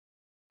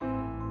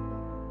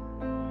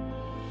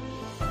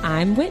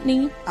I'm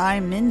Whitney.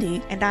 I'm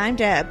Mindy. And I'm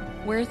Deb.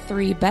 We're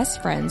three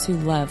best friends who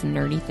love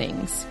nerdy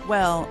things.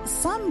 Well,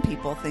 some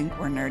people think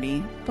we're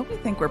nerdy, but we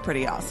think we're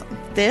pretty awesome.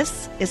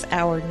 This is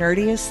our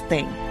nerdiest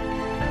thing.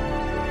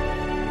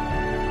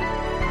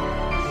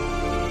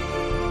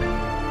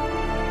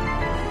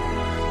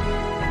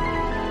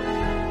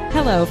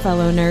 Hello,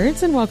 fellow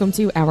nerds, and welcome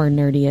to Our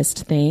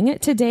Nerdiest Thing.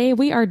 Today,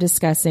 we are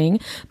discussing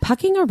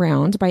Pucking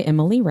Around by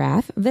Emily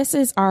Rath. This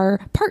is our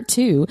part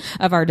 2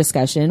 of our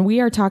discussion.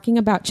 We are talking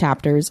about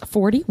chapters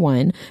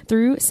 41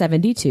 through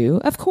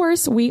 72. Of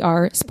course, we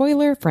are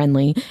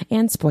spoiler-friendly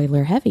and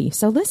spoiler-heavy,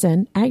 so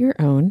listen at your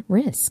own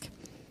risk.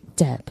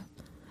 Deb.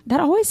 That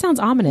always sounds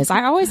ominous.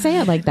 I always say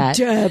it like that.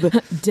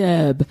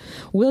 Deb,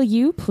 will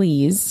you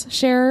please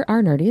share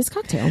our nerdiest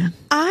cocktail?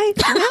 I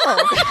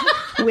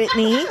will.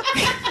 Whitney.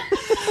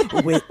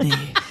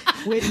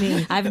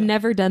 I've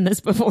never done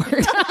this before.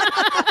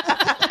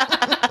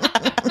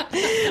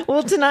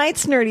 Well,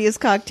 tonight's nerdiest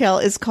cocktail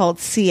is called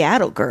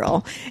Seattle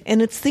Girl,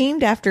 and it's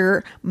themed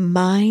after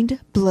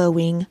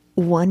mind-blowing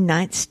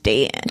one-night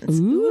stands.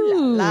 Ooh.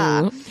 La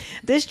la.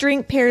 This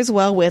drink pairs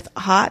well with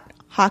hot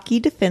hockey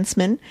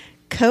defenseman,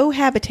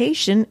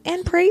 cohabitation,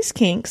 and praise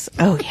kinks.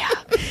 Oh, yeah.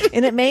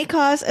 And it may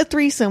cause a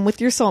threesome with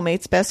your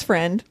soulmate's best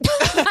friend.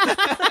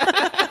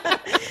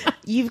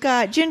 You've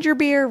got ginger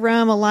beer,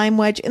 rum, a lime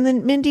wedge, and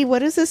then, Mindy,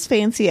 what is this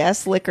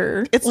fancy-ass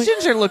liquor? It's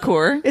ginger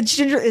liqueur. It's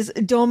ginger, is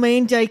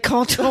Domaine de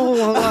Canton.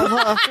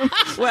 Well,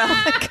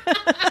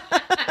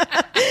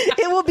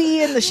 it will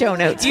be in the show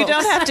notes. You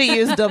don't have to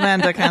use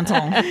Domaine de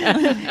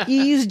Canton.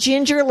 You use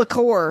ginger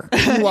liqueur.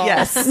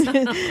 Yes.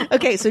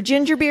 Okay, so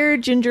ginger beer,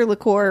 ginger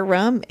liqueur,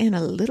 rum, and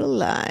a little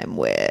lime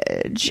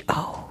wedge.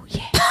 Oh,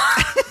 yeah.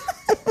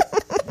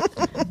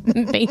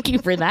 Thank you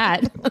for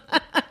that.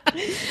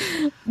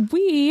 When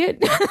we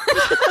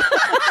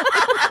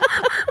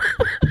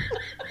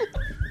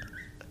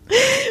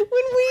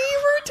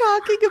were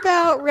talking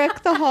about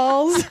Wreck the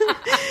Halls,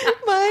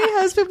 my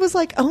husband was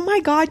like, oh my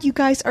God, you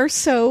guys are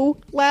so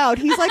loud.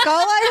 He's like, all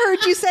I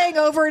heard you saying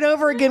over and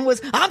over again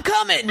was, I'm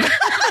coming.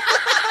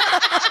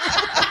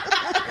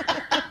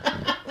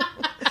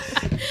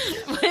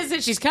 What is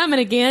it? She's coming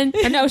again?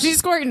 Or no, she's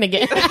squirting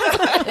again.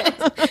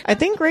 I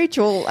think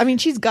Rachel,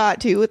 she's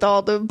got to with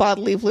all the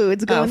bodily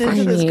fluids going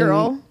into this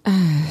girl.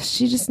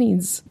 She just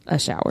needs a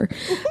shower.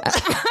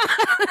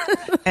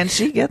 And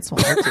she gets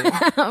one or two.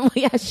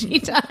 Yeah, she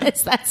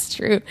does. That's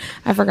true.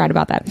 I forgot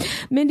about that.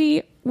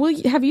 Mindy,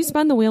 have you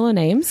spun the wheel of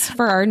names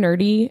for our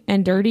nerdy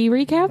and dirty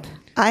recap?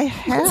 I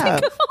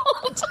have.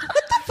 What the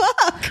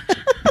fuck?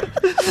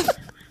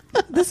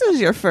 This is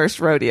your first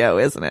rodeo,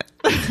 isn't it?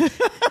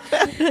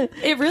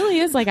 It really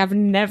is. Like, I've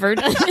never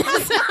done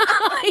this.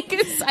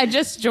 I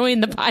just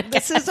joined the podcast.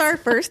 This is our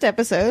first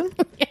episode.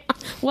 Yeah.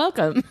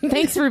 Welcome.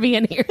 Thanks for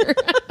being here.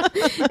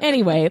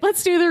 Anyway,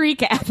 let's do the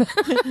recap.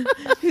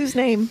 Whose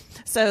name?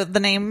 So the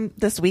name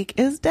this week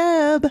is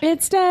Deb.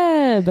 It's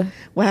Deb.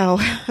 Wow.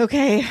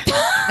 Okay.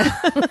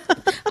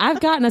 I've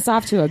gotten us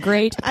off to a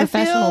great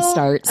professional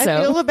start. So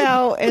I feel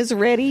about as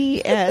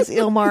ready as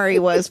Ilmari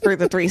was for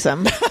the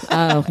threesome.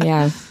 Oh,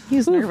 yeah. He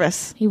was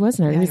nervous. He was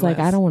nervous. Yeah, He's like,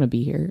 was. I don't want to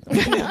be here.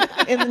 Yeah.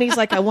 And then he's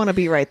like, I want to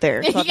be right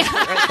there. So I'll just be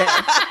right there.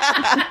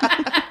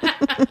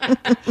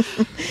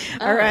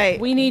 All right.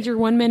 We need your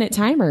 1 minute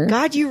timer.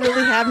 God, you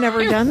really have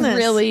never done this.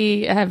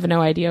 Really have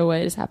no idea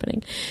what is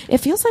happening. It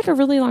feels like a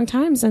really long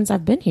time since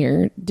I've been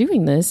here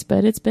doing this,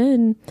 but it's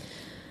been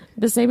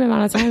the same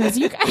amount of time as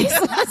you guys.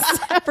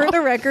 For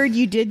the record,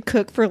 you did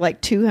cook for like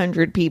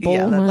 200 people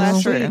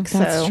last week.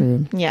 That's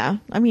true. Yeah.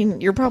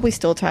 You're probably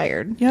still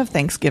tired. You have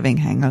Thanksgiving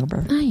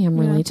hangover. I am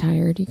really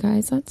tired, you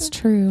guys. That's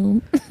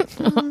true.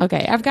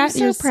 Okay, I've got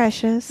You're so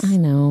precious. I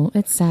know.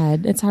 It's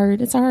sad. It's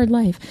hard. It's a hard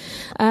life.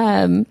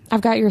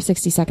 I've got your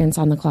 60 seconds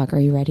on the clock. Are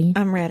you ready?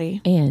 I'm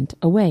ready. And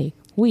away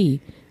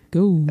we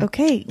go.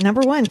 Okay,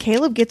 number 1,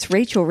 Caleb gets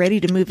Rachel ready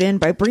to move in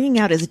by bringing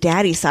out his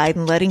daddy side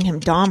and letting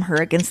him dom her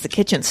against the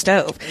kitchen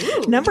stove.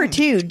 Ooh. Number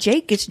 2,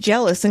 Jake gets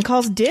jealous and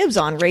calls dibs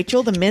on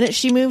Rachel the minute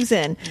she moves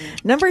in.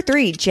 Number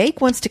 3,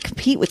 Jake wants to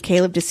compete with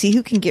Caleb to see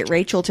who can get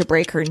Rachel to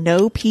break her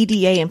no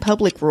PDA in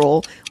public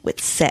rule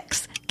with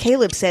sex.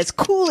 Caleb says,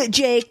 cool it,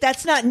 Jake.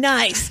 That's not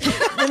nice.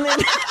 And then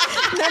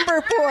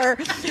number 4,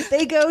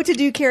 they go to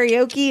do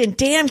karaoke, and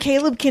damn,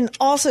 Caleb can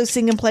also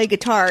sing and play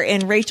guitar,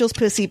 and Rachel's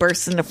pussy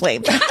bursts into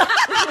flames.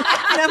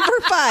 Number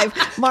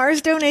 5,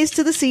 Mars donates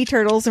to the sea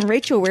turtles, and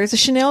Rachel wears a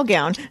Chanel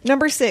gown.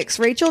 Number 6,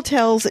 Rachel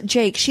tells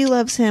Jake she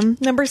loves him.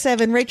 Number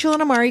 7, Rachel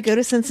and Amari go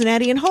to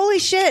Cincinnati, and holy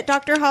shit,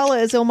 Dr. Hala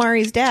is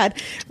Ilmari's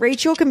dad.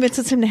 Rachel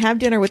convinces him to have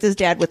dinner with his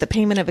dad with the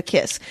payment of a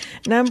kiss.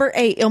 Number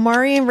 8,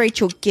 Ilmari and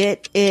Rachel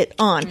get it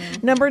on.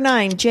 Number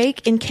 9,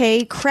 Jake and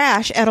Kay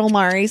crash at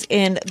Ilmari's,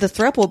 and the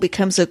throuple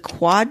becomes a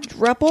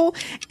quadruple.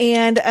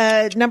 And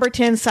number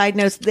 10, side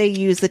notes, they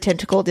use the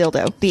tentacle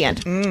dildo. The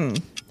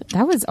end.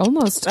 That was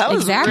almost That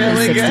was exactly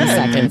really 60 good.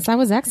 seconds. That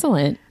was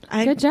excellent.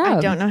 Good job.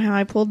 I don't know how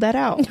I pulled that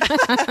out.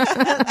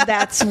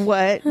 That's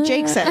what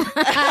Jake said.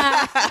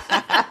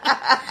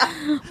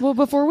 Well,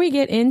 before we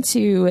get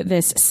into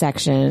this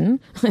section,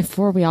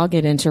 before we all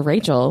get into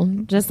Rachel,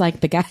 just like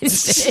the guys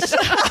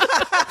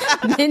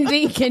did,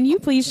 Mindy, can you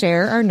please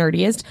share our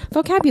nerdiest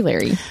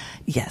vocabulary?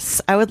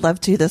 Yes, I would love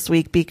to this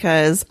week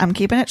because I'm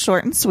keeping it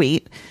short and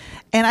sweet.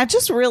 And I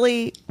just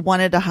really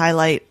wanted to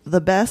highlight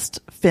the best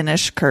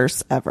Finnish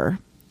curse ever.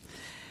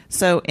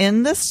 So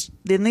in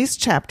these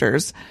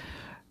chapters,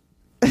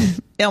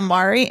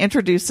 Ilmari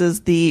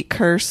introduces the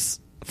curse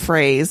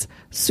phrase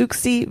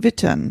 "suksi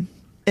vitun."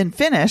 In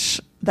Finnish,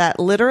 that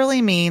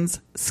literally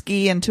means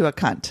ski into a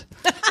cunt.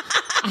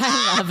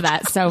 I love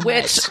that so much.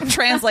 Which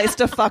translates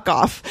to fuck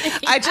off.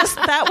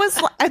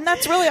 And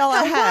that's really all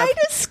I have. Why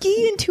does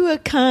ski into a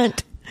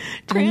cunt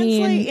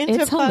translate into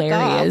it's fuck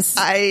hilarious.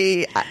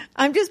 off?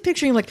 I'm just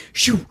picturing like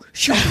shoo,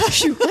 shoo,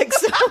 shoo, like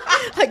so,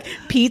 like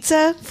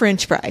pizza,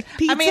 French fry.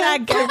 Pizza, I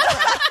guess.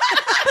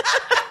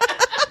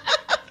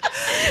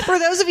 For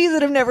those of you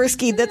that have never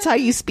skied, that's how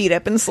you speed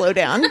up and slow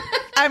down.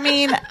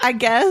 I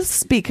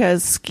guess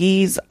because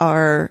skis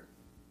are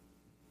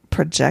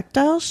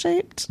projectile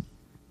shaped.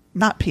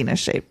 Not penis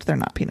shaped. They're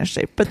not penis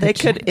shaped, but they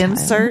could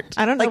insert.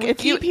 I don't know. Like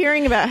If you keep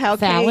hearing about how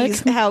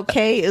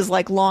K is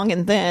like long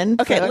and thin.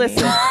 Okay, so,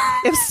 listen.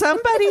 If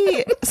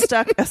somebody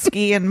stuck a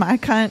ski in my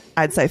cunt,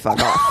 I'd say fuck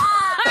off.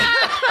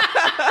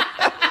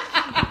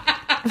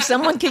 If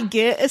someone could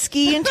get a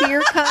ski into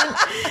your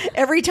cunt,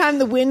 every time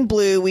the wind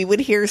blew, we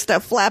would hear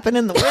stuff flapping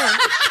in the wind.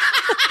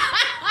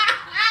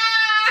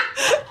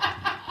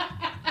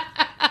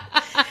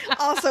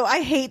 Also,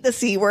 I hate the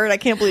C word. I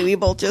can't believe we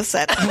both just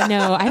said it.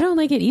 No, I don't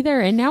like it either.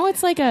 And now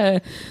it's like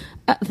the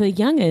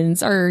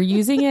youngins are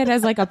using it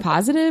as like a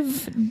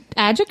positive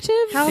adjective.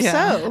 How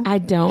so? I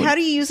don't. How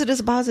do you use it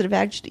as a positive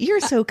adjective? You're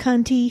so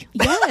cunty.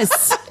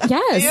 Yes.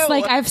 Yes. Ew.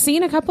 Like I've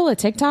seen a couple of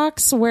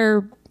TikToks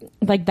where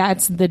like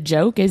that's the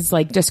joke is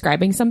like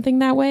describing something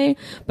that way,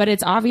 but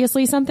it's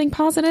obviously something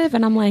positive.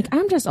 And I'm like,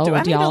 I'm just old, Do I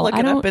need to y'all. look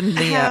it up in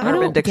the I Urban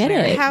don't get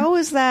Dictionary? it. How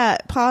is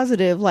that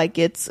positive? Like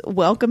it's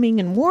welcoming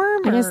and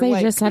warm? I guess they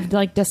like, just have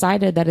like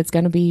decided that it's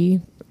going to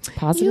be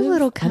positive. You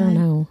little I don't cunt.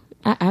 know.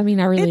 I mean,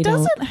 I really It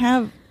don't. doesn't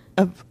have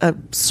a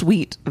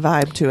sweet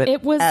vibe to it,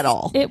 at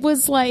all. It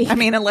was like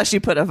unless you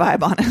put a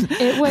vibe on it.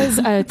 it was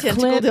a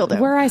clip dildo.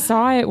 where I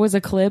saw it was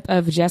a clip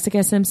of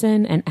Jessica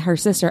Simpson and her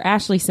sister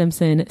Ashley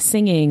Simpson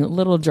singing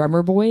 "Little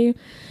Drummer Boy,"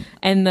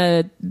 and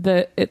How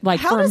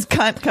does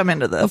cunt come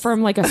into this?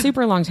 from like a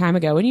super long time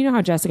ago. And you know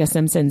how Jessica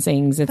Simpson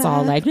sings? It's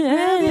all like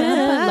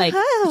like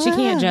she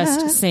can't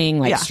just sing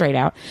like straight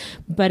out.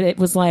 But it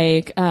was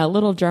like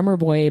 "Little Drummer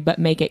Boy," but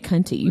make it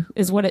cunty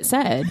is what it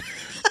said.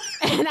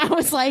 And I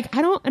was like,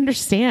 I don't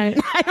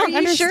understand. Are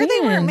you sure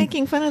they weren't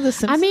making fun of the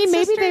Simpsons? I mean,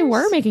 maybe they sisters?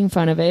 were making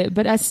fun of it,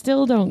 but I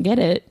still don't get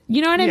it.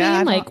 You know what I Yeah, mean?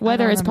 I like don't-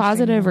 whether I don't it's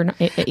positive or not.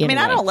 Anyway.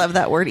 I don't love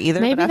that word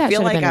either, Maybe but I that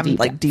feel should have like been a I'm deep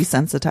like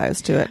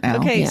desensitized to it now.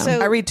 Okay, Yeah.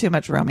 so I read too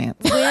much romance.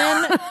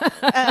 when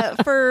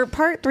for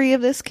part 3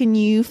 of this, can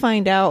you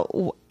find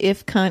out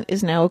if cunt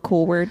is now a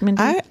cool word,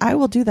 Mindy? I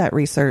will do that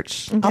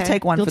research. I'll Okay.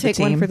 take one You'll for the take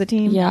team. one for the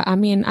team. Yeah, I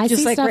mean, I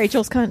Just see like stuff,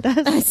 Rachel's cunt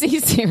does.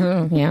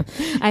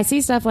 I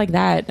see stuff like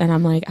that, and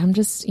I'm like, I'm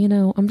just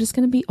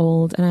gonna be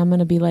old, and I'm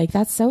gonna be like,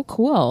 that's so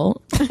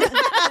cool.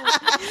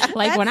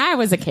 Like when I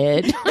was a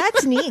kid.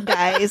 That's neat,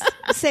 guys.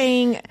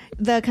 Saying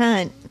the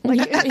cunt.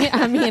 Yeah,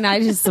 I mean,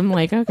 I'm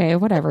like, okay,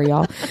 whatever,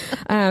 y'all.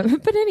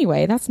 But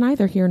anyway, that's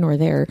neither here nor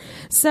there.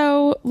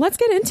 So let's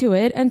get into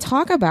it and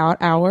talk about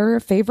our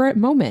favorite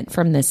moment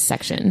from this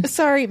section.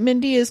 Sorry,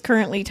 Mindy is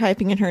currently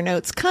typing in her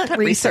notes. Cunt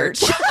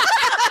research.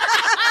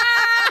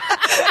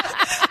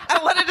 I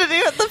wanted to do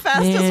it the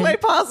fastest Man. way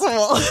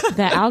possible.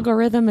 The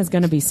algorithm is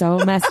going to be so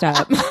messed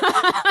up. The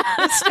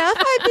stuff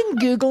I've been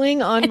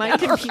Googling on my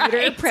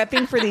computer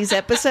prepping for these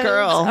episodes.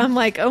 Girl. I'm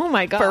like, oh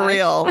my God. For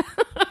real.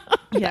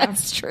 Yeah.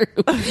 That's true.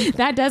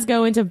 That does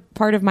go into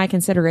part of my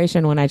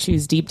consideration when I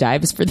choose deep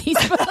dives for these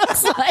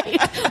books.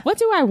 Like, what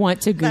do I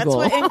want to That's Google?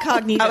 what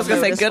incognito I was going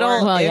to say mode is good for.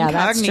 old Well, yeah,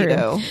 that's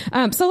incognito.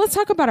 true. So let's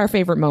talk about our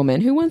favorite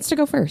moment. Who wants to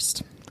go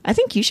first? I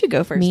think you should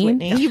go first, Me?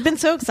 Whitney. You've been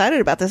so excited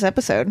about this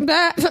episode.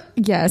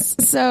 Yes.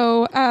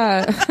 So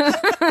I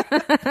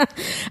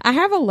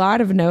have a lot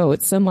of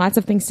notes and lots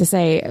of things to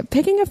say.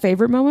 Picking a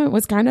favorite moment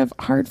was kind of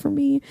hard for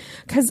me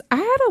because I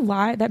had a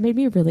lot that made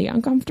me really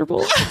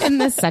uncomfortable in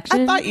this section.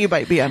 I thought you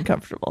might be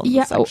uncomfortable in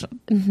Yeah. this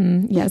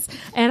section. Yes.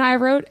 And I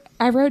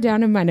wrote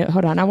down in my note,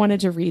 hold on, I wanted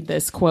to read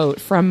this quote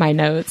from my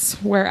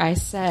notes where I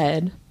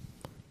said,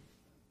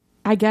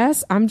 I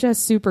guess I'm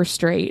just super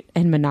straight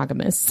and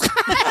monogamous.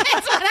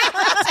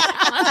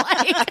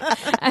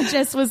 I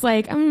just was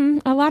like,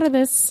 a lot of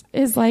this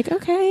is like,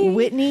 okay,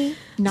 Whitney,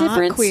 not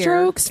different queer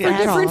strokes for at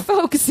different all.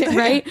 folks,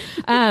 right?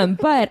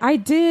 But I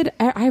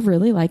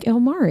really like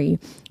Ilmari,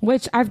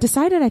 which I've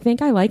decided I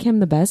think I like him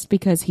the best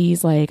because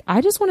he's like,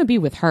 I just want to be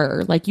with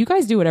her. Like, you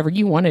guys do whatever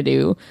you want to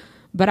do,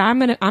 but I'm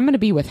gonna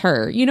be with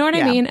her. You know what I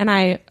Yeah. mean? And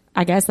I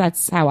I guess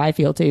that's how I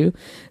feel too.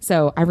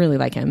 So I really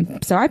like him.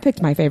 So I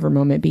picked my favorite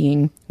moment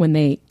being when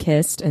they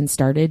kissed and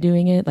started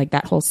doing it, like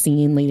that whole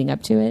scene leading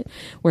up to it,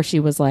 where she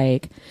was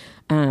like,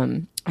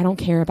 I don't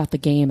care about the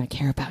game. I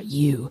care about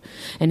you.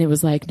 And it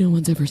was like, no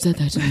one's ever said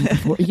that to me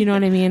before. You know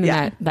what I mean?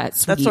 Yeah. That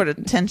sweet. That sort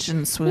of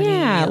tension, swooning.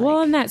 Yeah. Like,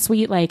 well, and that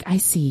sweet, like, I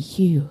see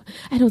you.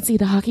 I don't see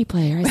the hockey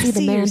player. I see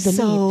the man beneath.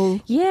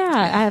 Soul.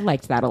 Yeah. I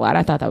liked that a lot.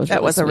 I thought that was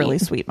really a sweet. really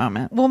sweet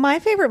moment. Well, my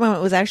favorite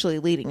moment was actually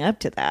leading up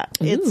to that.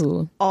 It's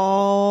Ooh.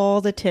 all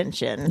the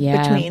tension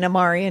Yeah. between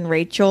Amari and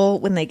Rachel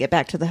when they get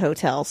back to the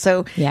hotel.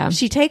 So Yeah.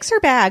 she takes her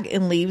bag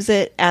and leaves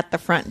it at the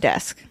front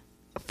desk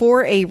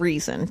for a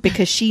reason,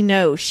 because she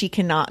knows she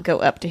cannot go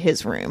up to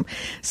his room.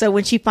 So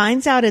when she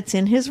finds out it's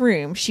in his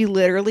room, she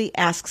literally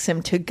asks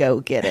him to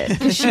go get it.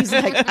 'Cause she's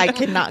like, I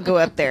cannot go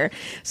up there.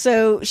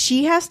 So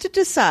she has to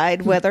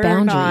decide whether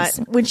Boundaries.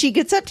 or not, when she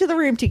gets up to the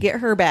room to get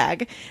her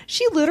bag,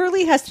 she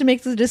literally has to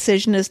make the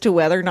decision as to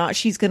whether or not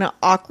she's going to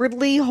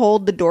awkwardly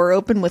hold the door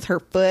open with her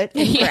foot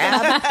and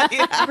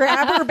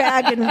grab her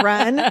bag and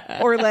run,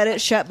 or let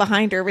it shut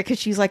behind her, because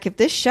she's like, if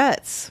this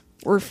shuts,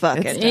 we're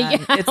fucking It's done.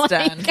 done. It's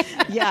done.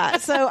 Yeah,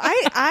 so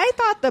I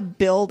thought the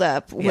build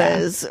up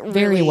was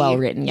Very really, well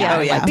written. Yeah. Oh,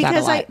 I yeah. liked that a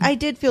because lot. I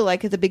did feel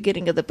like at the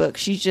beginning of the book,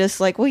 she's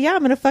just like, well, yeah, I'm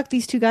going to fuck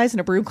these two guys in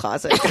a broom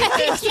closet.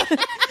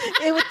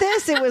 And with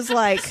this, it was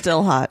like,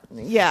 Still hot.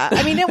 yeah,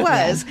 I mean, it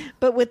was,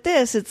 but with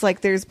this, it's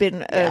like there's been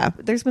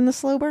the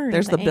slow burn.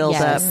 There's the build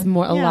Yes, up. a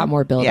lot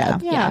more build Yeah.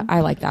 up. Yeah. Yeah.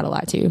 I like that a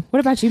lot too. What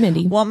about you,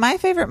 Mindy? Well, my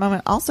favorite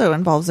moment also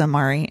involves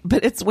Amari,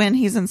 but it's when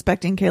he's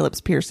inspecting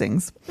Caleb's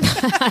piercings.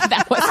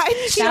 that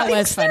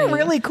was They're funny.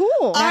 really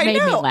cool. That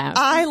made me laugh.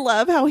 I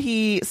love how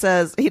he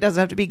says he doesn't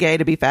have to be gay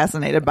to be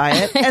fascinated by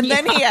it. And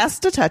then he asks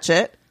to touch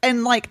it.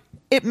 And like,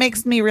 it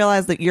makes me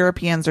realize that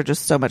Europeans are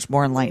just so much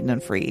more enlightened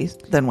and free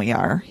than we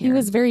are. He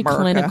was very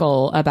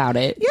clinical about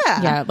it.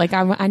 Yeah. Yeah. Like,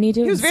 I need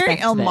to. He was very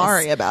inspect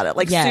Elmari this. about it.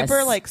 Like, Yes.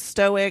 super like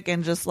stoic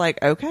and just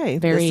like, okay.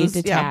 Very this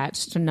is,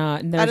 detached.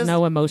 There's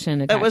no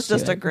emotion attached. It was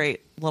just to a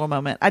great little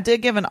moment. I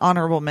did give an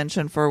honorable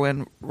mention for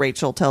when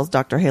Rachel tells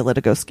Dr. Hala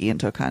to go ski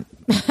into a cunt.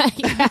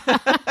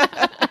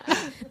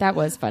 That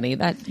was funny.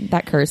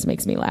 That curse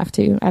makes me laugh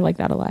too. I like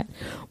that a lot.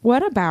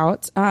 What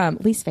about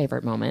least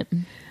favorite moment?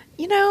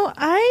 You know,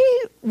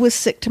 I was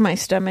sick to my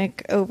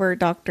stomach over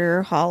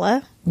Dr.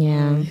 Hala.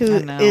 Yeah. Who I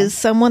know. is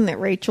someone that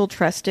Rachel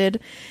trusted,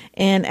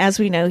 and as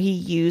we know, he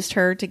used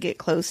her to get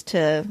close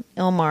to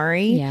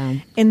Ilmari. Yeah.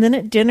 And then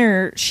at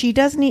dinner, he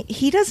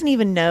doesn't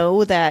even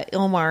know that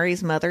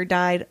Ilmari's mother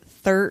died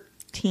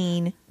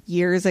 13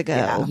 years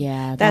ago.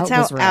 Yeah, that's that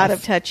how was rough. out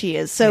of touch he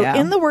is. So, Yeah.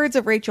 in the words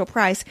of Rachel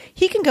Price,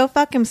 he can go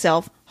fuck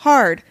himself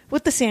hard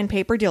with the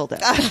sandpaper dildo.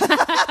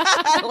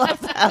 I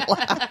love that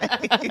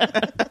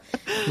line.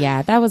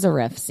 Yeah, that was a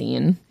rough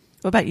scene.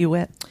 What about you,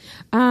 Whit?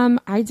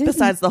 I did.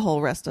 Besides the whole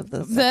rest of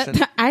the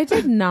section. I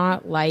did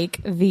not like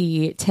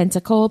the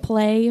tentacle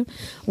play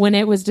when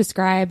it was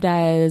described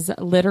as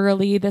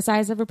literally the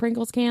size of a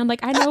Pringles can.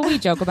 Like, I know we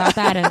joke about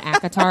that in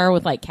ACOTAR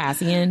with like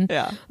Cassian,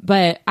 Yeah.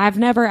 but I've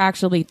never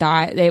actually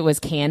thought it was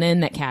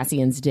canon that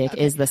Cassian's dick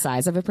is the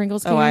size of a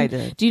Pringles can. Oh, I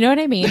did. Do you know what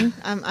I mean?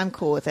 I'm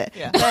cool with it.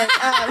 Yeah. But,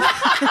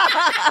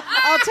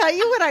 I'll tell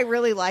you what I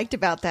really liked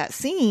about that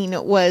scene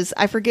was,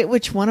 I forget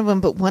which one of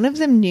them, but one of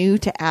them knew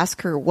to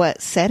ask her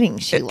what setting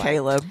she liked.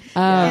 Caleb.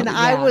 And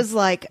I yeah. was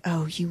like,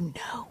 oh, you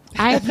know.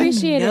 I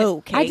appreciate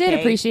know, it. I did KK.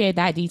 appreciate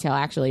that detail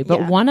actually,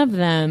 but Yeah. one of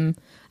them,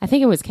 I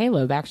think it was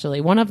Caleb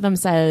actually. One of them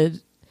said,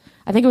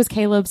 I think it was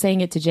Caleb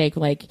saying it to Jake,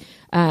 like,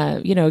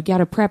 got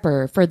to prep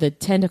her for the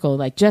tentacle,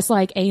 like just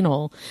like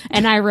anal.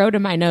 And I wrote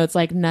in my notes,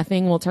 like,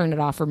 nothing will turn it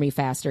off for me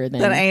faster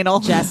than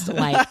anal. just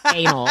like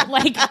anal.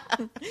 Like,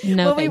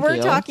 no, Well, we thank were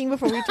you. talking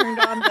before we turned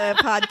on the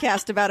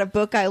podcast about a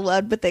book I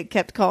loved, but they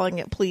kept calling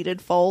it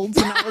Pleated Folds.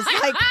 And I was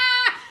like,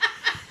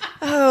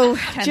 oh,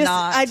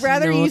 Cannot. I'd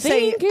rather No, you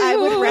say, thank you. I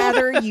would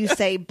rather you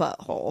say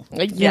butthole.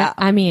 Yeah.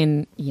 I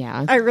mean,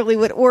 yeah. I really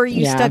would. Or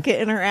you Yeah. stuck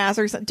it in her ass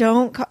or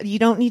something. You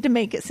don't need to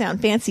make it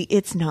sound fancy.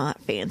 It's not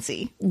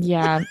fancy.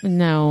 Yeah.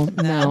 No,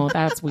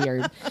 that's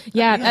weird.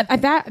 Yeah.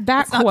 That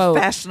Not quote.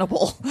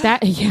 fashionable.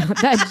 That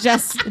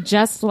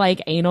just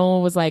like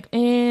anal was like,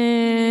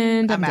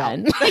 and I'm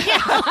I'm done.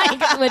 Yeah,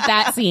 like with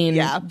that scene,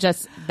 Yeah.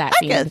 just that I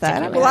scene. get in that.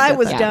 particular. Well, I get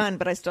was that. done,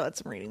 but I still had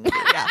some reading to do.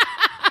 Yeah.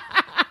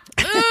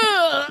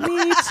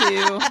 Me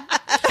too.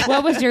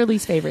 What was your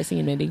least favorite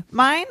scene, Mindy?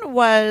 Mine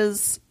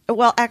was,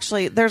 well,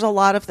 actually, there's a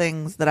lot of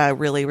things that I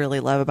really, really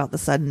love about the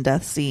sudden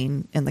death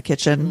scene in the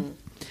kitchen.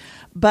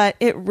 But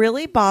it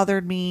really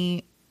bothered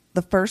me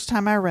the first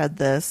time I read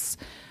this,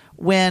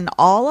 when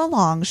all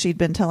along she'd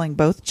been telling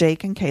both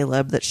Jake and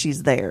Caleb that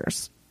she's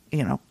theirs.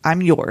 You know,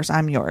 I'm yours.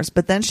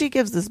 But then she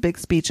gives this big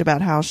speech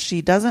about how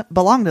she doesn't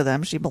belong to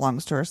them. She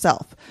belongs to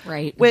herself.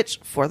 Right. Which,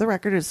 for the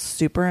record, is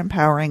super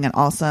empowering and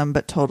awesome,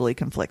 but totally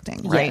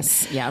conflicting. Right.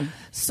 Yes. Yeah.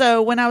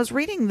 So when I was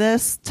reading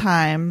this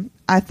time,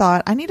 I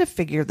thought, I need to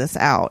figure this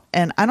out.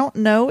 And I don't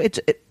know, it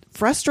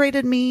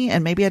frustrated me,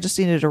 and maybe I just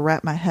needed to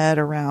wrap my head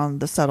around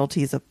the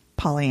subtleties of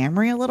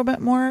polyamory a little bit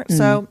more.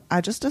 So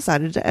I just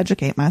decided to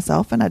educate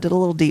myself, and I did a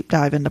little deep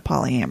dive into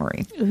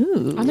polyamory.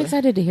 Ooh. I'm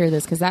excited to hear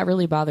this because that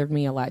really bothered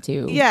me a lot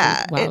too.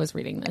 Yeah, while I was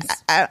reading this.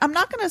 I'm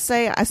not going to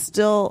say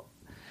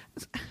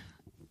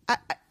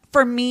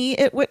for me,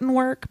 it wouldn't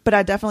work, but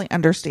I definitely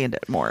understand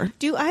it more.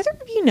 Do either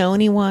of you know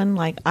anyone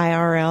like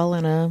IRL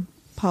in a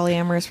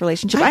polyamorous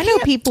relationship? I I know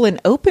can't- people in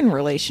open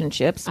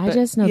relationships. I but-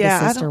 just know Yeah, I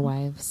the sister don't-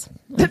 wives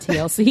on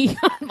TLC.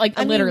 Like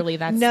I mean, literally,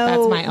 that's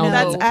no, my own.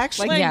 no. That's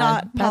actually Like, yeah,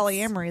 not that's-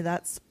 polyamory.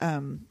 That's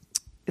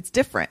it's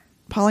different.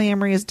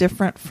 Polyamory is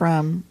different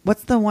from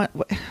what's the one?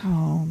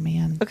 Oh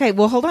man. Okay,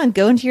 well, hold on.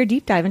 Go into your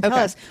deep dive and tell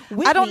Okay. us.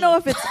 I don't know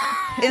if it's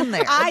in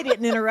there. I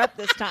didn't interrupt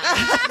this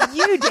time.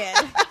 You did.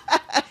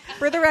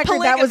 For the record,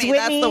 Polygamy, that was Whitney.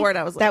 that's the word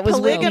I was That looking was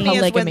for. Polygamy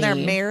Whitney. is when they're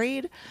Polygamy.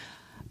 married.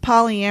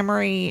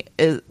 Polyamory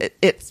is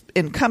it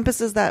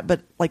encompasses that,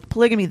 but like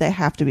polygamy, they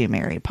have to be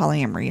married.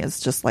 Polyamory is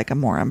just like a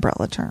more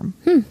umbrella term.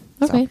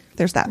 Okay. So,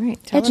 there's that. All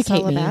right, tell Educate us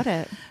all me. about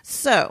it.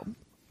 So,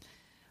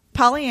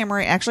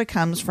 polyamory actually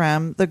comes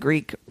from the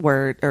Greek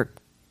word or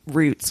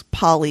roots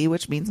poly,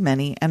 which means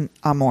many, and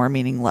amor,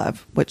 meaning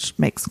love, which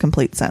makes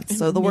complete sense.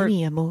 So the word,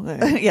 Many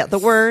amor. yeah, the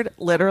word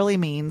literally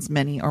means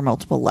many or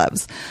multiple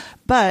loves,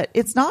 but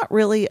it's not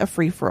really a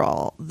free for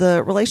all.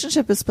 The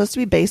relationship is supposed to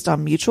be based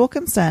on mutual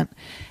consent,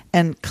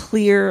 and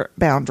clear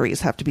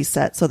boundaries have to be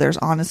set. So there's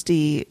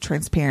honesty,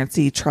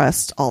 transparency,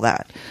 trust, all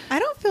that. I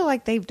don't feel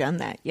like they've done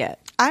that yet.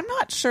 I'm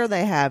not sure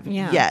they have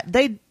Yeah. yet.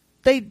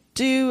 They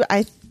do,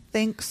 I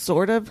think,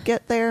 sort of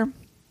get there.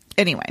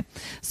 Anyway,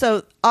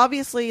 so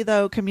obviously,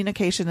 though,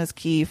 communication is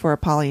key for a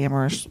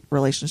polyamorous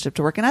relationship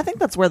to work, and I think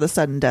that's where the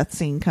sudden death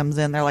scene comes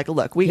in. They're like,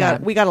 "Look, we got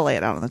to lay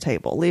it out on the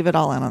table, leave it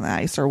all out on the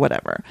ice, or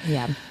whatever."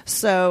 Yeah.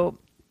 So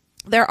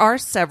there are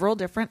several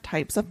different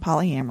types of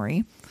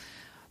polyamory.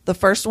 The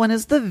first one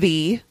is the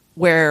V,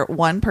 where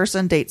one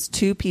person dates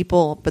two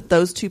people, but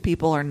those two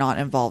people are not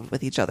involved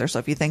with each other. So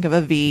if you think of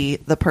a V,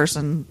 the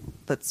person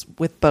that's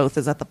with both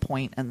is at the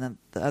point, and then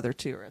the other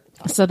two are at the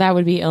top. So that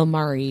would be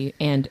Ilmari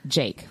and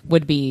Jake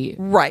would be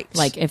Right.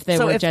 Like if they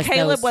so were if just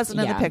Caleb those-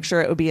 wasn't in the yeah.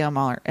 picture, it would be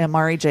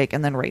Amari, Jake,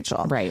 and then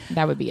Rachel. Right.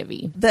 That would be a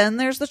V. Then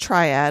there's the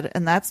triad,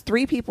 and that's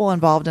three people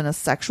involved in a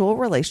sexual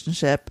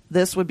relationship.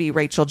 This would be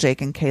Rachel,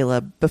 Jake, and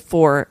Caleb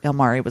before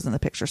Ilmari was in the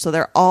picture. So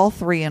they're all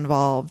three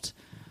involved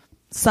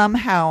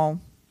somehow.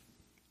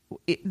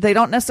 They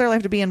don't necessarily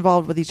have to be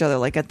involved with each other.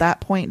 Like at that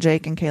point,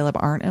 Jake and Caleb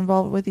aren't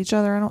involved with each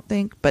other, I don't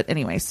think. But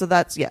anyway, so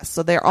that's, yes.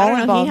 So they're all I don't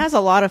know. involved. He has a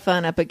lot of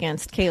fun up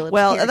against Caleb.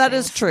 Well, that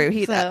is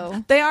true.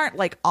 So- They aren't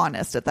like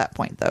honest at that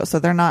point, though. So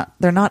they're not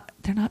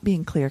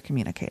being clear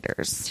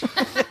communicators.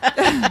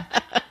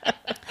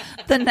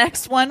 The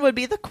next one would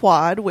be the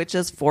quad, which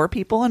is 4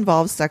 people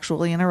involved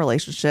sexually in a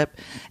relationship,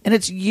 and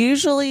it's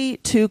usually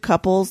 2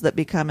 couples that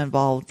become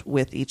involved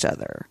with each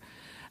other.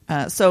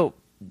 So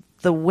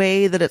the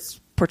way that it's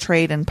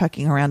portrayed in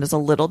Pucking Around is a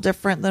little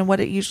different than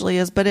what it usually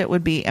is, but it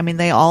would be, I mean,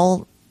 they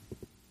all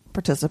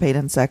participate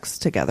in sex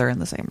together in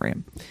the same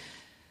room.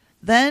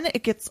 Then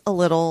it gets a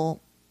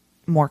little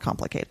more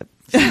complicated.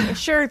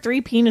 Sure,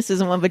 3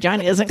 penises and 1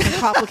 vagina isn't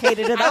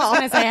complicated at I was all.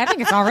 going to say, I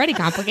think it's already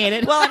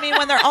complicated. Well, I mean,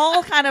 when they're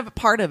all kind of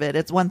part of it,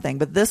 it's one thing,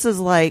 but this is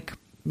like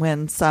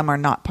when some are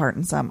not part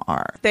and some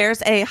are.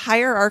 There's a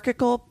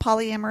hierarchical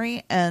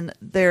polyamory, and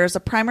there's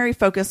a primary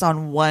focus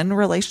on one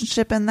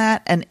relationship in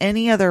that, and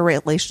any other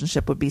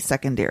relationship would be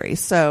secondary.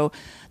 So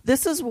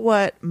this is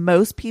what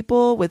most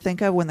people would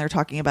think of when they're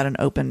talking about an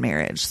open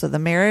marriage. So the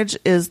marriage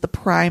is the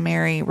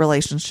primary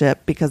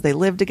relationship because they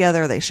live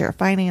together, they share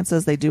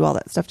finances, they do all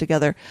that stuff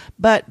together,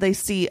 but they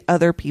see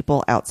other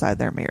people outside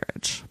their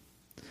marriage.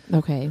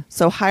 Okay.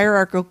 So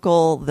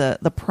hierarchical,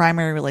 the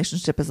primary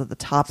relationship is at the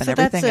top, and So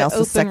everything that's else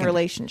an is second. open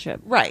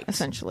relationship, Right.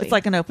 Essentially, It's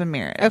like an open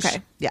marriage.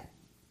 Okay. Yeah.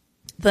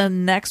 The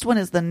next one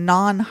is the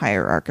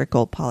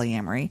non-hierarchical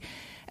polyamory,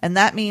 and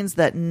that means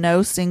that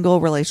no single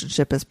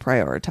relationship is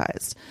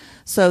prioritized.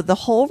 So the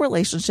whole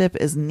relationship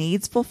is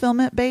needs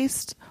fulfillment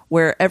based,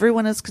 where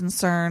everyone is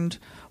concerned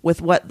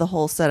with what the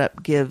whole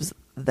setup gives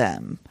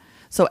them.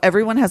 So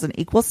everyone has an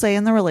equal say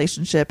in the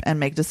relationship and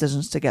make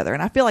decisions together.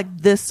 And I feel like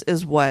this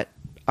is what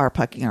our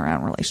Pucking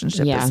Around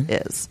relationship Yeah.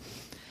 is.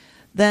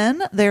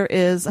 Then there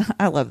is,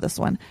 I love this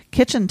one,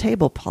 kitchen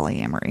table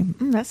polyamory.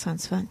 That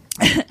sounds fun.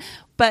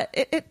 But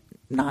it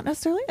not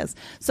necessarily is.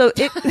 So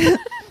it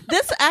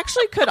this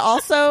actually could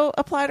also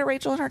apply to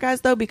Rachel and her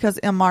guys, though, because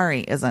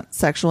Amari isn't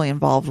sexually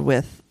involved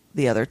with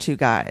the other 2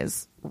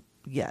 guys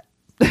yet.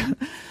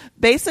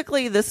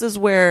 Basically, this is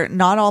where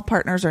not all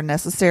partners are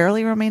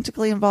necessarily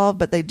romantically involved,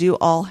 but they do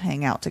all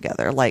hang out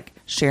together, like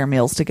share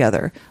meals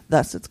together.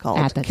 Thus, it's called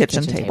At the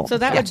kitchen kitchen table. table. So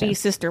that Gotcha. would be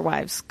sister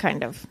wives,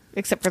 kind of,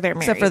 except for they're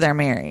married. Except for they're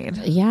married.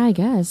 Yeah, I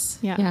guess.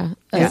 yeah, Yeah.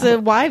 Because the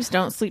wives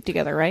don't sleep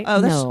together, right?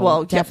 Oh, that's, No,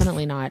 well, yeah,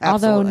 definitely not.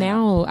 Although absolutely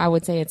now I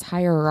would say it's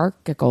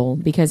hierarchical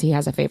because he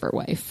has a favorite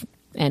wife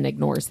and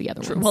ignores the other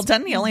ones. Well,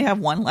 doesn't he only have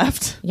one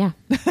left? Yeah.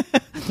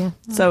 Yeah.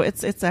 So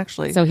it's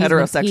actually So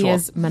heterosexual. he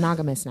is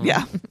monogamous now.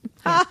 Yeah.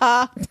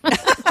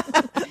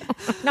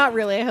 Not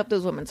really. I hope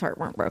those women's heart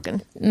weren't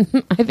broken.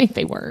 I think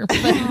they were. But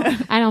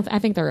I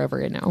think they're over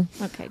it now.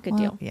 Okay, good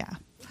deal. Yeah.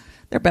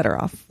 They're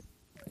better off.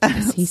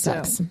 He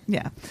sucks.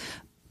 Yeah.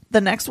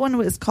 The next one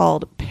is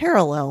called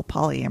parallel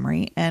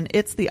polyamory, and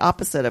it's the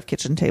opposite of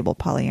kitchen table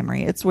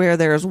polyamory. It's where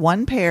there's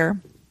one pair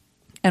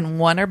and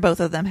one or both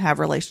of them have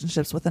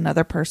relationships with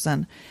another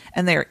person,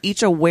 and they are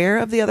each aware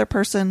of the other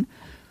person,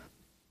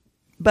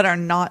 but are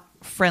not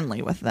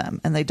friendly with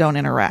them, and they don't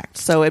interact.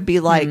 So it'd be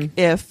like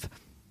if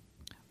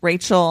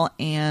Rachel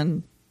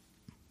and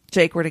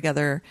Jake were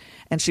together,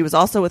 and she was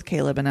also with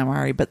Caleb and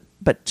Amari,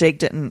 but Jake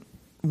didn't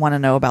want to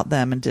know about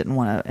them and didn't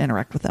want to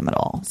interact with them at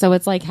all. So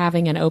it's like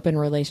having an open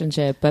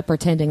relationship, but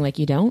pretending like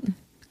you don't?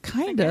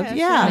 Kind of, guess,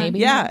 yeah. maybe.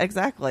 Yeah,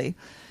 exactly.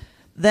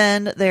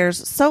 Then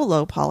there's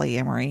solo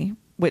polyamory,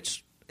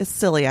 which is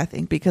silly, I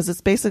think, because it's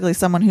basically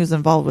someone who's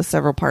involved with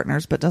several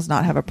partners but does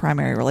not have a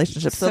primary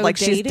relationship. So like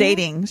dating? she's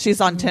dating,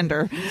 she's on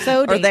Tinder,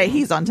 So or dating.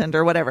 he's on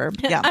Tinder, whatever.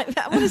 Yeah,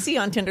 I want to see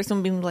on Tinder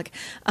someone being like,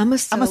 I'm a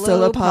I'm a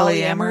solo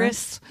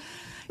polyamorous.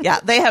 Yeah,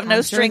 they have no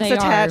I'm sure strings they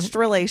attached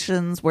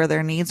relations where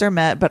their needs are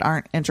met but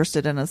aren't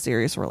interested in a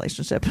serious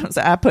relationship.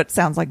 So I put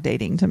sounds like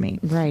dating to me.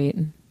 Right.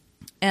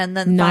 And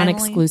then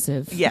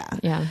Non-exclusive. Finally, yeah.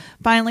 Yeah.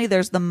 Finally,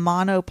 there's the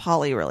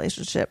monopoly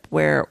relationship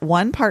where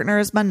one partner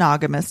is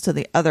monogamous to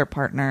the other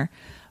partner,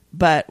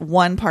 but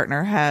one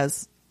partner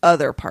has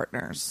other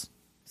partners.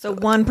 So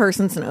one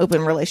person's an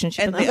open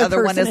relationship And the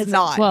other one person is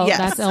not. Well, Yes.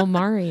 that's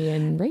Elmari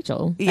and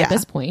Rachel Yeah. at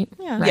this point.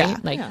 Yeah. Right? Yeah.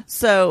 Like, Yeah.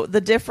 So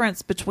the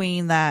difference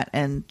between that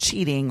and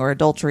cheating or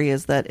adultery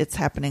is that it's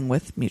happening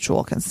with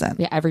mutual consent.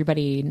 yeah,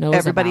 everybody knows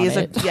Everybody about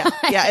is it. yeah,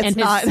 it's And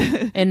not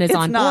and is it's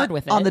on not board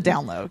with it. on the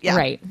down low. Yeah.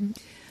 Right.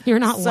 You're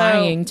not So-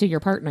 lying to your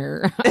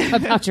partner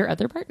about your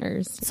other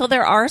partners. So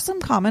there are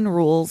some common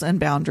rules and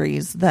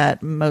boundaries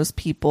that most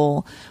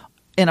people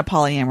in a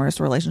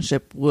polyamorous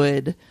relationship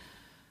would,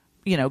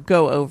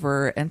 go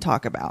over and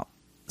talk about.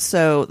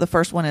 So the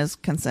first one is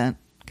consent.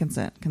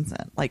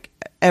 Like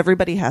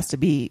everybody has to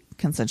be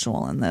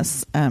consensual in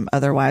this.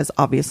 Otherwise,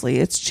 obviously,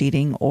 it's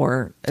cheating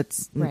or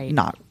it's Right.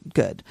 not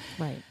good.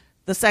 Right.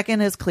 The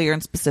second is clear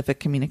and specific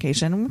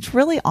communication, which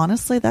really,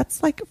 honestly,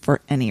 that's like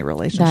for any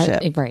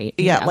relationship. Right.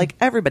 Yeah, Yeah. like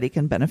everybody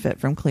can benefit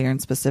from clear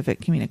and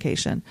specific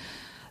communication.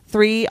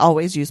 3,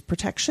 always use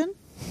protection,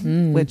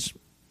 which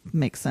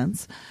makes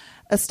sense.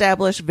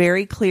 Establish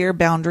very clear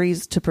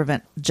boundaries to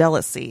prevent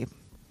jealousy,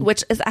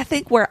 which is, I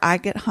think, where I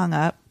get hung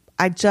up.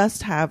 I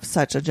just have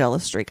such a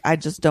jealous streak. I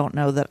just don't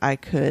know that I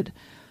could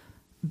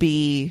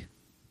be...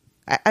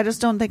 I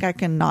just don't think I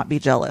can not be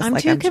jealous. I'm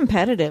like, too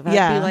competitive. I'd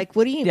Yeah. be like,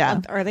 what do you,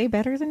 Yeah. are they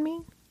better than me?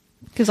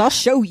 Because I'll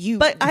show you.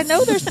 But I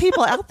know there's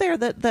people out there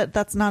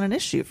that's not an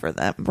issue for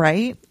them,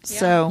 right?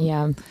 So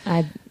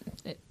Yeah.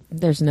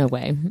 There's no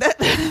way.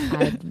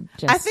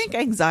 I think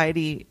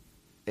anxiety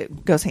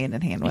it goes hand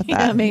in hand with that.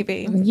 Yeah,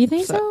 maybe. You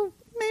think so?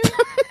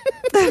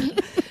 Maybe.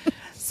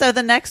 So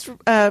the next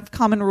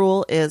common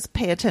rule is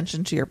pay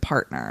attention to your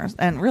partner.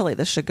 And really,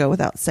 this should go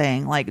without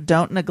saying. Like,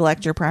 don't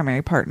neglect your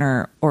primary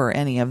partner or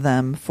any of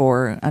them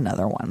for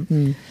another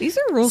one. These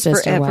are rules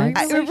Sister for every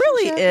wives. It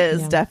really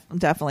is Yeah.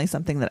 definitely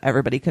something that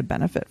everybody could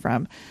benefit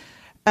from.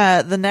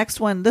 The next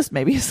one, this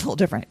maybe is a little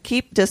different.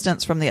 Keep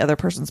distance from the other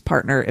person's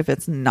partner if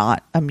it's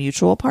not a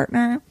mutual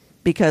partner,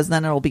 because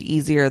then it'll be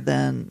easier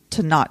than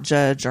to not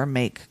judge or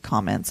make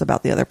comments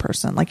about the other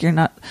person. Like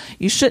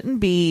you shouldn't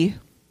be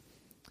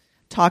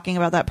talking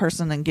about that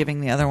person and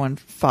giving the other one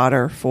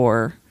fodder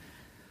for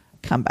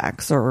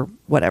comebacks or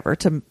whatever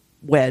to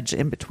wedge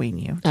in between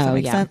you. Does that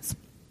make sense?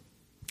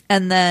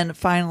 And then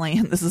finally,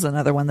 and this is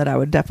another one that I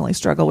would definitely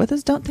struggle with,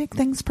 is don't take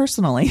things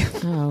personally.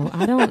 Oh,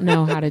 I don't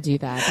know how to do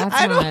that. That's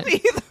I not, don't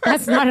either.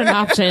 That's not an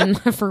option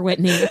for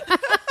Whitney.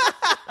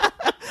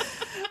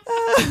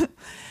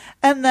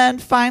 And then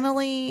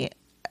finally,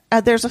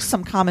 there's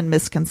some common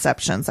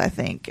misconceptions, I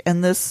think.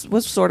 And this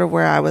was sort of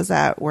where I was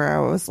at, where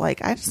I was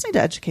like, I just need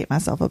to educate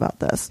myself about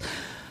this.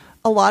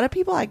 A lot of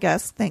people, I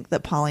guess, think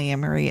that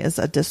polyamory is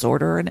a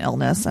disorder or an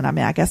illness. And I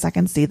mean, I guess I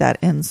can see that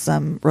in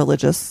some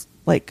religious,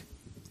 like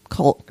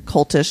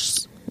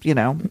cultish,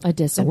 A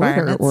disorder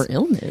environments. or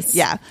illness.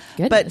 Yeah.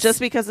 Goodness. But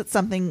just because it's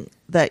something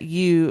that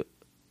you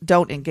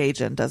don't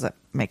engage in doesn't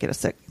make it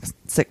a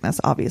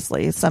sickness,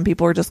 obviously. Some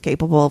people are just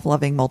capable of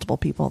loving multiple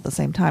people at the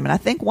same time. And I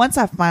think once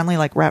I finally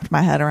wrapped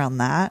my head around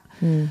that,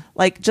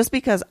 just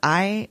because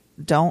I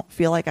don't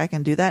feel like I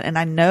can do that, and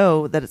I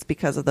know that it's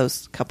because of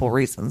those couple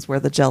reasons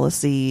where the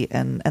jealousy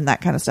and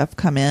that kind of stuff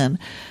come in.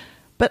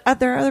 But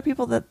there are other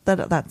people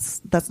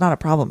that's not a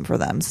problem for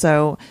them.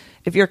 So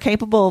if you're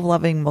capable of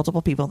loving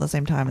multiple people at the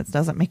same time, it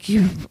doesn't make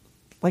you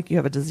like you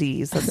have a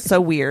disease. That's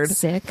so weird.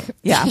 Sick.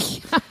 Yeah.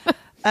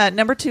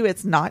 Number 2,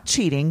 it's not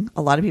cheating.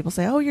 A lot of people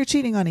say, oh, you're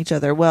cheating on each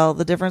other. Well,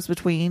 the difference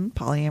between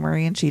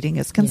polyamory and cheating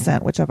is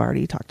consent, which I've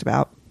already talked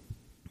about.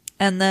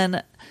 And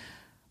then,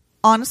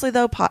 honestly,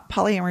 though,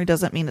 polyamory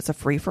doesn't mean it's a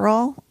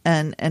free-for-all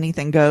and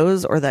anything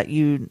goes, or that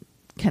you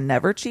can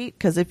never cheat.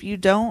 Because if you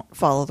don't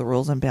follow the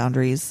rules and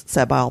boundaries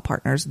set by all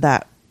partners,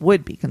 that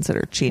would be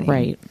considered cheating.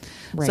 Right.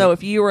 So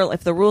if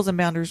the rules and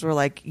boundaries were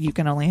like, you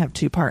can only have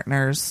 2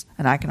 partners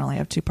and I can only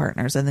have 2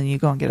 partners, and then you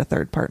go and get a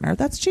third partner,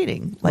 that's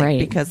cheating.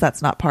 Because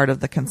that's not part of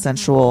the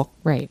consensual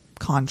Right.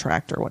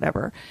 contract or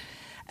whatever.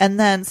 And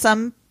then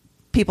some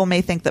people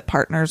may think that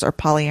partners are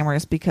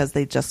polyamorous because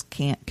they just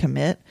can't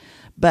commit.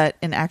 But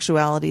in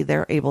actuality,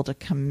 they're able to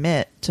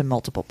commit to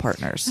multiple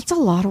partners. That's a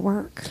lot of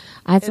work.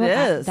 That's It what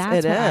is.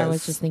 That's It what I is.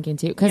 was just thinking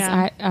too. Because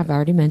Yeah. I've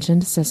already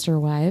mentioned Sister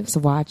Wives.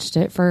 Watched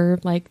it for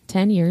like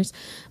 10 years.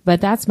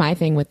 But that's my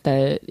thing with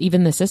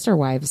even the Sister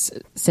Wives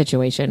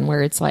situation,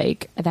 where it's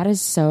like, that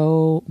is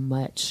so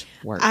much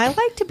work. I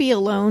like to be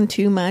alone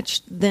too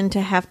much than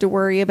to have to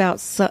worry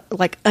about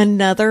like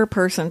another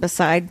person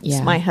besides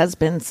Yeah. my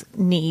husband's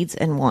needs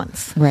and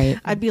wants. Right.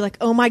 I'd be like,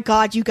 oh my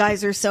God, you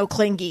guys are so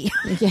clingy.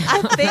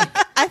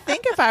 I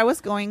think if I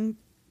was going,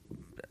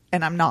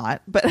 and I'm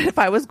not, but if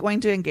I was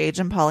going to engage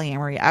in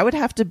polyamory, I would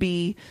have to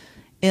be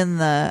in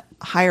the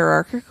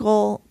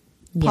hierarchical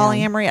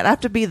polyamory. I'd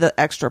have to be the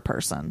extra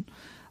person.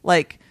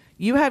 Like,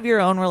 you have your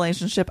own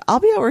relationship. I'll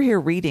be over here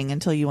reading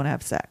until you want to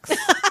have sex.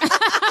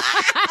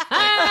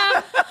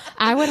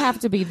 I would have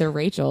to be the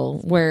Rachel,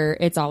 where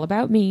it's all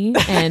about me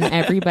and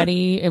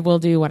everybody will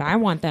do what I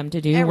want them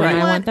to do when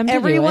I want them to do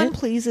everyone it.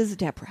 pleases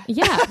Deborah.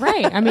 Yeah,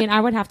 right. I mean, I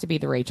would have to be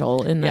the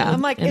Rachel in the.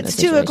 I'm like, in the it's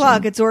situation.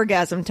 2:00. It's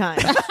orgasm time.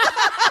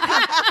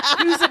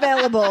 Who's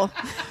available?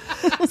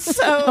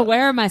 So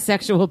Where are my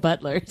sexual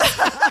butlers?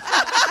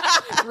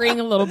 Ring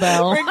a little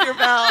bell. ring your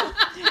bell.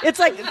 It's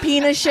like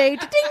penis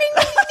shaped. Ding, ding,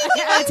 ding, ding,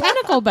 ding. A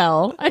tentacle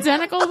bell. A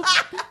tentacle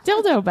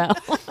dildo bell.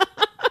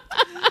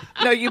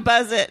 No, you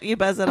buzz it. You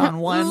buzz it on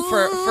one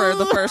for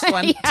the first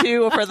one,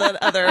 two for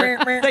the other.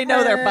 They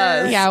know their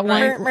buzz. Yeah,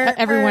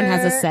 everyone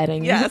has a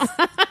setting. Yes.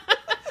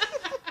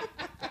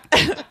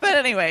 But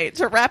anyway,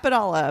 to wrap it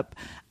all up,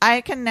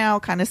 I can now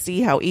kind of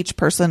see how each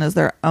person is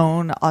their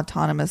own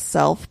autonomous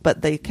self,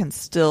 but they can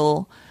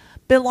still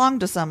belong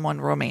to someone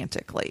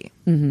romantically.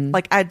 Mm-hmm.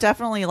 Like, I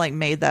definitely like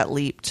made that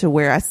leap to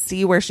where I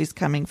see where she's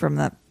coming from,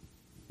 that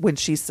when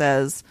she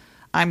says,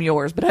 I'm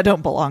yours, but I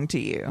don't belong to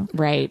you.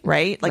 Right.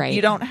 Right? Like, right.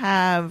 you don't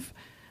have,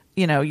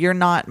 you're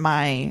not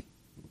the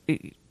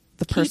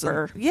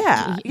person.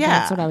 Yeah. Yeah.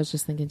 That's what I was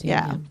just thinking too.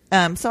 Yeah.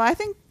 So I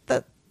think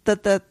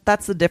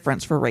that's the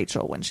difference for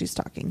Rachel when she's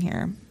talking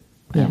here.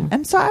 Yeah.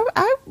 And so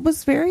I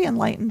was very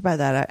enlightened by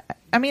that.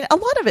 I mean, a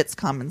lot of it's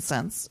common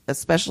sense,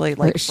 especially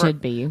like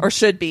should be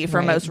for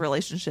Right. most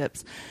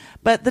relationships.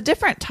 But the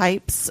different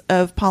types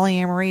of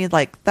polyamory,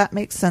 like, that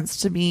makes sense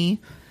to me.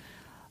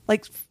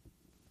 Like,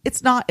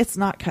 it's not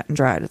cut and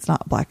dried. It's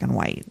not black and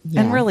white.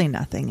 Yeah. And really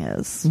nothing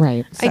is.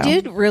 Right. So- I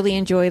did really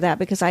enjoy that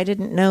because I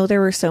didn't know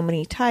there were so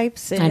many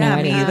types. And, I know,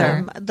 I didn't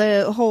either.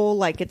 The whole,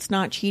 like, it's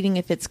not cheating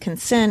if it's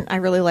consent. I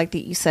really like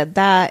that you said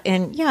that.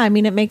 And yeah, I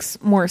mean, it makes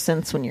more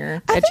sense when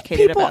you're I think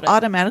educated people about it.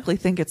 automatically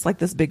think it's like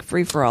this big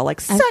free for all,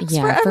 like sex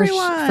for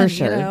everyone, for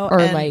sure. Or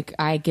and- like,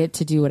 I get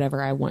to do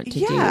whatever I want to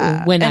Yeah.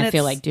 do when And I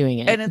feel it's- like doing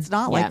it. and it's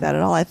not Yeah. like that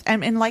at all.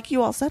 And like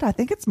you all said, I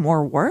think it's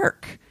more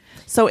work.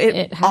 So it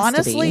It has to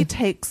honestly be.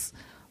 takes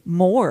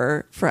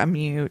more from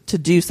you to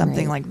do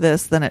something Right. like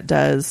this than it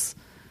does,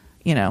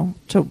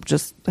 to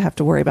just have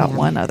to worry about Yeah.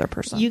 one other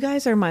person. You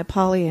guys are my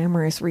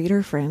polyamorous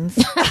reader friends.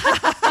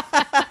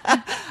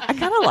 I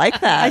kind of like I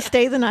that.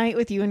 stay the night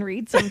with you and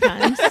read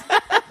sometimes.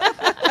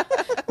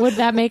 Would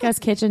that make us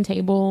kitchen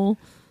table?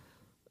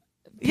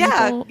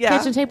 Yeah, people? yeah.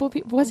 Kitchen table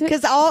people. Was it?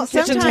 Because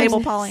Kitchen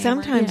table polyamory.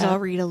 sometimes Yeah. I'll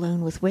read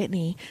alone with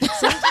Whitney.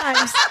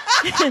 Sometimes,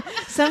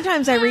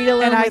 sometimes I read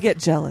alone. And I with, get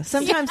jealous.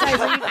 Sometimes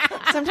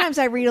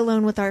I read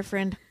alone with our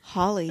friend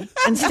Holly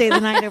and stay the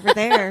night over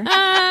there.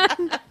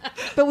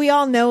 But we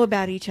all know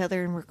about each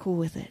other and we're cool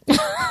with it.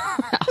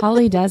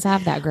 Holly does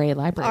have that great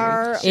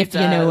library, if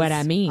you know what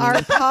I mean. Our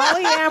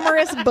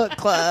polyamorous book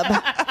club,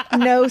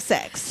 no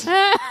sex.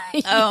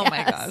 Oh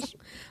my gosh.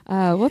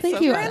 Well, thank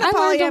So you. if you're in a I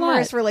learned a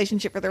polyamorous lot.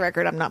 relationship, for the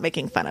record, I'm not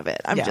making fun of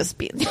it. I'm Yeah. just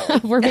being silly.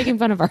 We're making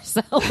fun of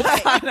ourselves.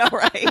 I know,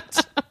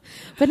 right?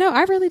 But no,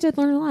 I really did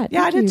learn a lot.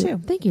 Yeah, Thank I did you. too.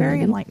 Thank you. Very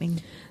Megan.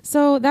 enlightening.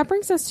 So that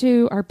brings us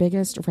to our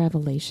biggest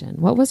revelation.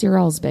 What was your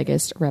all's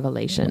biggest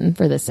revelation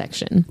for this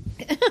section?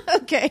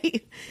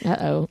 Okay.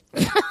 Uh-oh.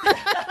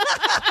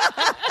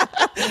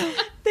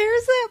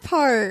 There's that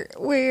part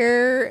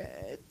where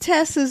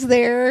Tess is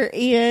there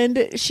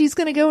and she's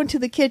going to go into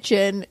the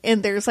kitchen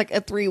and there's like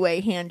a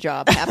 3-way hand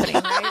job happening,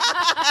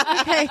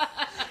 right?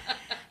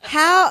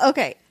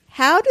 Okay.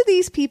 How do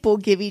these people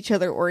give each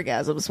other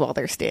orgasms while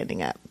they're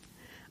standing up?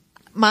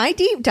 My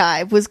deep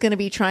dive was going to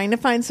be trying to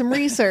find some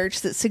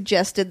research that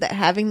suggested that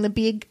having the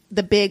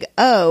big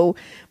O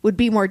would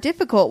be more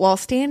difficult while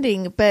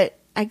standing, but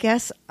I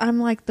guess I'm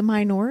like the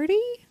minority.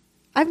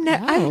 No.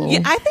 Yeah,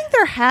 I think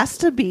there has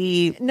to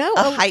be No,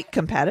 a height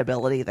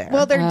compatibility there.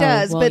 Well, there Oh,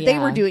 does, well, but they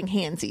yeah. were doing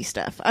handsy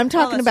stuff. I'm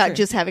talking that's about true.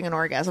 just having an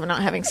orgasm,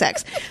 not having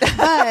sex.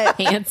 But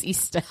Fancy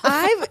stuff.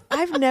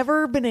 I've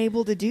never been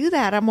able to do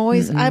that. I'm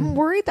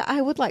worried that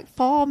I would like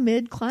fall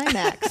mid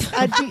climax.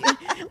 And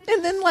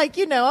then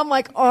I'm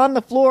like on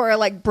the floor. I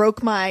like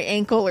broke my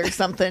ankle or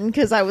something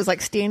because I was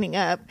like standing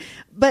up.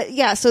 But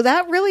yeah, so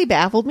that really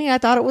baffled me. I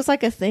thought it was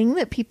like a thing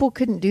that people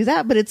couldn't do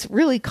that, but it's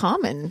really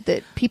common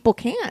that people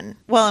can.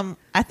 Well,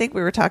 I think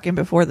we were talking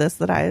before this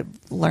that I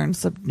learned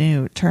some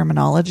new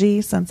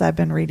terminology since I've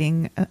been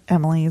reading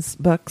Emily's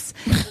books.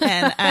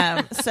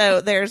 And so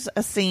there's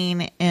a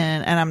scene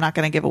and I'm not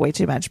going to give away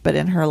too much, but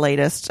in her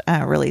latest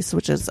release,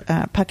 which is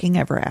Pucking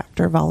Ever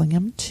After,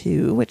 Volume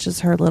 2, which is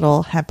her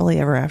little Happily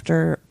Ever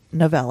After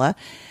novella.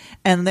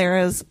 And there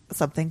is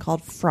something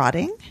called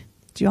frotting.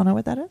 Do you all know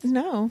what that is?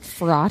 No.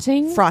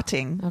 Frotting?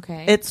 Frotting.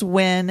 Okay. It's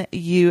when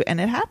you,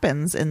 and it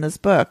happens in this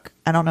book,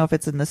 I don't know if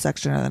it's in this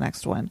section or the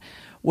next one,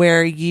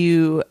 where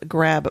you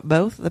grab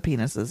both the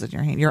penises in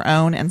your hand, your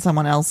own and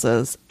someone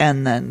else's,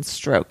 and then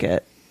stroke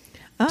it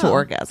to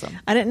orgasm.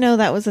 I didn't know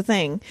that was a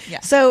thing. Yeah.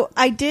 So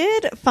I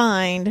did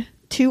find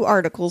 2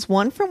 articles,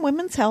 one from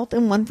Women's Health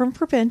and one from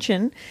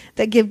Prevention,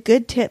 that give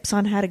good tips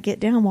on how to get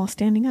down while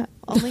standing up.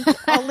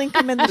 I'll link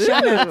them in the show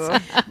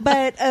notes.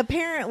 But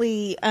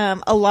apparently,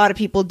 a lot of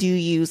people do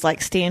use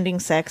like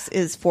standing sex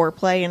is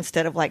foreplay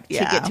instead of like to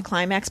get to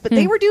climax. But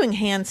they were doing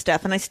hand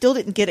stuff, and I still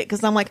didn't get it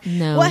because I'm like,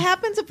 No. what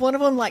happens if one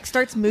of them like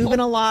starts moving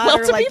a lot? Well,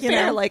 or to like, be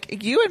fair,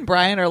 like you and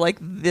Brian are like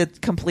the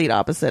complete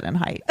opposite in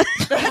height.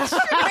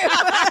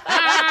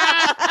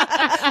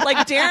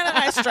 Like Darren and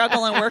I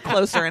struggle, and we're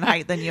closer in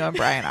height than you and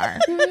Brian are.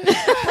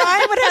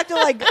 Brian would have to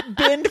like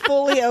bend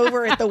fully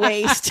over at the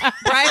waist.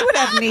 Brian would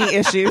have knee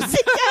issues.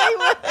 Yeah, he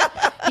would.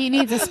 He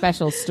needs a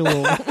special stool.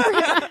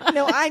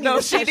 No, I need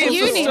a she special needs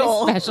You a need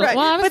stool. a special. Right.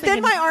 Well, I was But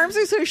then thinking- my arms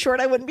are so short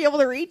I wouldn't be able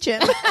to reach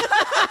him.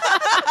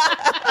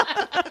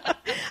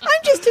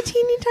 I'm just a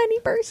teeny tiny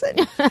person.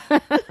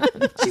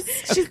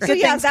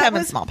 Good things come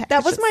in small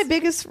that was packages. my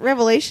biggest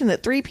revelation,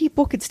 that 3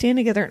 people could stand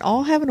together and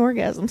all have an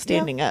orgasm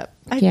standing up.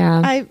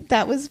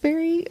 That was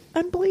very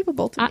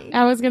unbelievable to me.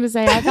 I was going to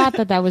say, I thought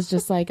that was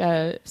just like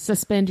a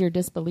suspend your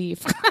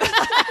disbelief.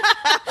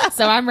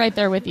 So I'm right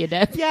there with you,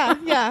 Deb.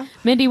 Yeah.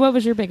 Mindy, what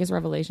was your biggest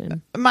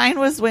revelation? Mine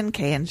was when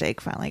Kay and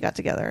Jake finally got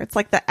together. It's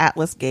like the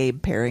Atlas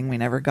Gabe pairing we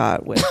never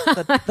got with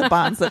the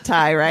bonds that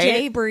tie, right?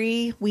 Jay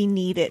Bree, we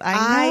need it.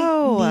 I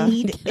know. I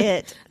need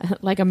it.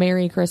 Like a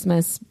Merry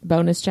Christmas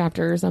bonus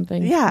chapter or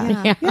something?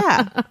 Yeah.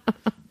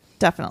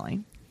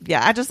 Definitely.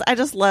 Yeah, I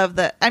just love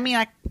that. I mean,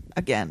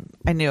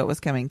 I knew it was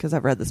coming because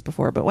I've read this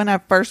before, but when I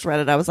first read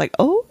it, I was like,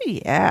 oh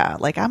yeah,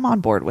 like I'm on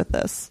board with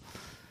this.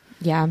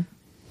 Yeah.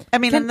 I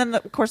mean, and then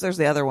of course there's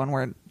the other one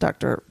where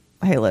Dr.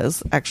 Hala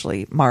is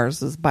actually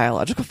Mars's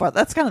biological father.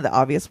 That's kind of the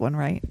obvious one,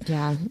 right?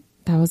 Yeah.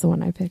 That was the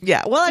one I picked.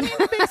 Yeah. Well, I mean,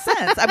 it makes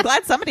sense. I'm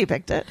glad somebody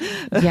picked it.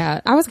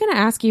 Yeah. I was going to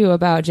ask you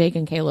about Jake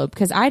and Caleb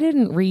because I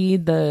didn't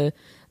read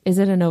is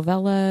it a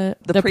novella?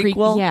 The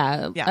prequel?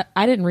 Yeah.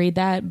 I didn't read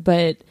that,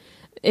 but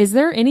is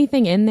there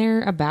anything in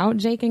there about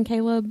Jake and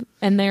Caleb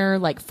and their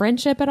like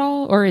friendship at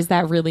all? Or is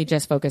that really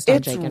just focused on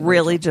Jake and It's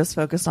really Rachel? just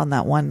focused on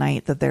that one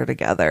night that they're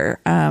together.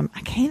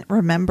 I can't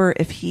remember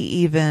if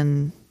he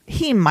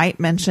might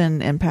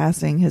mention in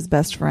passing his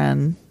best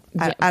friend.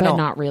 I but don't,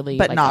 not really,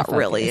 but like, not the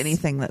really focus.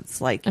 anything that's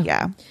like, But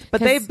 'Cause-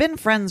 they've been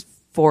friends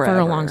forever. For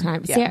a long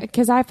time. Yeah.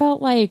 Because I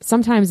felt like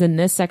sometimes in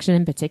this section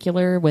in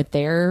particular with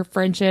their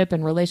friendship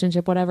and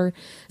relationship, whatever,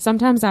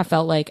 sometimes I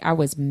felt like I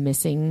was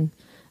missing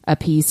a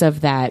piece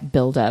of that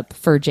build up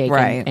for Jake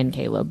Right. and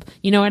Caleb.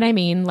 You know what I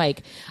mean?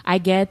 Like, I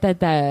get that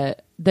the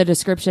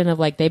description of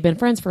like they've been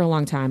friends for a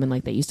long time and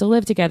like they used to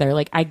live together.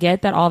 Like, I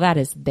get that all that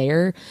is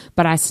there,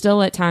 but I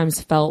still at times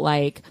felt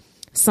like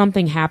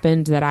something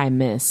happened that I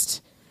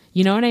missed.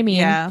 You know what I mean?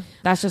 Yeah.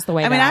 That's just the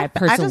way I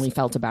personally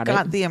felt about it.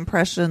 Got the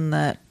impression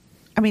that,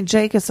 I mean,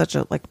 Jake is such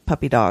a like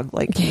puppy dog.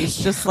 Like he's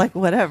just like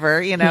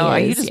whatever, you know.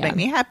 He You is, just yeah. make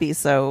me happy,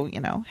 so you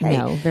know. Hey,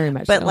 No, very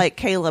much But so. like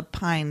Caleb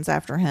pines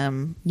after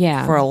him,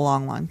 Yeah. for a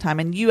long, long time.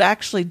 And you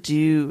actually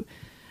do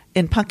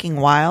in Punking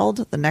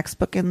Wild, the next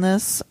book in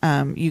this.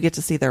 You get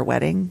to see their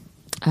wedding,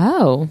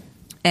 Oh.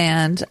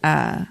 and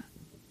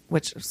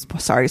which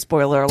sorry,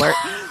 spoiler alert.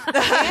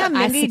 Yeah,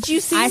 Mindy, did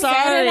you see? I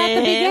said it at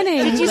the beginning.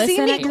 Did you see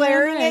Listen me at your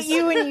glaring own at risk.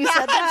 you when you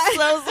said that?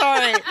 So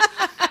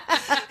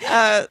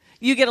sorry.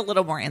 You get a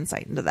little more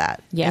insight into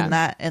that.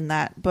 Yeah. In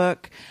that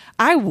book.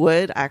 I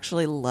would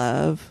actually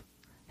love,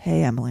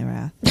 hey, Emily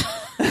Rath,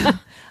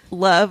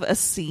 love a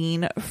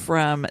scene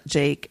from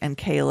Jake and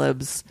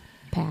Caleb's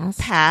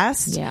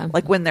past. Yeah.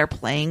 Like when they're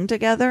playing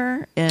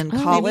together in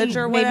college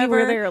or whatever. Maybe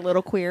where they're a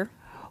little queer.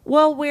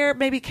 Well, where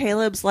maybe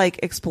Caleb's like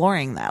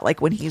exploring that,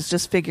 like when he's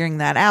just figuring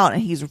that out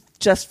and he's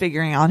just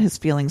figuring out his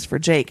feelings for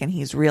Jake and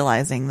he's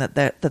realizing that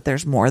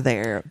there's more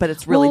there, but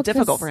it's really Well, 'cause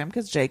difficult for him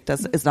because Jake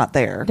is not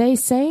there. They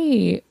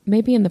say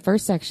maybe in the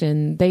first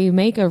section they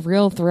make a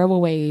real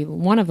throwaway.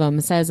 One of them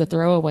says a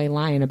throwaway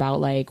line about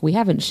like we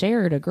haven't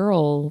shared a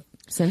girl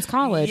since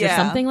college or Yeah.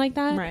 something like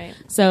that. Right.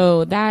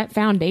 So that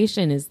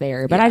foundation is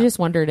there. But I just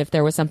wondered if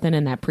there was something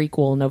in that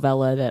prequel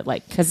novella that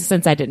like because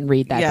since I didn't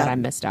read that I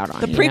missed out on.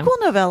 The you prequel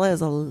know? novella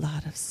is a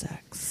lot of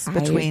sex I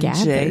between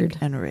gathered.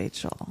 Jake and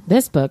Rachel.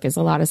 This book is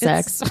a lot of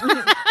sex.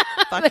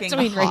 fucking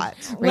Between hot.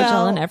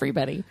 Rachel and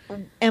everybody.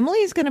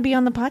 Emily's going to be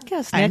on the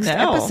podcast I next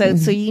know. episode,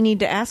 so you need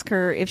to ask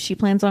her if she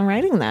plans on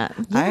writing that.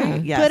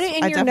 Yes, Put it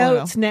in I your definitely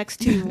notes next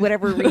to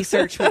whatever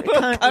research.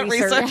 Cunt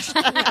research.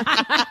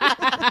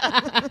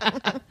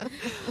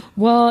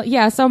 Well,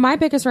 yeah, so my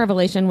biggest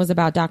revelation was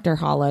about Dr.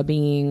 Hala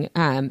being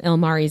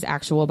Ilmari's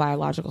actual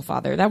biological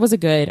father.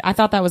 I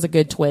thought that was a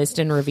good twist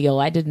and reveal.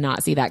 I did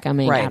not see that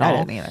coming Right, at all. I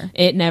didn't either.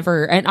 It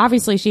never, and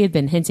obviously she had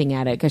been hinting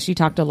at it because she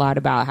talked a lot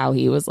about how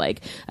he was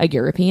like a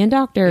European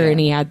doctor and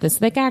he had this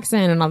thick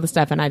accent and all this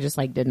stuff, and I just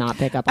like did not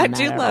pick up on I that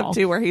do at love all.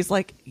 too where he's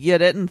like, you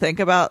didn't think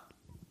about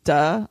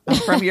I'm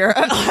from Europe.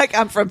 Like,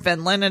 I'm from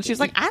Finland, and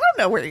she's like, I don't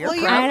know where you're from.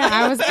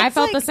 I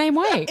felt the same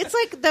way. It's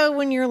like, though,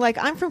 when you're like,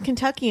 I'm from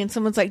Kentucky, and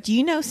someone's like, do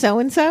you know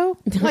so-and-so?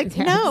 Like,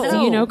 no. Do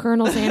you know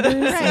Colonel Sanders?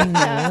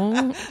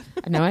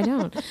 No, I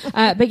don't.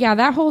 But yeah,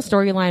 that whole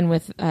storyline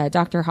with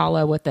Dr.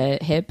 Hala with the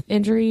hip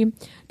injury,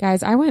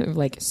 guys, I went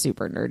like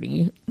super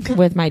nerdy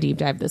with my deep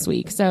dive this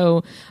week.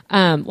 So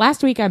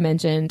last week I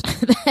mentioned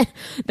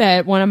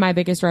that one of my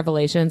biggest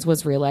revelations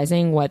was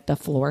realizing what the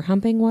floor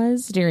humping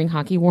was during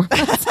hockey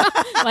warm-ups.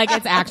 Like,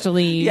 it's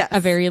actually a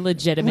very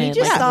legitimate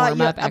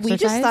warm-up exercise. We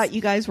just thought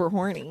you guys were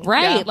horny.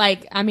 Right. Yeah.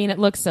 Like, I mean, it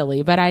looks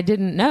silly, but I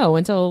didn't know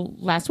until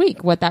last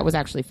week what that was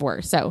actually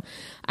for. So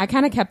I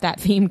kind of kept that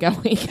theme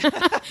going,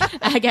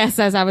 I guess,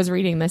 as I was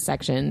reading this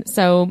section.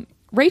 So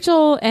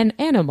Rachel and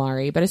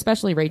Ilmari, but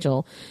especially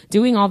Rachel,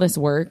 doing all this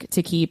work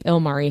to keep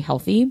Ilmari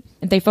healthy,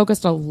 they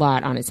focused a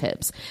lot on his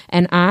hips.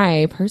 And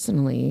I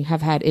personally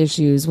have had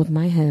issues with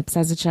my hips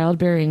as a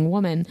childbearing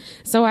woman.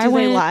 So I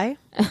went. They lie?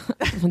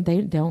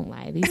 They don't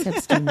lie. These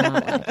hips do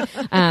not lie.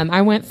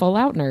 I went full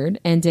out nerd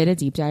and did a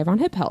deep dive on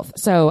hip health.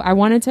 So I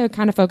wanted to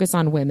kind of focus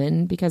on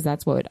women because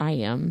that's what I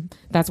am.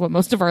 That's what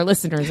most of our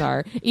listeners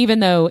are, even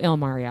though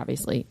Ilmari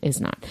obviously is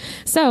not.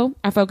 So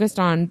I focused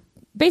on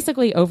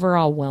basically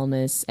overall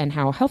wellness and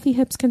how healthy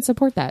hips can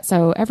support that.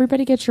 So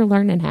everybody get your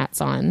learning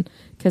hats on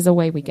because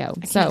away we go.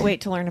 I can't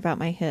wait to learn about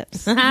my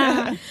hips.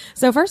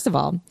 So first of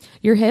all,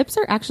 your hips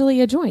are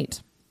actually a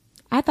joint.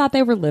 I thought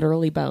they were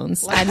literally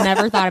bones. I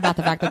never thought about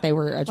the fact that they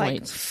were a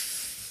joint.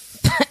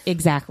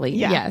 Exactly.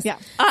 Yeah, yes. yeah.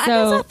 I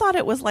guess I thought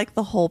it was like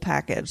the whole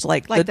package,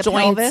 like the joints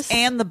pelvis?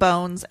 and the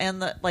bones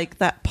and the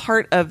that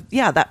part of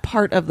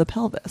the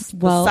pelvis,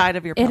 the side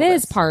of your pelvis. It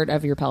is part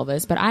of your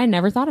pelvis, but I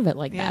never thought of it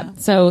like Yeah. that.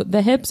 So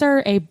the hips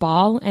are a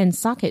ball and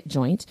socket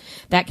joint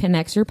that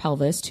connects your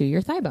pelvis to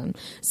your thigh bone.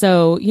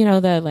 So, you know,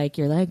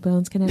 your leg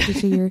bone's connected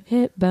to your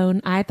hip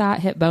bone. I thought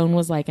hip bone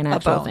was like an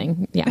actual bone.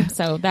 thing. Yeah.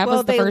 So that Well,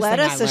 was the they first led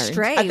thing us I learned.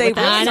 astray. They with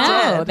that really I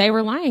stuff. know. They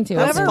were lying to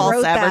us. Whoever false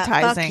wrote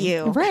advertising. that, fuck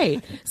you.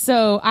 Right.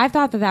 So I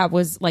thought that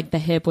was like the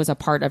hip was a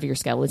part of your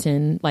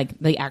skeleton, like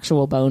the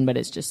actual bone, but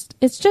it's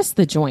just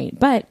the joint.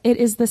 But it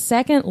is the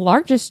second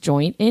largest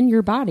joint in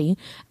your body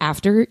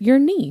after your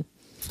knee.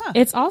 Huh.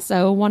 It's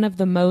also one of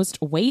the most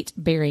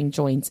weight-bearing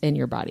joints in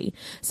your body.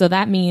 So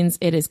that means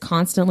it is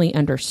constantly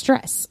under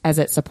stress as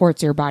it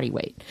supports your body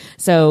weight.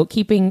 So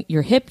keeping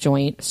your hip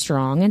joint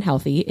strong and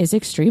healthy is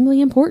extremely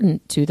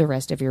important to the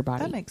rest of your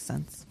body. That makes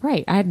sense.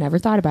 Right. I had never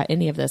thought about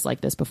any of this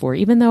like this before,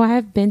 even though I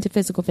have been to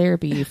physical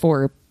therapy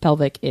for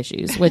pelvic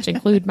issues, which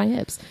include my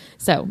hips.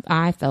 So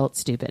I felt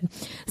stupid.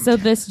 So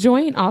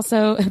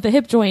the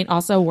hip joint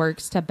also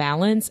works to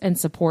balance and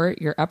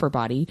support your upper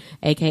body,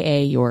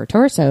 aka your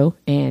torso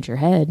and your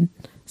head.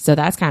 So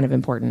that's kind of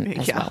important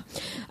as well.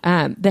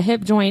 The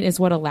hip joint is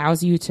what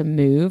allows you to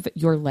move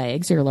your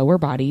legs, your lower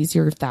bodies,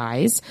 your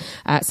thighs.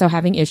 So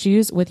having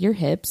issues with your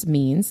hips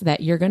means that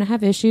you're going to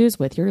have issues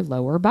with your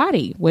lower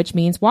body, which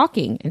means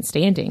walking and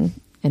standing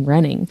and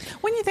running.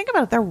 When you think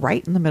about it, they're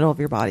right in the middle of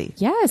your body.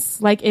 Yes,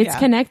 like it's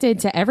connected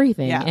to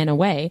everything in a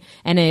way,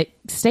 and it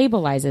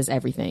stabilizes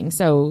everything.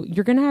 So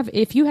you're going to have,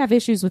 if you have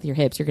issues with your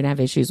hips, you're going to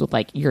have issues with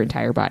like your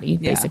entire body,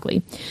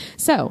 basically.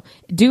 So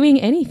doing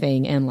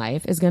anything in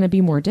life is going to be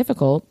more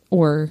difficult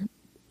or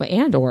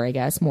I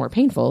guess more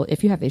painful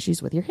if you have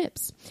issues with your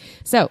hips.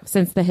 So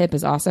since the hip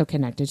is also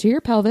connected to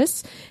your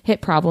pelvis,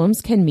 hip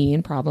problems can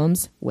mean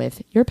problems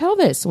with your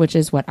pelvis, which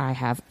is what I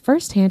have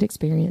firsthand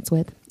experience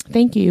with.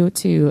 Thank you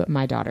to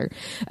my daughter.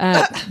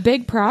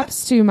 Big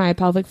props to my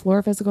pelvic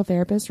floor physical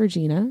therapist,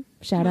 Regina.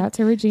 Shout out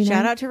to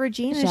Regina.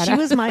 She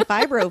was my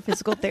fibro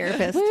physical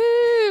therapist. Woo!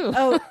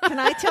 Oh, can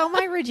I tell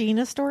my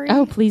Regina story?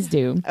 Oh, please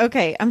do.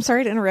 Okay, I'm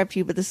sorry to interrupt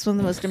you, but this is one of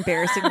the most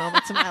embarrassing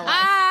moments of my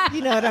life.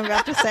 You know what I'm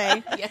about to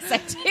say. Yes, I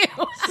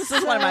do. This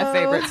is one of my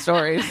favorite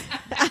stories.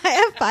 I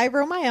have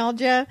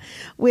fibromyalgia,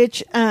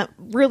 which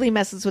really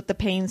messes with the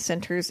pain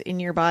centers in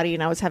your body,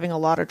 and I was having a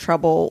lot of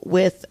trouble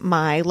with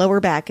my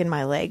lower back and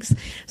my legs.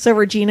 So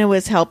Regina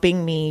was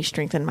helping me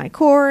strengthen my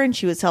core, and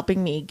she was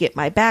helping me get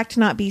my back to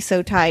not be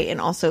so tight,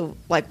 and also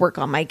like work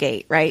on my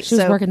gait, right? She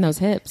was working those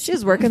hips. She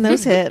was working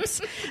those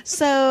hips.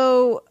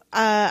 So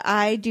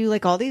I do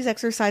like all these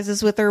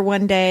exercises with her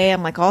one day.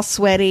 I'm like all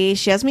sweaty.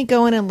 She has me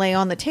go in and lay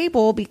on the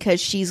table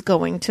because she's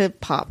going to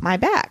pop my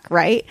back,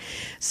 right?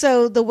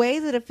 So the way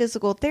that a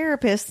physical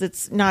therapist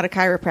that's not a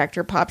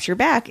chiropractor pops your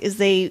back is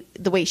the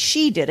way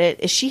she did it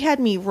is she had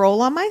me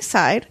roll on my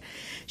side.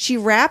 She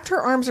wrapped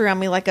her arms around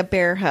me like a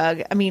bear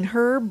hug. I mean,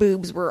 her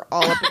boobs were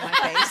all up in my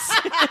face.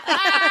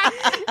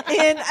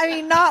 And I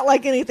mean, not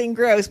like anything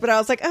gross, but I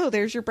was like, oh,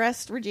 there's your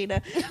breast,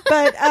 Regina.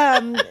 But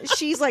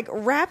she's like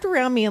wrapped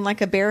around me in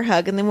like a bear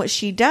hug. And then what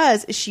she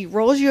does is she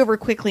rolls you over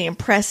quickly and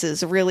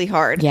presses really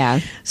hard. Yeah.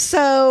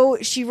 So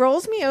she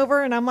rolls me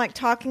over and I'm like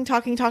talking.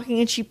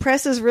 And she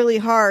presses really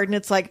hard. And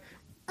it's like,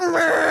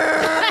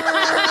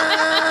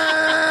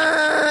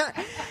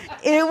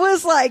 it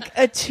was like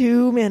a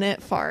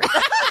 2-minute fart.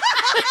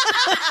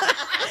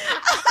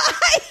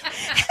 I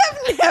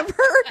have never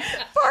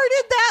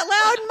farted that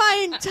loud in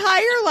my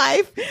entire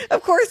life.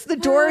 Of course, the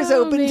door is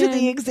open to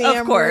the exam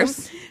Of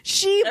course. room.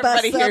 She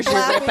busts Everybody up hears your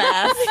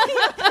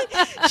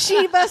laughing.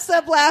 She busts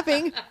up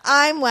laughing.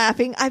 I'm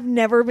laughing. I've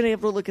never been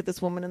able to look at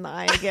this woman in the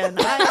eye again.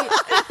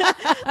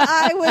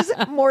 I was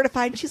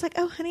mortified. She's like,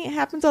 oh, honey, it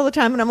happens all the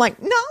time. And I'm like,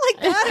 not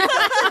like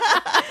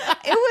that.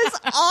 It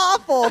was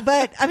awful.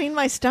 But, I mean,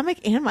 my stomach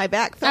and my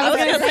back felt I was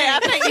better. going to say, I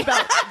think you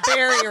felt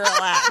very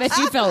relaxed. But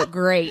you felt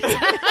great.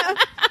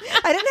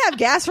 I didn't have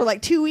gas for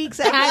like 2 weeks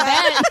after I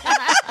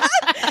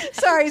that.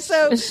 Sorry.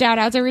 So Shout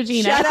out to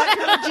Regina. shout out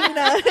to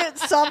Regina.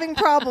 It's solving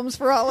problems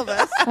for all of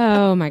us.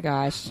 Oh my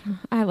gosh.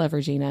 I love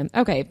Regina.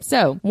 Okay.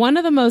 So one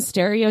of the most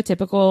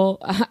stereotypical,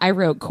 I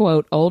wrote,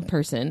 quote, old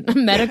person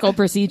medical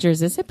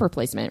procedures is hip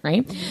replacement,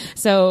 right?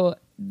 So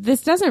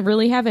this doesn't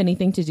really have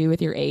anything to do with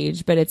your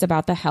age, but it's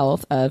about the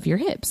health of your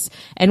hips.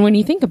 And when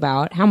you think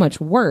about how much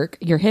work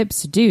your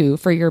hips do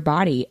for your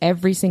body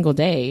every single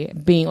day,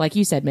 being, like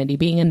you said, Mindy,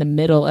 being in the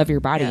middle of your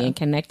body and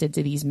connected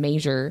to these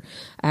major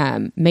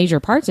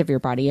parts of your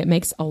body, it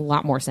makes a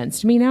lot more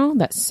sense to me now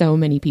that so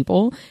many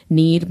people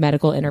need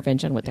medical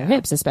intervention with their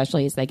hips,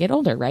 especially as they get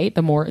older, right?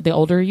 The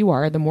older you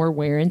are, the more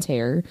wear and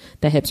tear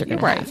the hips are going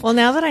to have. Well,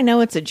 now that I know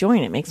it's a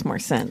joint, it makes more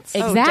sense.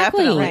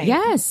 Exactly. definitely.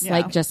 Yes. Yeah.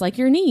 Like just like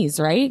your knees,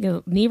 right?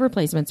 Knee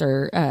replacements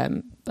are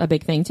a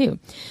big thing too.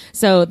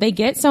 So they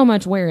get so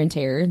much wear and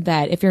tear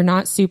that if you're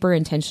not super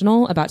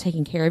intentional about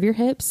taking care of your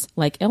hips,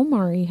 like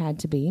Elmari had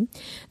to be,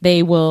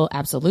 they will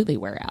absolutely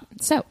wear out.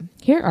 So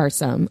here are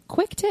some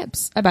quick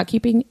tips about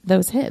keeping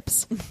those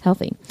hips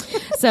healthy.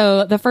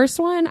 So the first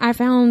one I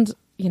found,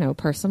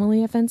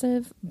 personally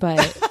offensive, but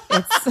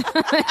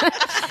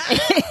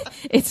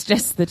it's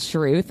just the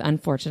truth,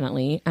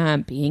 unfortunately.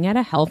 Being at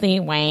a healthy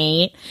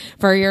weight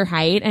for your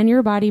height and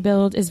your body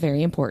build is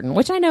very important,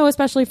 which I know,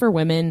 especially for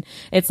women,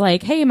 it's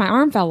like, hey, my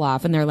arm fell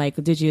off. And they're like,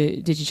 did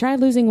you try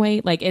losing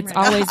weight? Like, it's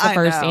always the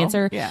first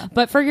answer. Yeah.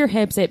 But for your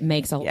hips, it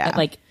makes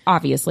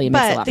obviously it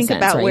makes a lot But of think sense,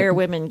 about right? where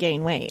women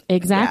gain weight.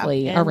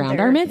 Exactly. Yeah. Around And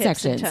our their hips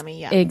and midsection.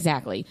 tummy, yeah.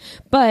 Exactly.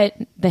 But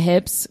the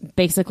hips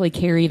basically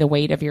carry the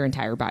weight of your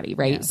entire body,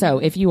 right? Yeah. So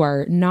if you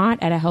are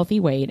not at a healthy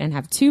weight and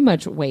have too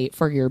much weight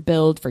for your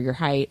build, for your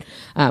height,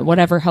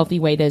 whatever healthy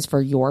weight is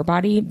for your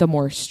body, the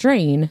more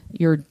strain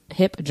your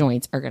hip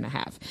joints are going to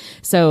have.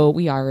 So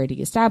we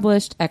already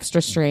established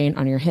extra strain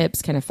on your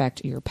hips can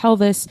affect your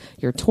pelvis,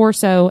 your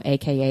torso,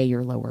 aka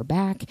your lower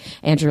back,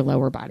 and your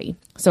lower body.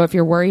 So if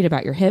you're worried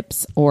about your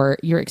hips or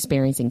you're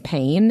experiencing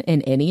pain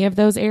in any of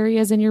those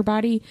areas in your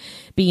body,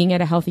 being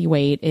at a healthy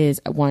weight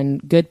is one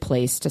good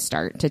place to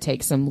start to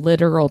take some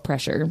literal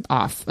pressure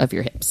off of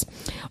your hips.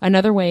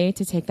 Another way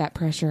to take that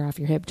pressure off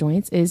your hip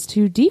joints is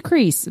to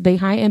decrease the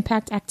high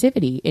impact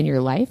activity in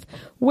your life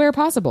where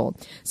possible.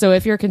 So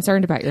if you're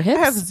concerned about your hips,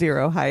 I have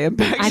zero high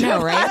impact. I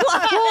know, right?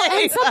 Well,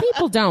 and some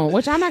people don't,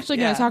 which I'm actually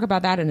going to talk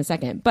about that in a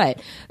second.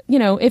 But,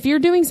 if you're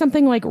doing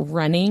something like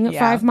running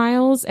 5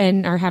 miles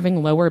and are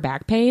having lower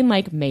back pain,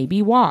 like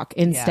maybe walk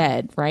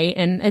instead, right?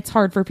 And it's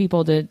hard for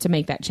people to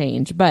make that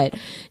change. But,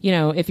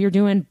 if you're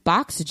doing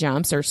box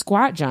jumps or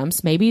squat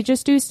jumps, maybe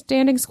just do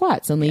standing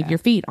squats and leave your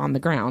feet on the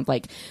ground.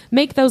 Like,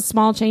 make those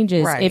small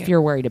changes if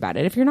you're worried about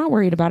it. If you're not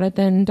worried about it,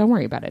 then don't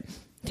worry about it.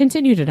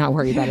 Continue to not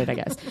worry about it, I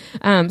guess.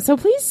 So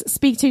please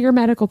speak to your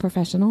medical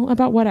professional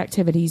about what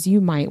activities you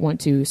might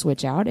want to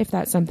switch out if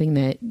that's something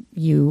that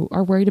you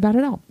are worried about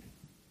at all.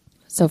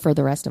 So for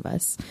the rest of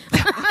us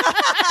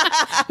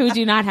who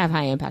do not have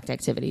high impact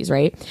activities,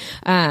 right?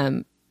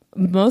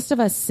 Most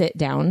of us sit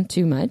down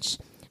too much.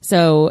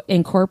 So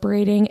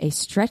incorporating a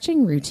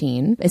stretching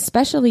routine,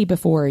 especially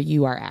before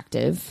you are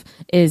active,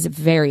 is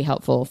very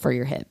helpful for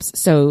your hips.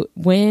 So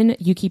when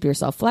you keep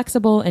yourself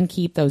flexible and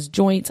keep those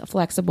joints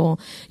flexible,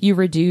 you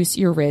reduce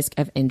your risk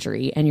of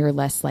injury and you're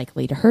less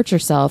likely to hurt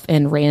yourself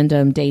in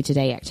random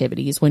day-to-day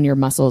activities when your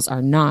muscles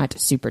are not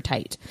super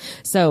tight.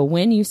 So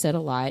when you sit a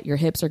lot, your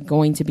hips are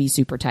going to be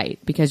super tight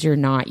because you're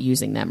not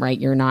using them, right?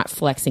 You're not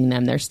flexing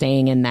them. They're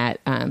staying in that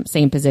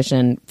same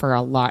position for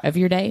a lot of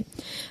your day.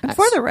 And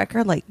for the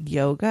record, like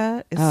yoga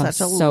is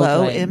such a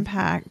low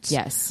impact,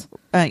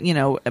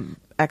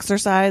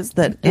 exercise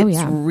that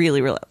it's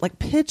really, really like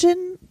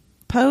pigeon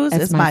pose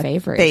is my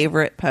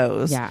favorite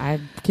pose. Yeah, I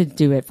could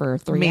do it for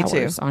 3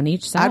 hours on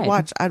each side.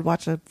 I'd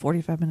watch a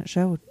 45-minute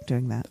show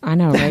doing that. I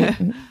know, right?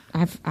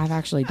 I've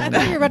actually done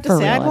that. I thought you were about to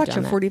say I'd watch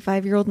a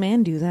 45-year-old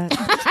man do that.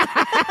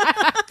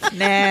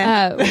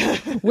 Nah.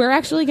 We're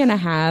actually going to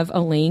have a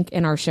link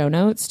in our show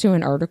notes to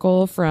an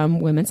article from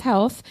Women's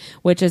Health,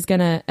 which is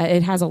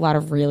it has a lot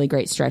of really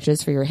great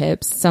stretches for your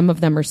hips. Some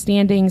of them are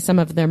standing, some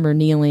of them are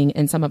kneeling,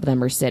 and some of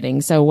them are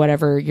sitting. So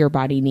whatever your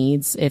body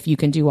needs, if you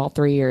can do all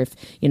three, or if,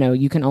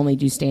 you can only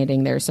do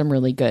standing, there's some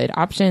really good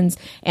options.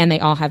 And they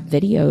all have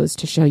videos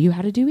to show you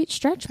how to do each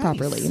stretch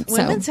properly.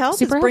 Women's So, Health is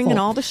super bringing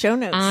helpful. all the show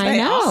notes. I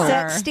know.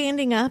 Set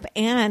standing up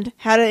and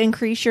how to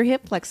increase your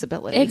hip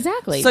flexibility.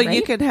 Exactly. So right?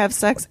 you could have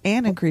sex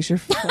and increase your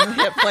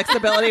hip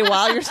flexibility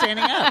while you're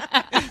standing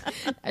up.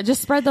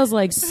 Just spread those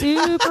legs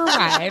super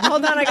wide.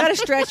 Hold on, I got to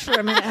stretch for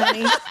a minute,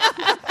 honey.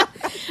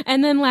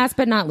 And then last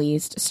but not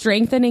least,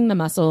 strengthening the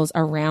muscles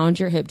around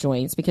your hip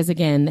joints, because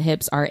again, the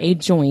hips are a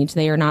joint.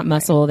 They are not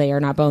muscle. They are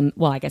not bone.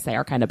 Well, I guess they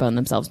are kind of bone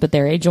themselves, but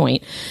they're a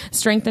joint.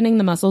 Strengthening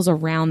the muscles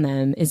around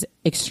them is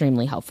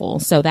extremely helpful.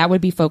 So that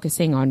would be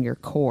focusing on your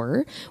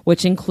core,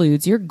 which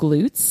includes your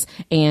glutes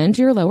and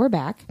your lower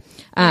back.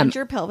 And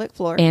your pelvic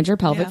floor. And your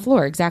pelvic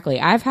floor. Exactly.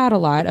 I've had a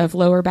lot of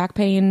lower back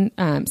pain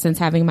since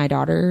having my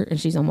daughter, and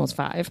she's almost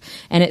 5.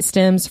 And it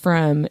stems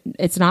from,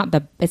 it's not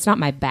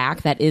my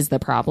back that is the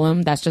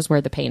problem. That's just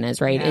where the pain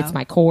is, right? Yeah. It's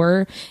my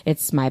core,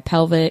 it's my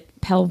pelvic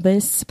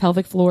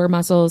floor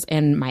muscles,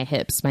 and my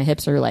hips. My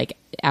hips are like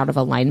out of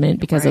alignment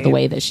because of the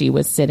way that she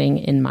was sitting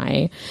in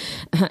my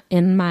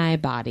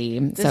body.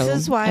 This so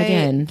is why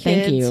again,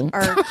 kids thank you.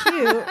 are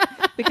cute,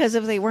 because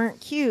if they weren't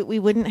cute, we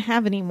wouldn't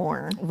have any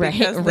more.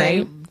 Because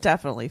they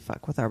definitely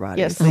fuck with our bodies.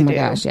 Yes, Oh they my do.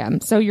 gosh, yeah.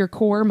 So your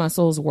core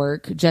muscles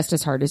work just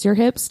as hard as your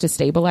hips to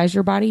stabilize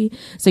your body.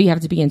 So you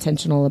have to be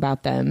intentional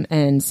about them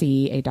and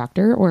see a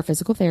doctor or a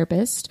physical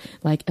therapist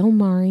like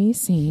Elmari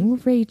seeing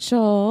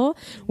Rachel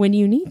when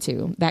you need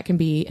to. That can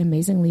be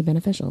amazingly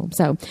beneficial.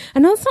 So I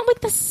know it's not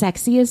like the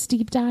sexiest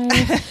deep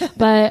dive,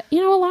 but a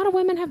lot of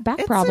women have back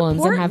It's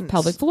problems and have important.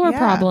 pelvic floor Yeah.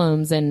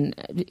 problems and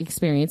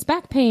experience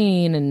back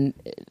pain, and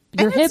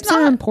your And hips it's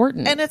are not-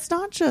 important. And it's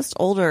not just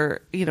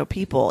older,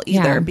 people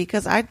either, Yeah.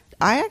 because I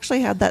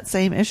actually had that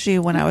same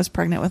issue when I was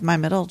pregnant with my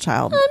middle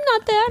child. I'm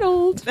not that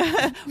old.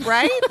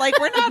 Right? Like,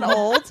 we're not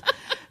old.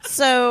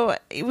 So,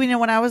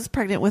 when I was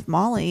pregnant with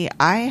Molly,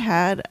 I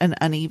had an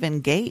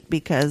uneven gait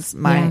because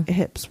my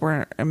hips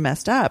were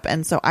messed up.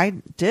 And so I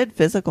did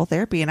physical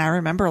therapy, and I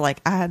remember I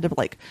had to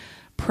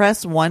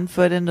press one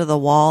foot into the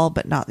wall,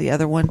 but not the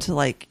other one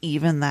to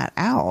even that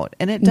out.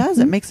 And it does,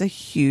 it makes a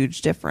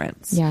huge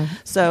difference. Yeah.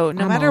 So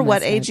no I'm matter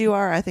what almost age you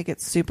are, I think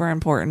it's super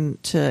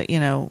important to,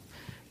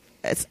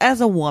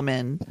 as a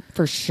woman,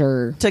 For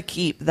sure. to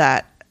keep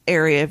that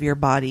area of your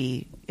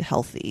body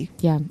healthy.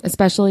 Yeah,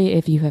 especially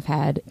if you have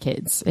had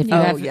kids. If you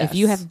yes. if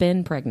you have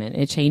been pregnant,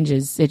 it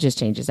just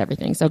changes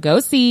everything. So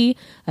go see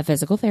a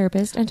physical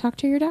therapist and talk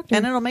to your doctor.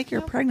 And it'll make your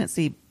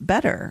pregnancy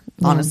better,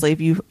 honestly,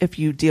 if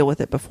you deal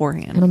with it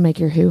beforehand. It'll make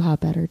your hoo-ha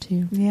better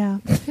too. Yeah.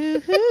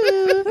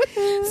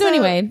 So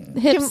anyway,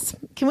 hips.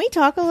 Can we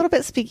talk a little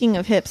bit, speaking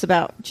of hips,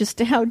 about just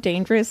how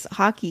dangerous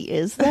hockey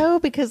is, though?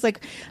 Because the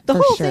For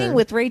whole sure. thing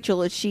with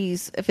Rachel is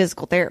she's a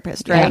physical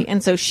therapist, right? Yeah.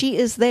 And so she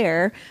is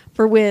there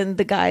for when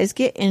the guys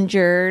get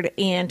injured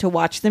and to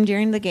watch them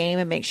during the game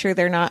and make sure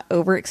they're not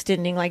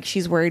overextending like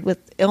she's worried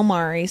with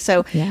Ilmari.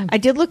 So Yeah. I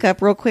did look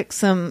up real quick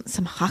some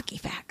hockey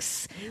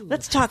facts.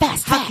 Let's talk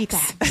Fast hockey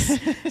facts.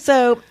 facts.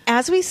 So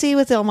as we see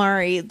with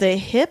Ilmari, the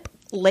hip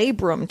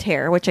labrum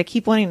tear, which I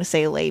keep wanting to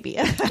say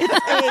labia. It's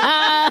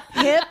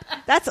a hip.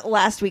 That's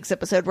last week's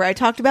episode where I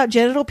talked about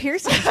genital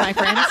piercings, my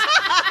friends.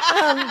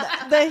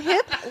 The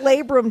hip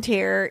labrum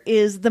tear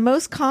is the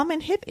most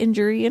common hip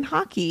injury in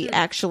hockey,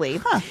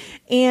 actually.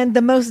 And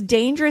the most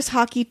dangerous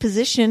hockey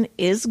position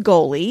is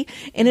goalie.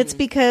 And it's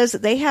because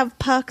they have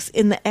pucks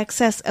in the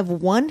excess of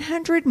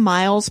 100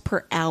 miles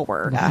per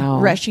hour Wow.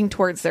 rushing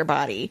towards their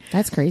body.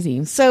 That's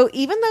crazy. So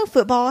even though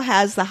football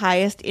has the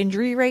highest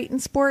injury rate in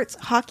sports,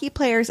 hockey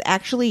players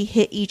actually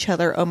hit each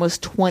other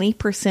almost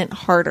 20%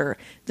 harder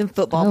than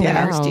football Oh,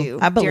 players wow. do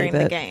I believe during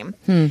the it.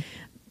 game.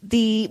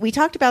 We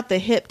talked about the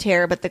hip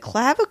tear, but the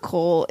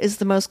clavicle is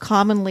the most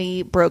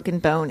commonly broken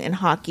bone in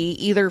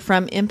hockey, either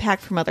from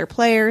impact from other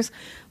players,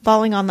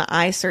 falling on the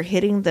ice, or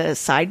hitting the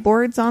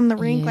sideboards on the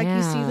rink like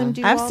you see Yeah. them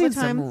do I've all seen the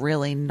time. some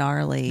really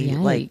gnarly,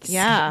 Yikes.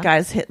 Yeah.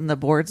 guys hitting the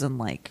boards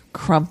and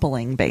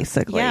crumpling,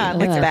 basically. Yeah,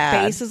 like it's their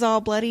bad. face is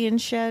all bloody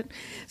and shit.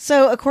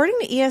 So, according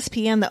to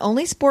ESPN, the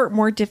only sport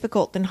more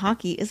difficult than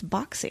hockey is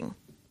boxing.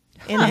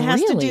 And it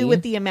has to Really? do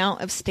with the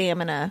amount of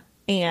stamina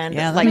and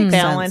Yeah, that makes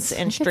balance sense.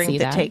 and I could strength see it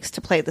that. takes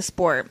to play the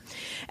sport.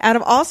 Out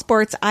of all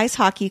sports, ice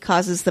hockey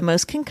causes the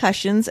most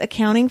concussions,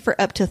 accounting for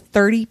up to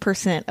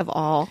 30% of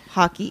all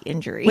hockey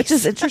injuries. Which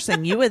is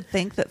interesting. You would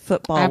think that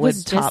football I would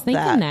was just top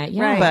thinking that,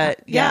 yeah. Right. But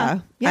yeah,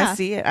 Yeah. I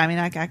see it. I mean,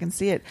 I can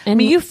see it.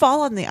 And- you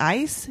fall on the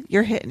ice,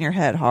 you're hitting your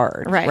head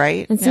hard, Right.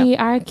 right? And see,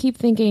 I keep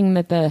thinking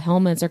that the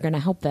helmets are going to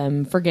help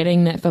them,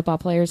 forgetting that football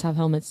players have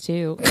helmets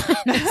too.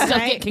 Still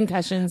get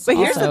concussions. But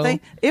here's the also. thing: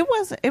 it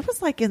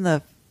was like in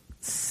the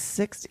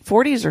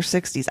 40s or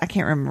 60s. I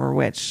can't remember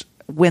which,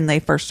 when they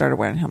first started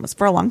wearing helmets.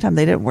 For a long time,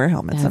 they didn't wear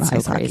helmets That's in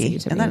ice so crazy hockey. to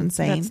Isn't me. that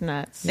insane? That's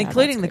nuts. Yeah,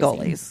 Including the that's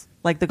crazy. goalies.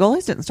 Like the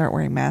goalies didn't start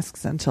wearing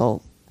masks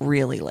until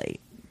really late.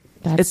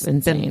 That's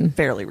insane. Been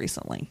fairly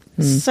recently.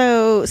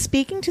 So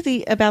speaking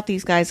about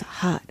these guys'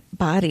 hot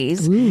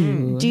bodies,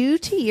 due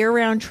to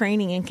year-round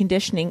training and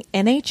conditioning,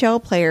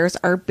 NHL players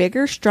are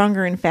bigger,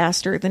 stronger, and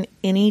faster than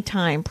any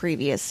time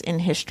previous in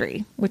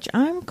history, which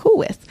I'm cool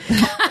with.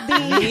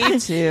 Me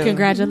too.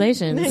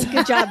 Congratulations.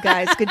 Good job,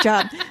 guys. Good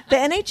job. The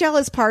NHL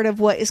is part of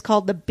what is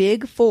called the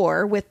Big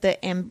Four, with the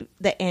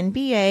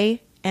NBA,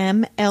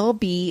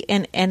 MLB,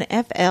 and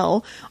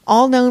NFL,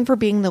 all known for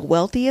being the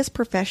wealthiest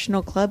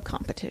professional club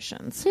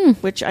competitions,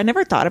 which I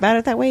never thought about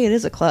it that way. It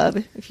is a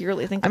club, if you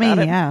really think about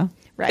it. Yeah.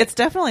 Right. It's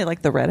definitely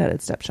like the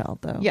redheaded stepchild,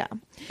 though. Yeah.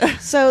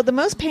 So the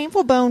most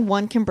painful bone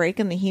one can break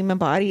in the human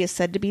body is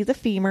said to be the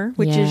femur,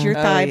 which is your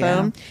thigh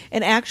bone.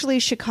 And actually,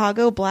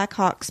 Chicago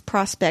Blackhawks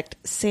prospect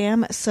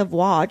Sam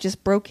Savoie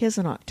just broke his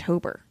in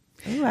October.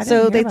 Ooh,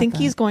 so they think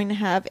he's going to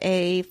have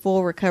a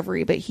full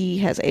recovery, but he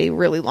has a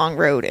really long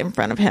road in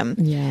front of him.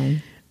 Yeah.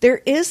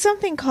 There is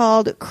something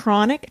called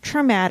chronic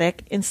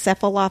traumatic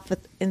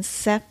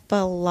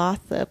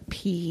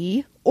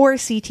encephalopathy, or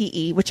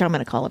CTE, which I'm going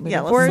to call it moving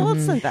forward.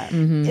 Let's say that.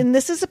 And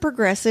this is a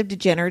progressive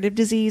degenerative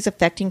disease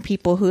affecting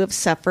people who have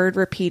suffered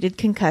repeated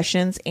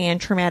concussions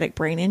and traumatic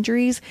brain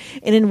injuries.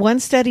 And in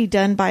one study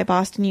done by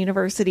Boston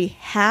University,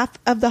 half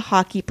of the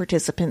hockey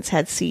participants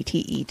had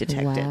CTE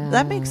detected. Wow.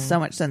 That makes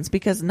so much sense,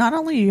 because not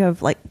only you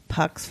have like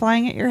pucks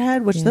flying at your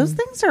head, which those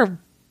things are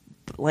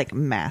like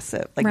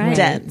massive, like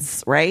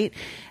dense, right?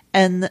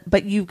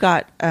 But you've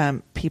got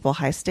people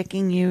high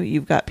sticking you.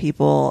 You've got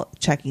people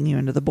checking you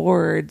into the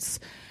boards.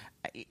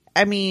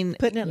 I mean,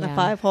 Putting it in the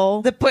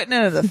 5-hole. Putting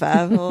it in the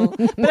 5-hole.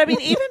 But I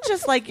mean, even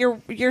just like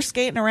you're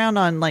skating around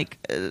on like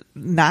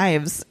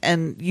knives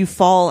and you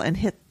fall and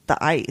hit the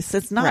ice.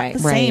 It's not the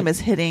same as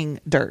hitting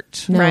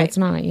dirt. No, it's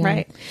not. Yeah.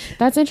 Right.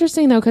 That's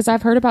interesting though, because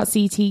I've heard about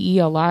CTE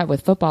a lot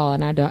with football,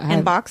 and I don't.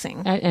 And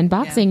boxing. And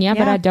boxing,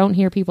 but I don't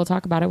hear people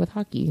talk about it with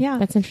hockey. Yeah.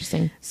 That's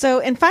interesting. So,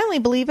 and finally,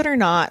 believe it or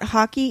not,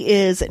 hockey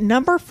is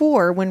number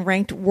 4 when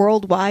ranked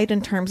worldwide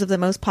in terms of the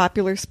most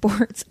popular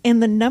sports.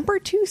 And the number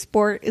 2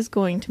 sport is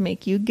going to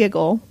make you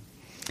giggle.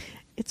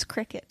 It's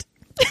cricket.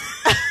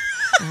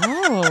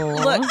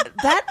 Oh, Look,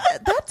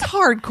 that's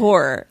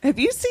hardcore. Have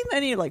you seen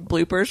any like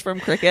bloopers from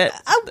cricket?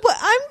 I'm thinking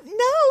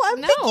of like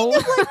them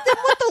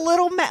with the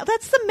little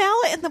that's the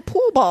mallet and the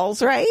pool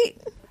balls, right?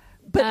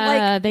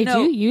 But they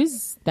do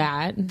use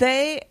that.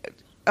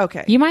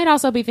 Okay. You might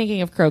also be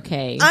thinking of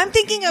croquet. I'm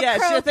thinking of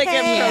croquet. You're thinking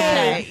of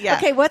croquet. Yeah.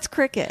 Okay, what's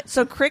cricket?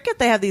 So cricket,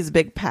 they have these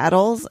big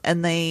paddles,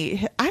 and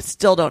I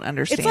still don't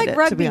understand It's like it,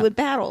 rugby with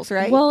paddles,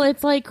 right? Well,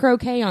 it's like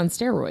croquet on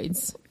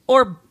steroids.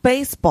 Or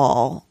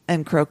baseball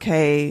and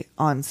croquet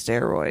on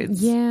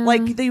steroids. Yeah.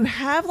 Like you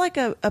have like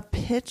a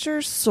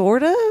pitcher,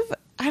 sort of.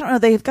 I don't know.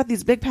 They've got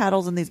these big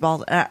paddles and these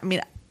balls. I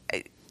mean,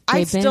 I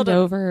They still bend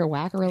don't. over,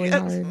 whack really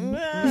hard.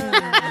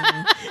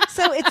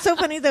 So it's so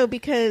funny though,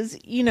 because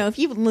if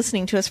you've been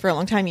listening to us for a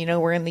long time,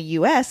 we're in the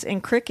U.S.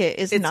 and cricket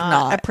is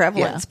not a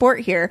prevalent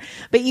sport here.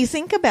 But you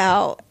think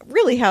about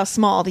really how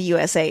small the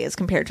USA is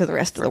compared to the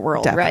rest of the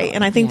world, right?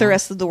 And I think the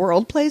rest of the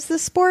world plays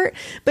this sport.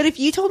 But if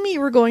you told me you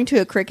were going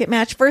to a cricket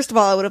match, first of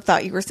all, I would have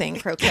thought you were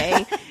saying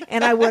croquet,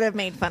 and I would have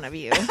made fun of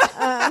you. So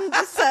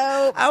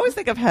I always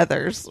think of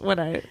Heathers when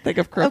I think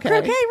of croquet.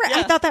 croquet, right?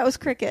 I thought that was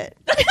cricket.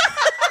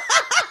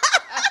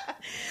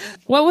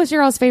 What was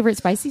your all's favorite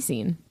spicy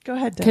scene? Go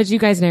ahead, Deb. Could you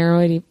guys narrow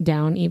it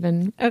down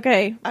even?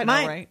 Okay. I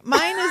know, right?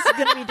 Mine is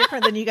going to be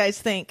different than you guys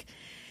think.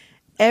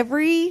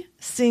 Every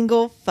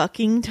single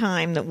fucking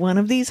time that one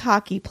of these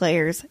hockey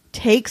players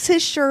takes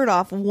his shirt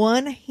off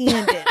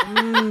one-handed,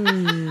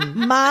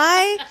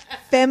 my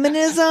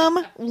feminism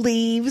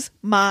leaves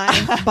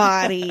my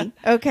body.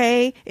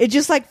 Okay? It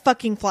just like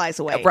fucking flies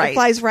away. Right. It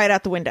flies right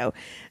out the window.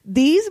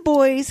 These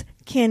boys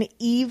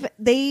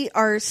they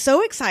are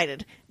so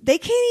excited. They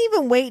can't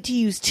even wait to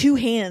use 2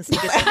 hands to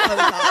get their clothes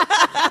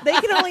off. They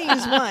can only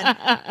use one.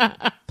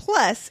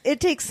 Plus, it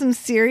takes some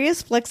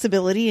serious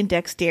flexibility and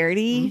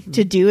dexterity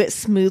to do it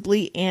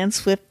smoothly and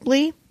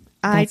swiftly.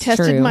 I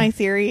tested my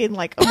theory and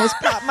like almost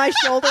popped my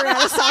shoulder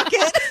out of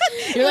socket.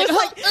 You're like,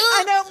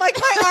 I know, like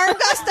my arm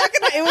got stuck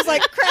in it. It was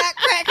like crack,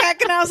 crack,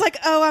 crack. And I was like,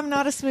 oh, I'm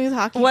not a smooth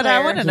hockey What player.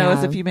 I want to know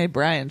is if you made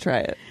Brian try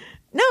it.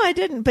 No, I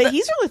didn't. But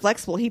he's really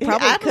flexible. He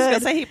probably I was could. going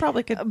to say he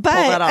probably could pull But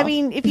that off. I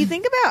mean, if you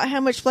think about how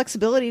much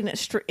flexibility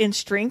and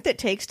strength it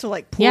takes to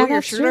like pull Yeah, your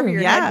that's shirt true. over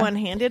your Yeah. head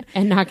one-handed.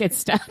 And not get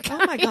stuck.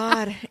 Oh my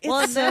god, it's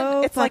well, and so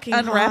then it's like fucking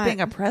unwrapping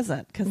hot. a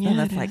present, because Yeah, then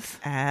it's it like is.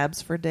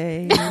 abs for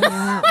days.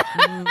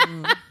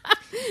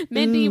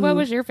 Mindy, what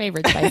was your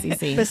favorite spicy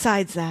scene?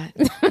 Besides that,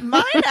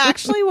 Mine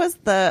actually was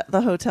the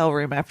hotel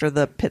room after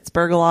the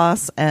Pittsburgh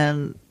loss,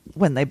 and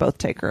when they both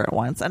take her at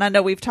once. And I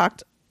know we've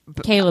talked.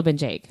 Caleb and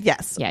Jake.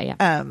 Yes.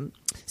 Yeah.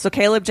 So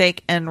Caleb,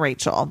 Jake, and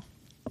Rachel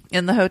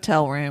in the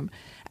hotel room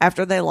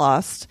after they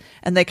lost,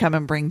 and they come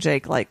and bring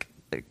Jake like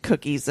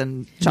cookies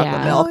and chocolate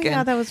Yeah. milk. oh yeah,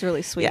 and, that was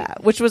really sweet. yeah,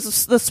 which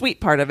was the sweet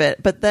part of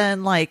it. But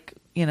then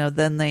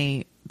then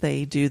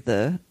they do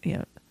the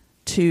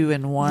two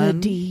in one. The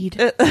deed.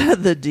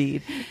 The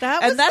deed.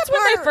 That's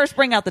when they first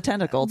bring out the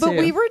tentacle, too. But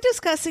we were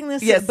discussing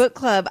this Yes. at book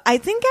club. I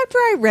think after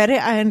I read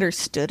it, I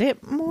understood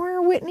it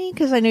more, Whitney,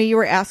 because I know you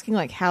were asking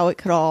like how it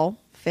could all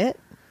fit.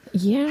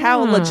 Yeah.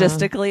 How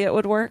logistically it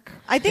would work.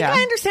 I think I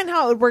understand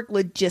how it would work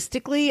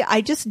logistically.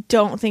 I just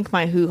don't think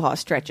my hoo-ha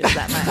stretches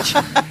that much.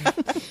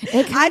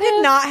 I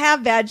did not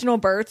have vaginal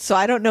births, so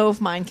I don't know if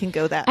mine can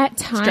go that at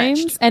times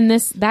stretched. And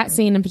that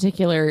scene in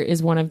particular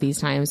is one of these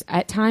times.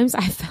 At times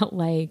I felt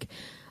like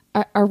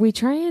are we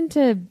trying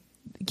to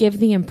give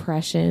the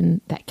impression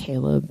that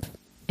Caleb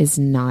is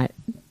not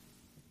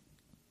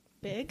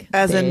big?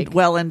 As in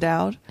well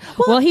endowed?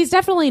 Well, he's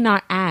definitely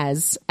not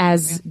as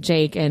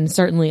Jake and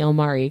certainly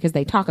Omari, because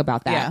they talk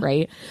about that,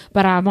 right?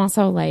 But I'm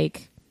also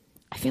like,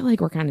 I feel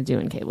like we're kind of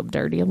doing Caleb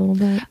dirty a little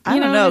bit. I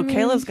don't know. What I mean?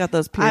 Caleb's got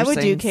those piercings. I would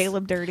do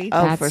Caleb dirty.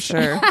 Oh, for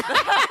sure.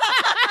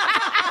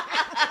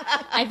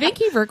 I think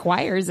he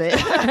requires it.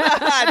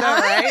 I know,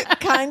 right? I'm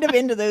kind of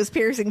into those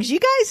piercings. You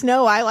guys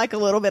know I like a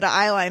little bit of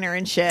eyeliner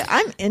and shit.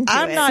 I'm into it.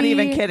 I'm not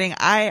even kidding.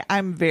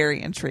 I'm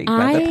very intrigued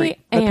by the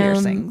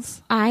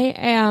piercings. I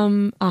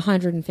am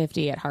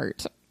 150 at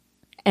heart.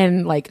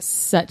 And like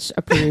such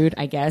a prude,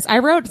 I guess. I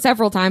wrote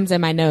several times in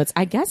my notes,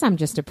 I guess I'm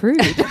just a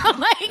prude.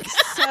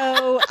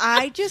 So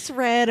I just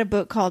read a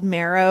book called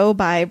Marrow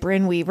by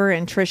Bryn Weaver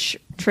and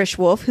Trish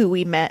Wolf, who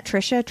we met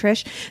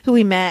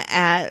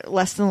at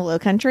Less Than the Low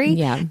Country.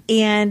 Yeah.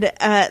 And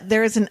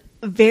there's a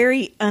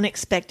very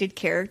unexpected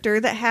character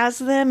that has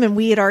them, and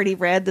we had already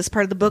read this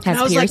part of the book. Has and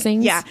I was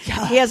piercings? like,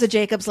 yeah, he has a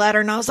Jacob's ladder,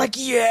 and I was like,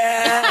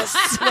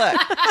 yes.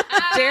 Look,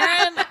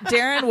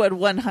 Darren would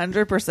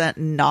 100%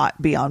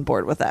 not be on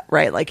board with that,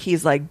 right? Like,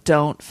 he's like,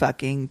 don't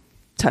fucking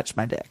touch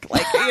my dick.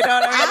 Like, you know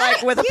what I mean?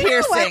 Like, with a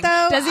piercing.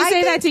 Does he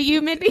say that to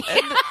you, Mindy?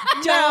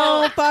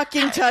 Don't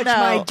fucking touch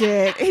my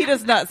dick. He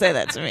does not say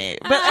that to me.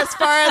 But as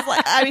far as,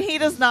 like, I mean, he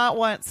does not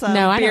want some I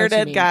know what you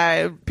bearded mean.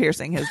 guy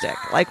piercing his dick.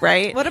 Like,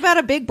 right? What about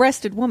a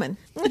big-breasted woman?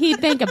 He'd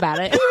think about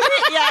it.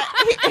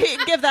 Yeah,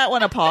 he'd give that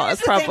one a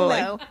pause, probably.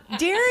 Thing,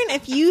 Darren,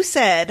 if you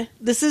said,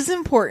 this is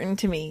important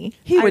to me,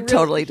 He would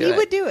totally do it. He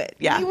would do it.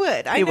 Yeah. He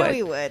would. I He know would.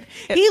 he would.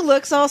 He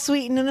looks all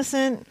sweet and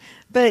innocent,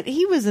 but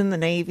he was in the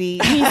Navy.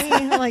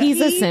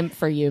 He's a simp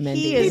for you,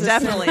 Mindy. He He is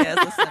definitely is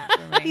a simp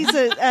for me. He's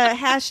a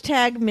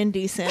hashtag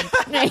Mindy simp.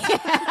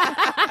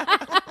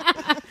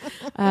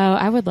 Oh,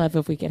 I would love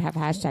if we could have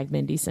hashtag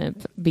Mindy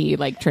Simp be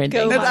like trending.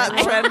 Go That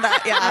viral. trend,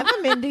 yeah. I'm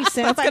a Mindy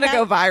simp. That's going to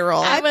go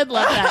viral. I would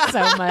love that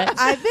so much.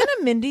 I've been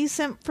a Mindy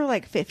simp for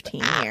like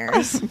 15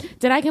 years.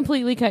 Did I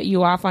completely cut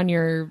you off on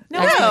your No,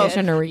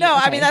 explanation? Or were you- No,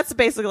 I okay. mean, that's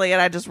basically it.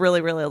 I just really,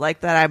 really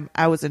like that.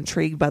 I was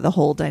intrigued by the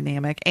whole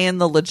dynamic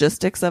and the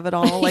logistics of it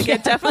all. Like,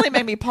 it definitely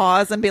made me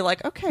pause and be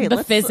like, okay, the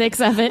let's,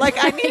 physics of it. like,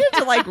 I needed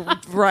to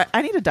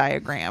I need a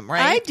diagram,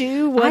 right? I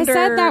do I wonder.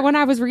 said that when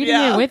I was reading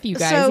Yeah. it with you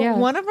guys. So yeah.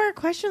 one of our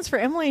questions for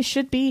Emily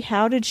should be,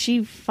 how did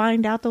she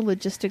find out the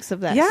logistics of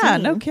that Yeah,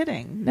 scene? no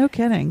kidding. No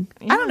kidding.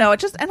 I don't know. It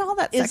just, and all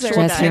that Is there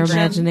sexual a just your tension.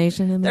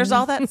 imagination. In There's there.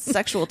 all that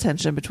sexual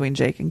tension between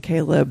Jake and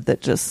Caleb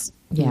that just,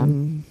 Yeah.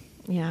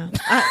 Yeah.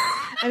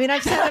 I mean,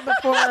 I've said it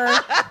before.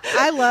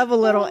 I love a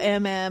little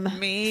MM.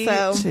 Me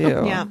so,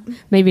 too. Yeah.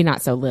 Maybe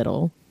not so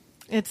little.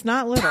 It's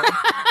not little.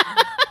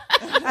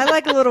 I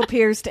like a little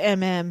pierced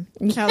MM.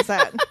 How's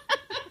that?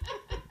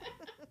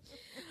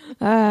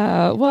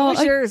 Well,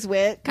 What's yours,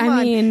 Wit? Come I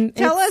on. mean,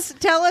 tell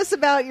us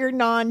about your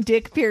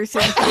non-dick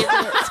piercing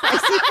favorite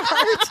spicy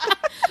part.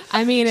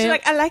 I mean, she's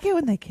like, I like it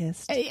when they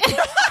kissed. pretty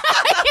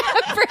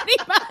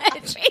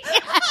much.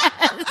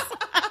 Yes.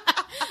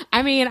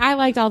 I mean, I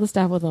liked all the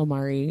stuff with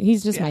Omari.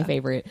 He's just my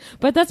favorite.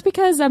 But that's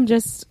because I'm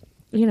just,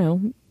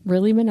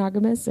 really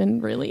monogamous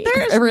and really,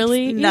 There's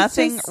really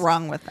nothing it's just-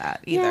 wrong with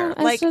that either. Yeah, it's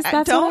like, just-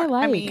 that's what I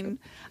like. mean,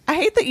 I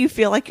hate that you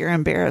feel like you're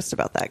embarrassed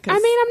about that. I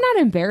mean, I'm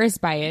not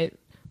embarrassed by it,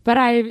 but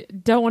I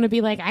don't want to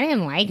be like, I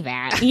didn't like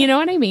that. You know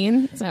what I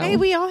mean? So Hey,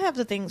 we all have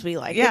the things we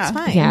like. Yeah. It's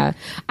fine. yeah,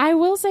 I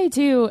will say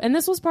too, and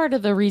this was part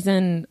of the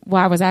reason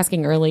why I was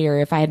asking earlier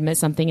if I had missed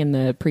something in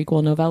the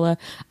prequel novella.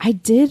 I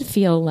did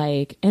feel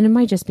like, and it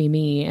might just be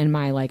me and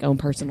my like own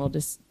personal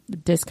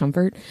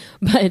discomfort,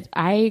 but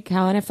I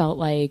kind of felt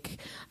like,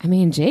 I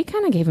mean, Jake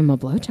kind of gave him a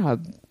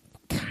blowjob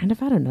kind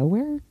of out of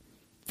nowhere.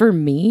 For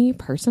me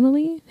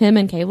personally, him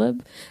and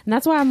Caleb, and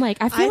that's why I'm like,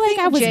 I feel like think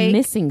I was Jake-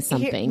 missing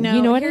something. No,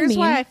 you know what I here's mean?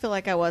 why I feel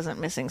like I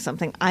wasn't missing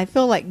something. I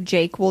feel like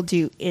Jake will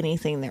do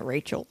anything that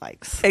Rachel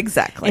likes.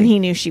 exactly. And he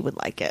knew she would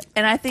like it.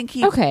 And I think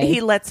he Okay.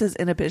 he lets his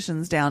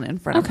inhibitions down in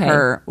front Okay. of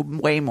her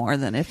way more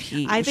than if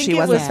I think she it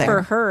wasn't was there.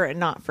 for her and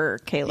not for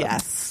Caleb.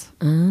 Yes.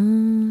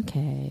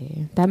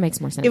 Okay, that makes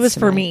more sense. It was to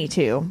for me. me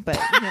too, but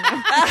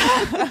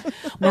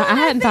No, I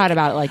hadn't thought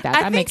about it like that. I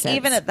That think makes sense.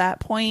 even at that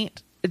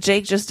point,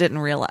 Jake just didn't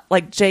realize.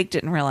 Like, Jake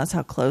didn't realize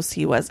how close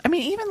he was. I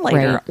mean, even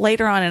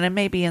later on, and it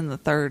may be in the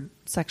third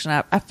section.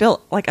 I feel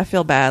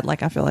bad.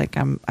 Like, I feel like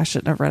I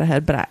shouldn't have read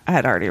ahead, but I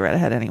had already read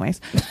ahead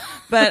anyways.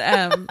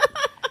 But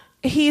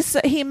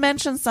he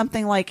mentioned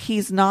something like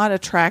he's not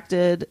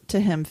attracted to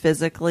him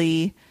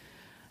physically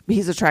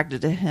he's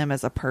attracted to him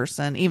as a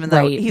person, even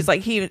though he's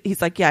like,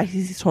 yeah,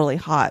 he's totally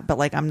hot, but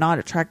like, I'm not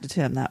attracted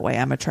to him that way.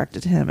 I'm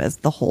attracted to him as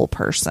the whole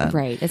person.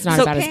 Right. It's not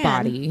about his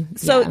body.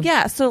 So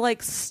so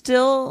like,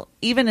 still,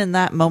 even in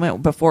that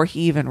moment before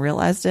he even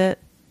realized it,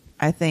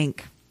 I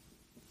think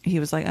he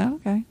was like, oh,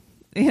 okay.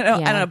 I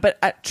don't know.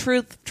 But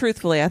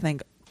truthfully, I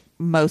think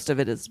most of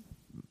it is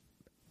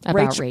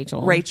about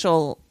Rachel.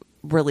 Rachel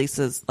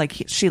releases, like,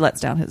 she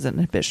lets down his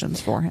inhibitions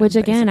for him. Which,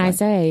 again, basically. I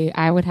say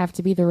I would have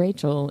to be the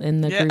Rachel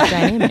in the group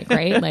dynamic,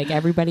 right? Like,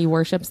 everybody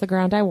worships the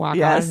ground I walk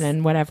on,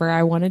 and whatever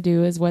I want to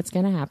do is what's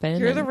going to happen.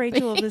 You're the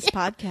Rachel of this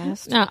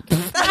podcast.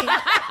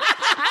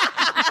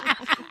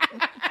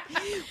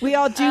 We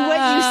all do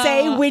what you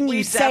say when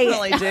you say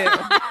it. We definitely do.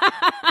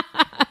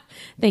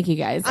 Thank you,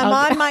 guys. I'm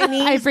on my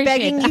knees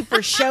begging you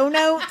for show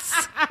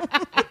notes.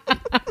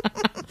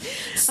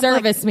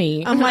 Service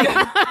me. I'm like,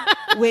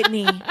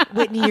 Whitney,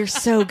 you're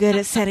so good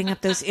at setting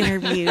up those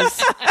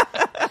interviews.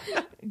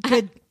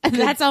 Good.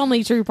 That's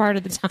only true part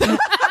of the time.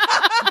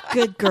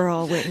 Good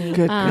girl, Whitney.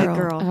 Good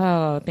girl.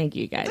 Oh, thank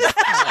you, guys.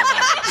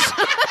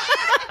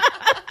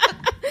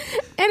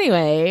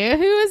 Anyway,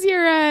 who is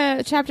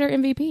your chapter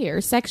MVP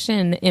or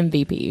section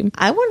MVP?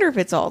 I wonder if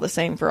it's all the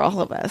same for all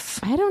of us.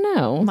 I don't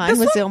know. Mine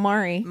was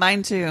Ilmari.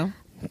 Mine too.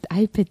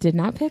 I did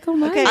not pick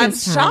Ilmari. Okay, I'm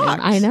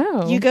shocked. I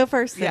know. You go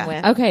first then,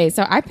 Whit. Okay,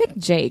 so I picked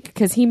Jake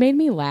because he made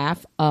me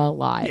laugh a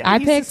lot. Yeah, I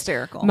he's picked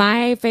hysterical.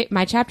 My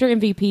chapter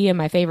MVP and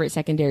my favorite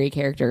secondary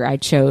character I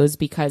chose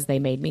because they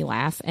made me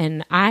laugh.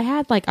 And I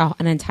had like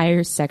an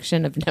entire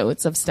section of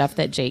notes of stuff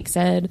that Jake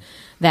said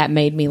that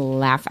made me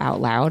laugh out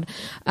loud.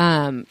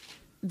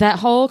 That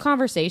whole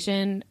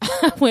conversation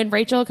when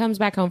Rachel comes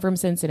back home from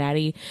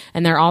Cincinnati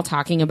and they're all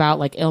talking about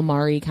like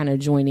Ilmari kind of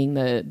joining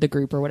the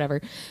group or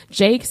whatever.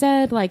 Jake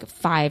said like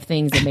 5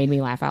 things that made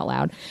me laugh out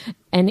loud.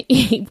 And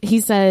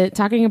he said,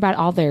 talking about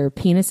all their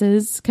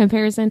penises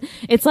comparison,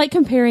 it's like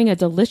comparing a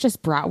delicious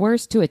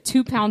bratwurst to a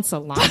 2-pound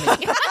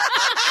salami.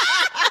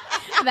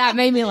 That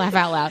made me laugh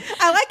out loud.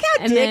 I like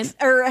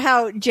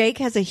how Jake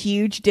has a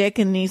huge dick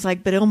and he's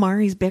like, but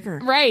Ilmari's bigger.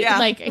 Right. Yeah.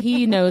 Like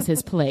he knows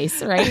his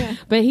place. Right. Yeah.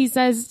 But he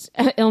says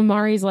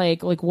Ilmari's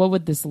like, what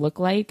would this look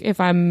like if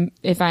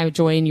I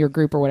join your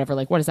group or whatever?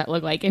 Like, what does that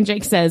look like? And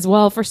Jake says,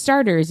 well, for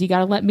starters, you got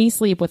to let me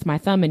sleep with my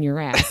thumb in your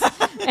ass.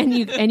 and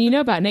you know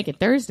about Naked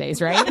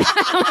Thursdays, right?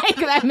 Like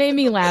that made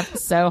me laugh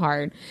so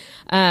hard.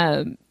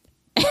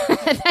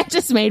 That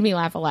just made me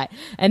laugh a lot.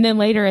 And then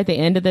later at the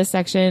end of this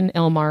section,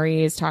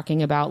 Ilmari is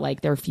talking about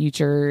like their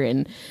future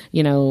and,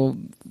 you know,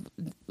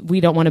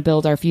 we don't want to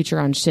build our future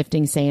on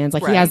shifting sands.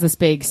 Like he has this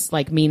big,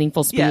 like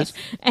meaningful speech. Yes.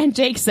 And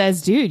Jake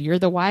says, dude, you're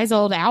the wise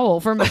old owl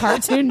from a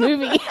cartoon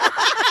movie.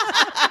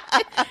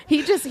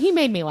 He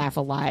made me laugh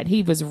a lot.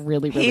 He was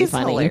really funny.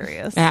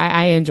 Hilarious.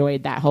 I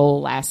enjoyed that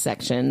whole last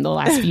section, the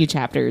last few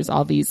chapters,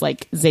 all these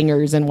like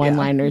zingers and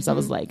one-liners. I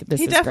was like, this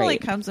is great. He definitely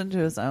comes into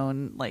his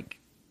own, like,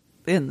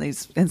 in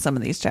some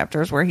of these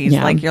chapters where he's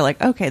like, you're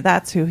like, okay,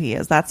 that's who he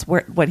is. That's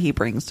what he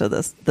brings to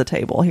the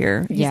table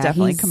here. He's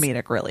definitely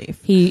comedic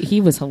relief.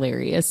 He was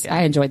hilarious. Yeah.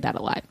 I enjoyed that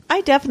a lot.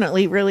 I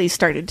definitely really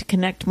started to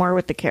connect more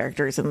with the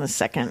characters in the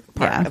second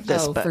part of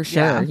this book. For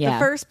sure. Yeah.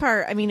 The first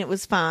part, I mean, it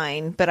was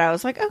fine, but I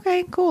was like,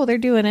 okay, cool, they're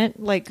doing it.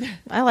 Like,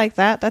 I like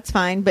that. That's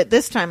fine. But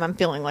this time I'm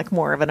feeling like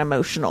more of an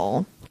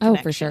emotional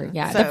connection. For sure.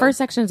 Yeah. So, the first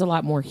section is a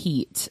lot more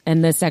heat,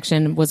 and this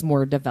section was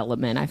more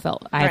development, I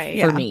felt,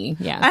 for me.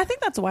 Yeah. I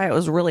think that's why it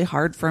was really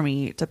hard for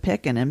me to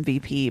pick an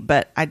MVP,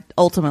 but I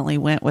ultimately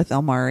went with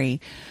Ilmari.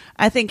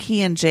 I think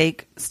he and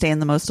Jake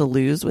stand the most to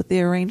lose with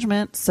the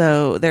arrangement.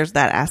 So there's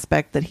that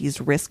aspect that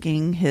he's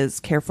risking his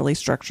carefully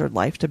structured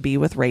life to be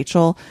with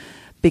Rachel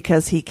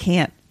because he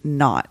can't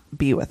not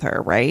be with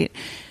her, right?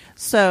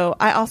 So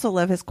I also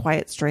love his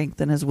quiet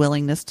strength and his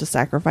willingness to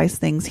sacrifice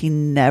things he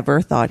never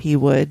thought he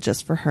would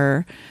just for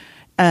her.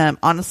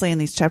 Honestly, in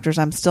these chapters,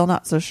 I'm still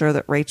not so sure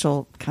that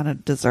Rachel kind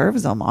of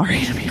deserves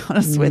Ilmari, to be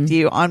honest with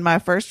you. On my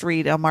first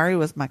read, Ilmari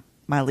was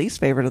my least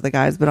favorite of the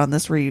guys, but on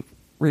this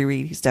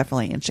reread, he's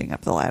definitely inching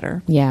up the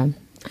ladder. Yeah.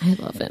 I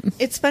love him.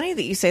 It's funny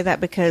that you say that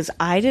because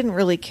I didn't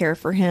really care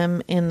for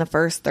him in the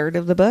first third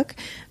of the book,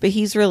 but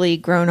he's really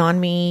grown on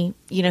me.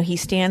 You know, he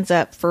stands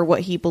up for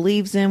what he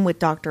believes in with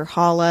Dr.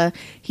 Hala.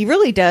 He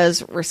really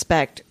does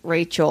respect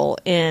Rachel.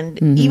 And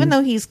even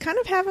though he's kind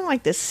of having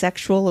like this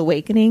sexual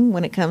awakening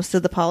when it comes to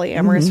the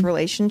polyamorous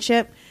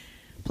relationship,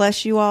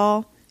 bless you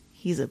all,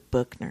 he's a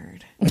book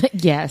nerd.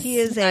 Yes. He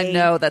is I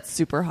know, that's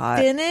super hot.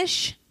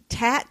 Finnish,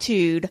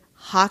 tattooed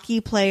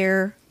hockey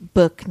player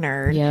book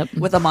nerd. Yep.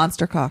 With a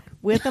monster cock.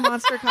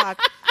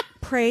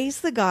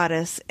 Praise the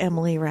goddess,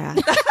 Emily Rath.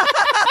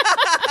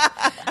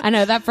 I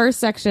know that first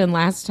section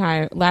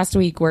last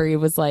week where he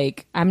was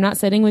like, I'm not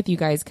sitting with you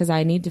guys because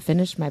I need to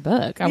finish my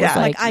book. I was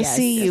like, I yes.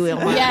 see you,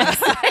 Ilma.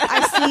 Yes.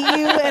 I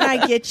see you and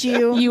I get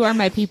you. You are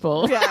my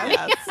people.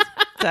 Yes,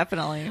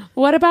 definitely.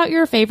 What about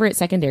your favorite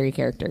secondary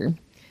character?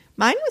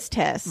 Mine was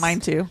Tess. Mine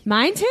too.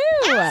 Mine too.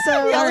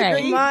 So all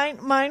right.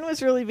 mine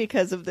was really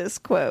because of this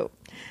quote.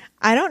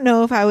 I don't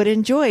know if I would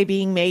enjoy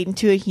being made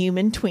into a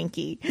human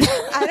Twinkie.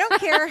 I don't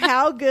care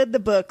how good the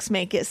books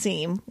make it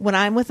seem. When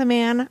I'm with a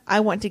man,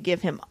 I want to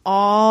give him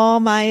all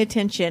my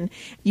attention.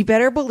 You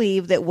better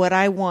believe that what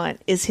I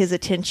want is his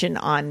attention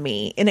on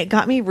me. And it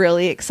got me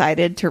really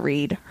excited to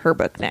read her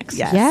book next.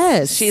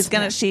 Yes. She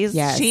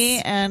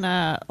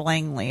and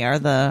Langley are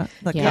the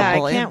Yeah,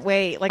 couple. I can't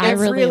wait. Like, I I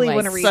really really like-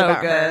 want to read so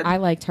about good. her. I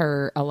liked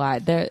her a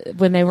lot.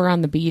 When they were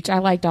on the beach, I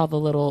liked all the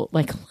little,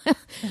 like,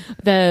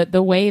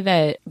 the way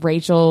that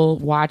Rachel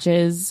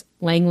watches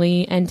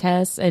Langley and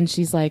Tess, and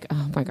she's like,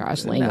 oh my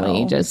gosh,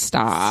 Langley, No. just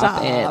stop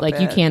Stop it. Like,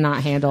 you it.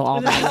 cannot handle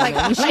all that.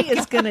 Like, she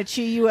is going to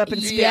chew you up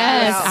and spit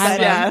Yes, you out. But,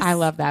 Yes. I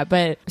love that.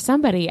 But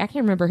somebody, I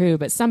can't remember who,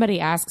 but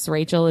somebody asks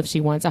Rachel if she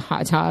wants a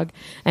hot dog,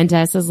 and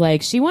Tess is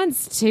like, she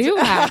wants two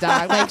hot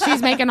dogs. Like,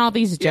 she's making all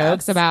these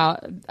jokes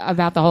about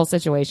the whole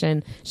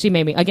situation. She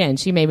made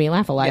me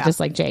laugh a lot, Yeah.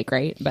 just like Jake,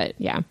 right? But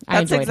yeah, I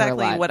That's enjoyed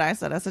exactly her a lot. what I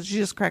said. I said she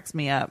just cracks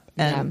me up,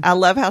 and Yeah. I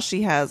love how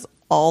she has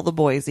all the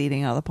boys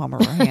eating out of the palm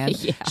of her hand.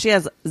 Yeah. She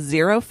has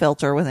zero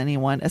filter with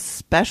anyone,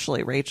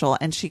 especially Rachel,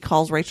 and she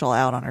calls Rachel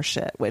out on her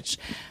shit, which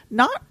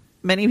not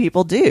many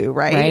people do,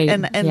 right? Right.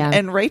 And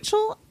and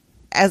Rachel,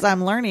 as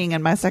I'm learning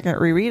in my second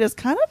reread, is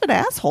kind of an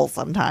asshole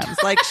sometimes.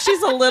 Like,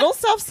 she's a little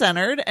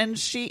self-centered, and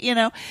she,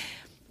 and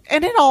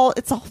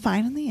it's all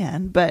fine in the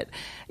end, but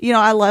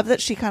I love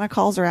that she kind of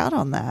calls her out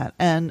on that.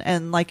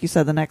 And like you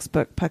said, the next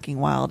book, Pucking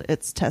Wild,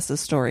 it's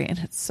Tessa's story, and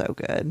it's so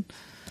good.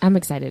 I'm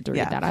excited to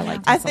read that. I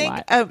like I this a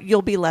think lot.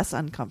 you'll be less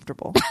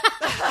uncomfortable.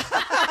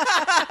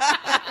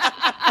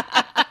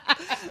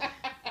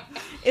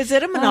 is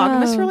it a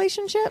monogamous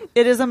relationship?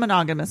 It is a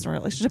monogamous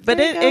relationship, but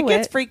There you it go,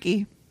 gets Whit.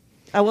 freaky.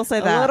 I will say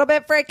that. A little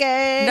bit freaky.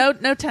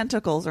 No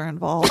tentacles are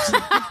involved.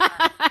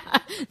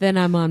 Then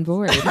I'm on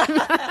board.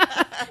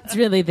 It's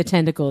really the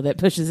tentacle that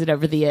pushes it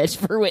over the edge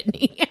for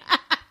Whitney.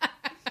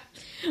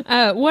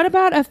 What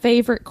about a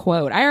favorite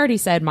quote? I already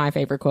said my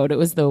favorite quote. It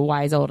was the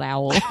wise old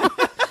owl.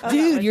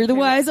 Dude, you're the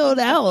wise old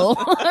owl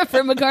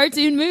from a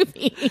cartoon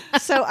movie.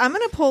 So I'm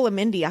going to pull a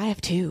Mindy. I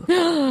have two.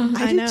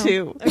 I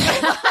do too.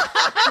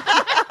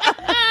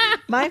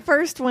 My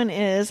first one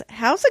is,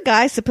 how's a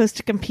guy supposed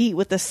to compete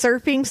with the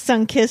surfing,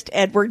 sun-kissed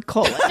Edward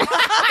Cullen?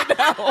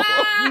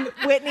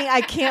 Whitney,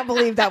 I can't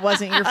believe that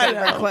wasn't your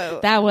favorite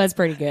quote. That was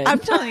pretty good. I'm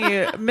telling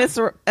you, Miss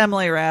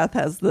Emily Rath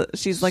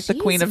she's like the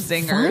queen of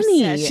zingers.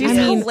 Funny. Yeah, she's I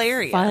mean,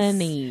 hilarious.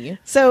 Funny.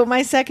 So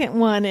my second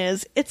one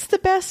is, it's the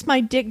best my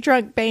dick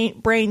drunk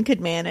brain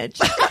could manage.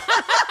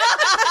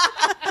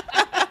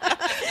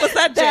 Was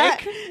that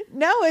Jake?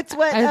 No, it's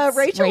what It's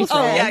Rachel Rachel.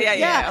 said. Oh,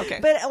 yeah, okay.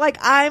 But like,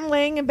 I'm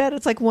laying in bed,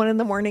 it's like 1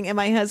 a.m. and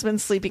my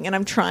husband's sleeping, and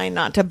I'm trying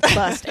not to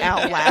bust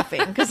out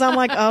laughing because I'm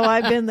like, oh,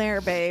 I've been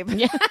there, babe.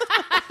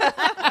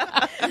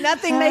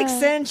 Nothing makes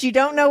sense. You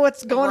don't know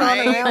what's going on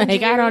around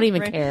Like, you. I don't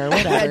even care.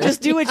 Whatever.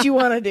 Just do what you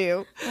want to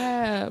do.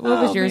 What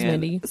was yours, man.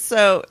 Mindy?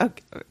 So,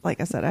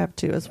 like I said, I have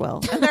two as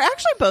well. And they're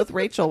actually both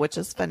Rachel, which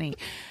is funny.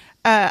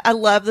 I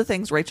love the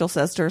things Rachel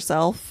says to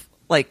herself,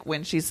 like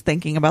when she's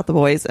thinking about the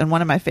boys. And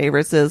one of my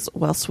favorites is,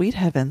 well, sweet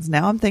heavens,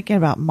 now I'm thinking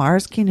about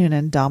Mars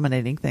Kinnunen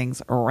dominating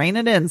things. Rein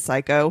it in,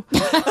 psycho.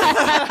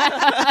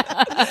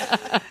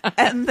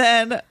 And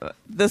then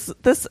this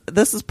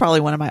is probably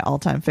one of my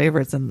all-time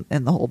favorites in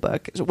the whole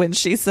book, when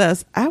she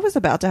says, I was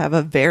about to have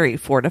a very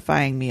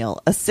fortifying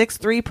meal. A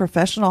 6'3"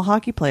 professional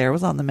hockey player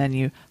was on the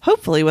menu,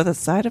 hopefully with a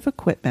side of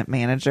equipment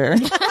manager.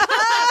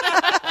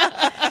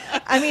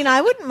 I mean,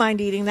 I wouldn't mind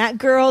eating that.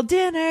 Girl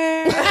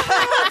dinner.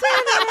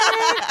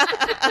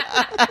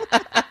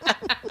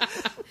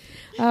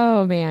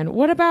 Oh, man.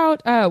 What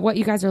about what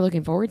you guys are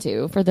looking forward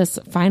to for this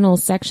final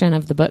section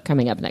of the book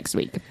coming up next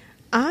week?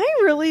 I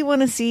really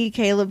want to see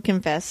Caleb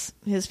confess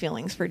his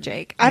feelings for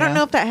Jake. I don't Yeah.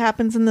 know if that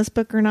happens in this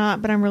book or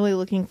not, but I'm really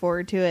looking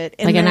forward to it.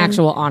 And Like an then-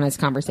 actual honest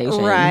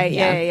conversation. Right.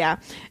 Yeah.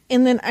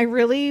 And then I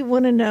really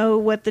want to know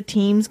what the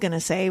team's going to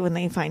say when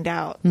they find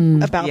out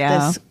about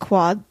Yeah. this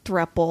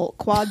quadruple,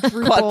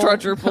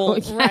 Quadruple.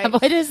 right.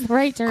 What is the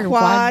right term?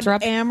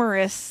 Quadruple.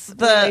 amorous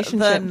The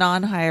relationship.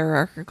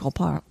 non-hierarchical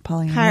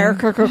polyamory.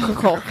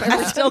 Hierarchical.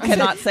 I still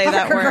cannot say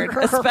that word,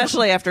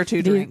 especially after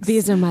two drinks.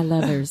 These are my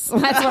lovers.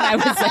 That's what I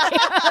would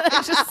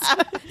say.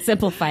 Just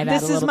simplify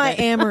that This a is little my bit.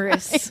 amorous.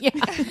 Yeah.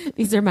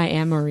 These are my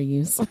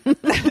amories.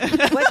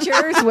 What's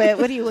yours, Whit?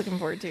 What are you looking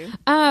forward to?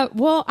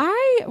 Well,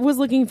 I was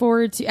looking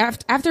forward to,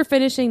 after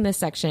finishing this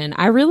section,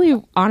 I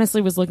really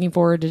honestly was looking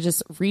forward to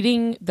just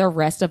reading the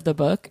rest of the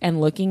book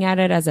and looking at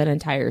it as an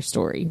entire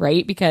story,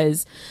 right?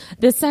 Because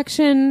this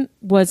section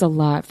was a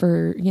lot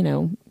for,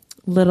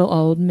 little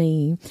old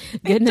me.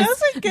 Goodness,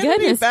 doesn't get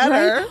any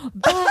better.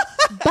 Right?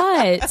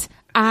 But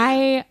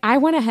I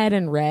went ahead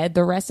and read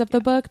the rest of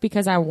the book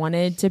because I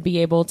wanted to be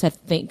able to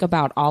think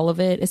about all of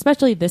it,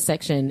 especially this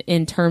section,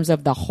 in terms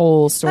of the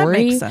whole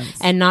story makes sense.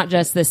 and not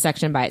just this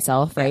section by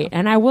itself, right?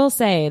 And I will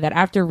say that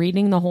after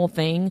reading the whole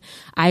thing,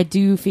 I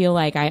do feel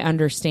like I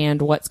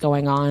understand what's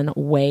going on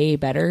way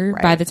better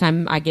by the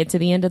time I get to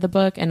the end of the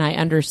book, and I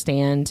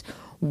understand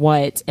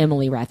what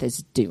Emily Rath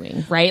is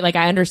doing, right? Like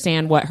I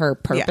understand what her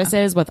purpose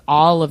is with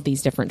all of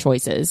these different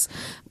choices.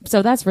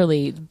 So that's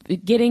really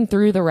getting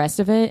through the rest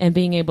of it and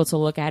being able to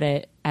look at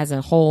it as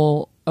a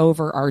whole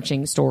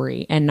overarching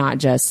story and not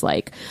just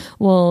like,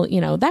 well, you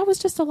know, that was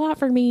just a lot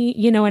for me.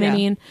 You know what I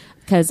mean?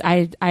 Because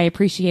I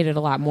appreciate it a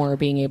lot more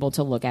being able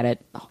to look at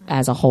it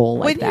as a whole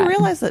like that. When you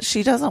realize that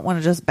she doesn't want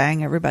to just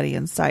bang everybody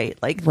in sight,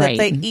 like that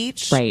they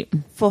each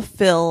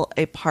fulfill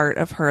a part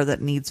of her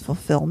that needs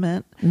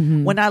fulfillment.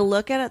 When I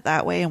look at it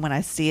that way and when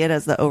I see it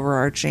as the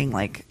overarching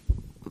like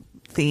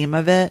theme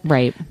of it,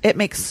 it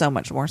makes so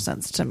much more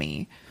sense to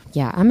me.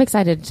 Yeah, I'm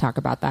excited to talk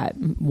about that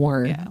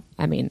more. Yeah.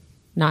 I mean,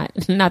 not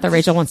that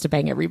Rachel wants to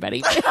bang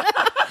everybody.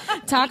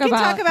 talk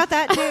about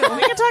that too.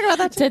 We can talk about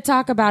that too. To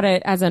talk about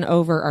it as an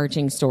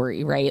overarching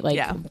story, right?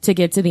 Like to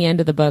get to the end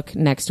of the book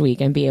next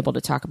week and be able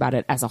to talk about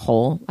it as a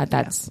whole.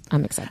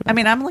 I'm excited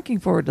about I'm looking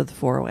forward to the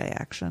 4-way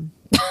action.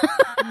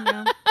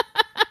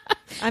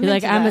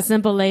 I'm a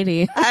simple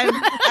lady.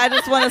 I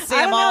just want to see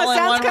them all in one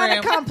room. It sounds kind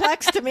of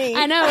complex to me.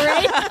 I know,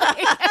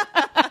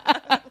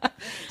 right?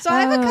 So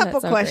I have a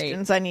couple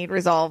questions I need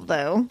resolved,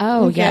 though.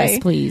 Oh, yes,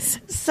 please.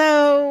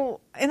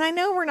 So, and I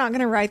know we're not going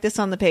to write this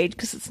on the page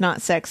because it's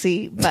not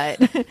sexy, but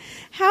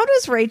how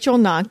does Rachel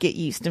not get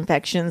yeast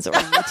infections or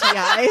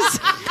UTIs?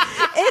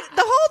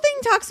 The whole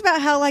thing talks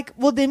about how, like,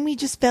 well, then we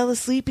just fell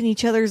asleep in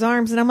each other's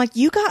arms. And I'm like,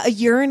 you got a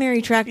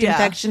urinary tract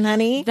infection,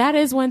 honey. That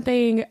is one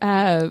thing.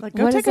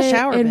 Go take a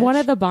shower, in bitch. one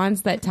of the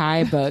Bonds That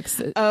Tie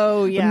books.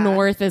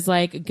 North is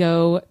like,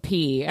 go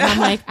pee. And I'm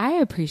like, I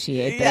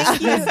appreciate this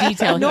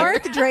detail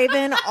North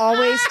Draven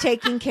always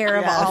taking care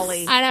of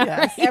Ollie. I know.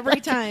 Right?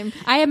 Every time.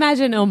 I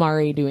imagine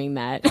Ilmari doing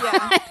that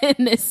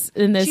in this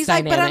She's dynamic.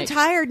 like, but I'm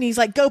tired. And he's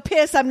like, go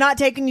piss. I'm not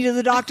taking you to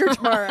the doctor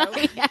tomorrow.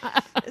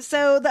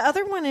 So the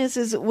other one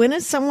is when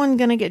is someone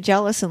going to get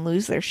jealous and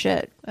lose their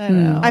shit? I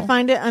know. I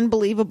find it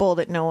unbelievable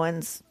that no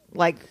one's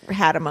like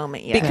had a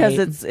moment yet.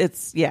 Because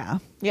it's Yeah,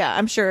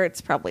 I'm sure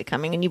it's probably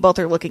coming, and you both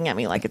are looking at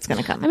me like it's going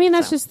to come. I mean,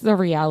 that's just the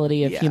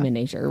reality of human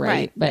nature,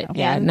 right? But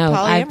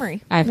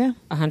polyamory. I've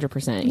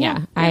 100%.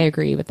 Yeah, I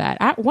agree with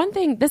that. One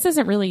thing, this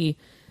isn't really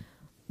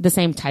the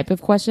same type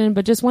of question,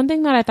 but just one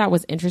thing that I thought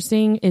was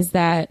interesting is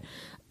that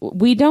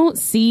we don't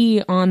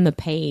see on the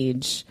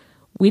page.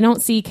 We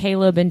don't see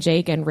Caleb and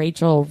Jake and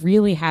Rachel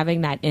really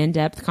having that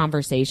in-depth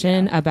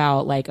conversation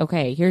about like,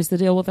 okay, here's the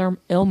deal with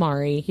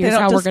Ilmari. Here's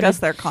how we're going to discuss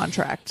their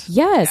contract.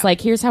 Yes. Like,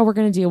 here's how we're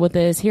going to deal with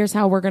this. Here's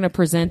how we're going to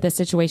present this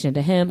situation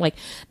to him. Like,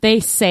 they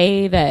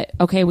say that,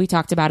 okay, we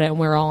talked about it and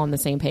we're all on the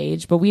same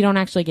page, but we don't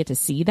actually get to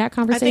see that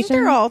conversation. I think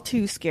they're all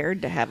too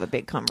scared to have a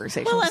big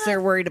conversation because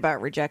they're worried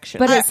about rejection.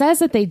 But it says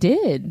that they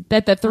did,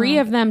 that the three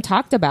of them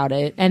talked about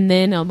it, and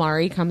then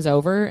Ilmari comes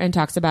over and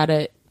talks about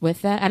it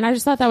with that, and I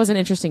just thought that was an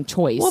interesting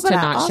choice to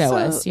not show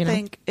us. You know, I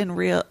think in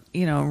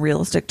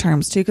realistic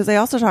terms too, because they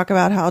also talk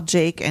about how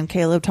Jake and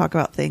Caleb talk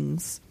about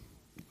things,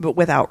 but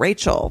without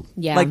Rachel.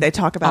 Yeah, like they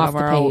talk about off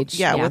the page.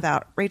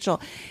 Without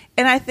Rachel,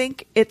 and I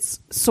think it's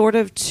sort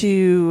of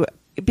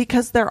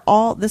because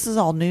this is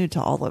all new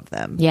to all of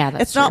them. Yeah,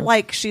 that's it's not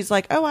like she's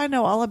like, oh, I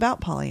know all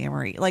about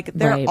polyamory. Like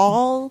they're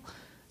all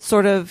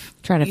sort of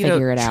trying to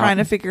figure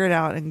it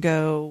out and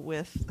go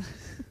with.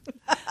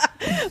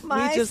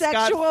 My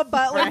sexual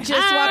butler just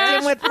walked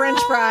in with French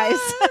fries.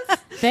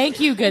 Thank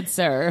you, good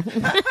sir.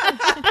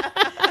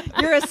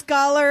 You're a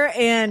scholar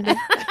and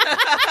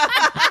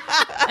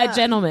a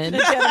gentleman.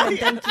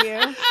 Thank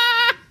you.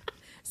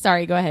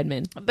 Sorry, go ahead,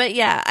 Min. But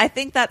yeah, I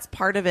think that's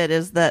part of it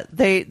is that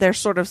they're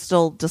sort of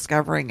still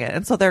discovering it,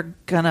 and so they're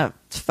gonna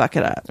fuck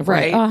it up,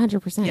 right? Oh,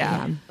 100%.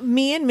 Yeah.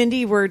 Me and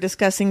Mindy were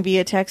discussing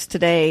via text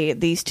today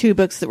these two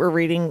books that we're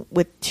reading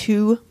with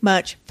too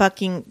much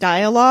fucking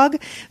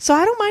dialogue. So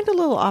I don't mind a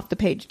little off the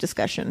page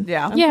discussion.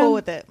 Yeah, I'm cool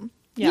with it.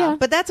 Yeah,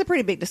 but that's a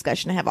pretty big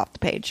discussion to have off the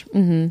page.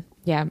 Mm-hmm.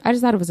 Yeah, I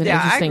just thought it was an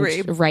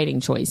interesting writing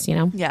choice, you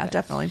know? Yeah,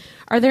 definitely.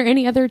 Are there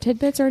any other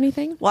tidbits or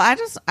anything? Well,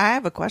 I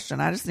have a question.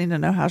 I just need to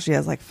know how she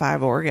has like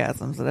 5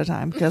 orgasms at a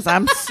time, because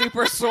I'm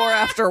super sore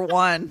after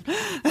one.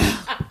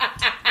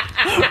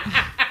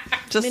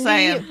 Just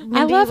saying. Mindy,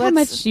 I love how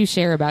much you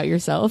share about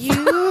yourself.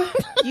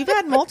 You've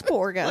had multiple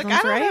orgasms, Look,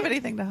 I don't right? have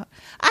anything to...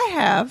 I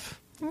have.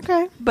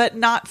 Okay. But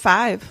not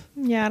 5.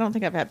 Yeah, I don't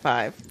think I've had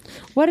 5.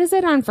 What is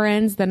it on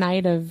Friends, the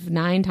night of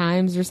 9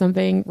 times or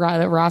something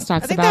that Ross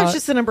talks about? I think that's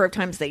just the number of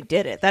times they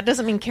did it. That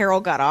doesn't mean Carol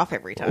got off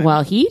every time.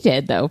 Well, he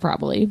did, though,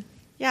 probably.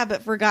 Yeah,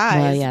 but for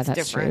guys, well, yeah, it's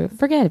that's different. true.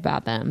 Forget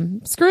about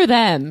them. Screw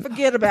them.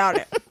 Forget about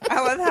it. I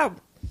love how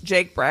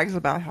Jake brags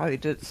about how he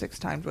did it 6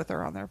 times with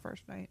her on their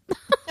first night.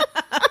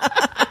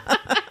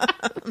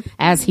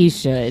 As he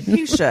should.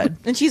 He should.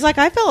 And she's like,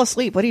 I fell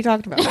asleep. What are you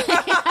talking about?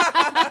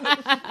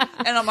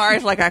 And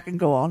Amari's like, I can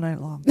go all night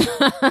long.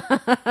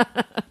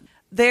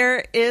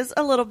 There is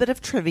a little bit of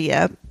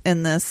trivia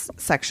in this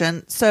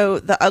section. So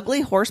the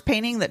ugly horse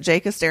painting that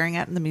Jake is staring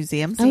at in the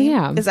museum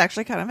scene is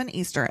actually kind of an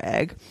Easter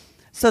egg.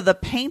 So the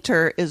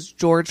painter is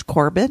George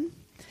Corbin.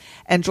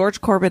 And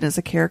George Corbin is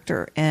a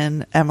character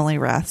in Emily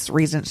Rath's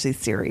Regency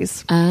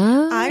series.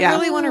 I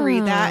really want to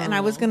read that. And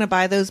I was going to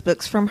buy those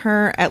books from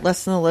her at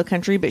Less Than the Low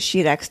Country, but she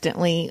had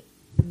accidentally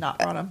Not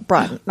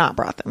brought them. Not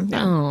brought them. No.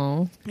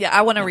 Oh, Yeah,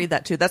 I want to read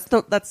that too. That's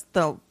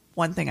the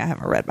one thing I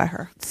haven't read by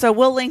her. So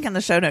we'll link in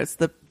the show notes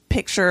the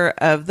picture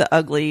of the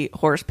ugly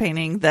horse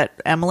painting that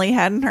Emily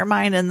had in her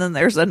mind, and then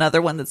there's another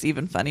one that's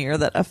even funnier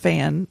that a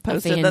fan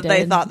posted that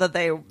they thought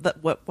that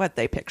what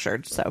they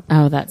pictured. So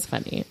oh, that's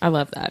funny. I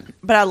love that.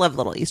 but I love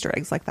little Easter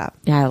eggs like that.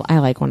 Yeah, I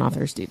like when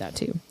authors do that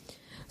too.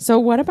 So,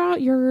 what about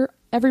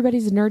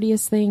everybody's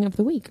nerdiest thing of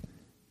the week?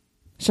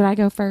 Should I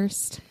go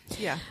first?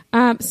 Yeah.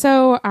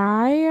 So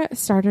I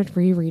started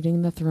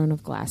rereading the Throne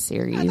of Glass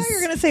series. I thought you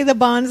were going to say the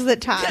bonds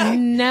that tie.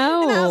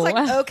 No. And I was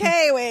like,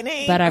 okay,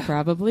 Whitney. But I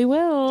probably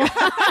will.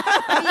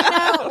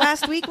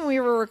 Last week when we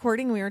were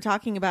recording, we were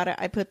talking about it.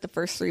 I put the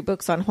first 3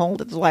 books on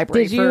hold at the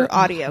library Did you? for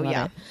audio. Love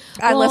Yeah. it.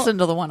 I listened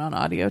to the one on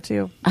audio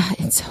too.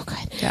 It's so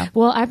good. Yeah.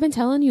 Well, I've been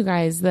telling you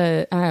guys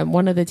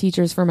one of the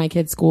teachers for my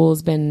kids' school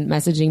has been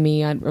messaging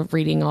me on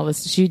reading all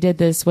this. She did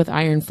this with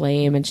Iron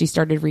Flame, and she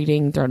started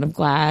reading Throne of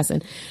Glass,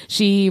 and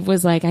she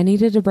was like, I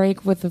needed a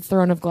break with the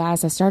Throne of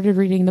Glass. I started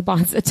reading the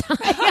Bonds of Time.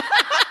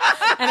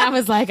 And I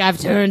was like, I've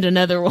turned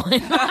another one.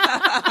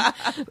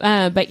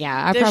 But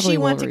yeah, I Does probably she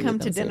will want to read come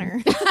them to soon.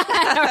 dinner?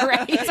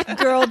 Right.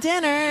 Girl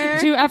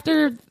dinner.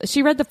 After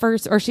she read the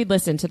first, or she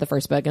listened to the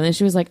first book, and then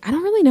she was like, I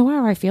don't really know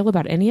how I feel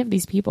about any of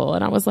these people.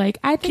 And I was like,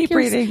 I think Keep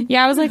reading.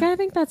 Yeah, I was like, I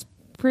think that's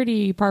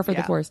pretty par for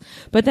the course.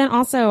 But then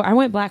also I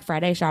went Black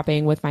Friday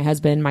shopping with my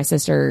husband, my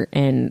sister,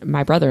 and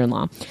my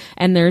brother-in-law.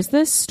 And there's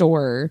this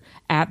store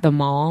at the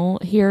mall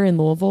here in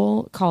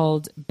Louisville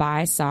called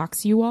Buy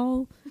Socks You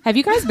All. Have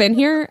you guys been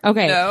here?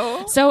 Okay.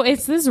 No. So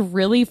it's this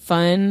really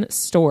fun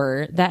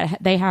store that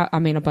they have, I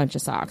mean, a bunch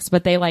of socks,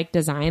 but they like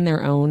design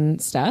their own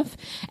stuff.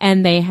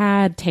 And they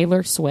had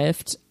Taylor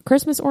Swift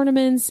Christmas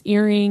ornaments,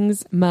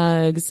 earrings,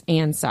 mugs,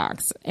 and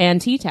socks and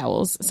tea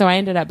towels. So I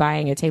ended up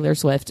buying a Taylor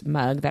Swift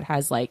mug that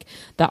has like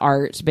the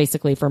art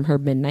basically from her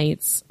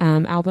Midnight's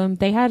album.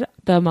 They had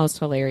the most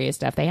hilarious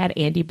stuff. They had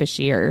Andy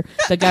Bashir,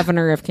 the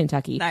governor of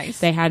Kentucky. Nice.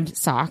 They had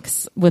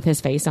socks with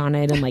his face on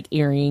it and like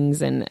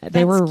earrings, and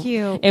they were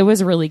cute. It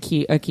was really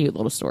cute, a cute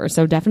little store.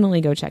 So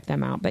definitely go check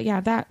them out. But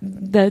yeah,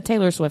 the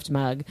Taylor Swift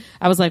mug,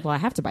 I was like, well, I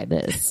have to buy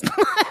this.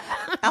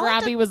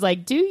 Robbie was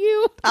like, do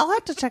you? I'll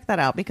have to check that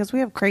out because we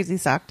have crazy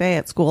sock day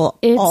at school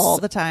all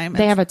the time.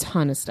 They have a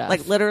ton of stuff.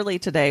 Like literally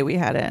today we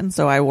had it, and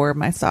so I wore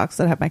my socks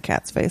that have my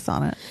cat's face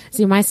on it.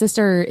 See, my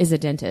sister is a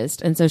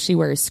dentist, and so she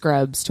wears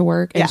scrubs to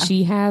work, and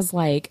she has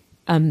like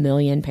a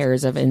million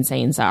pairs of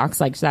insane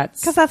socks. Like that's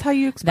because that's how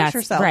you express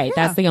yourself, right?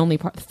 Yeah. That's the only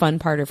fun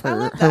part of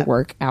her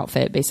work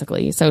outfit,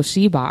 basically. So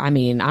she bought. I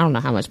mean, I don't know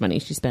how much money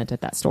she spent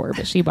at that store,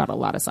 but she bought a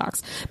lot of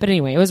socks. But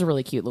anyway, it was a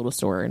really cute little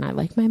store, and I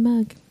like my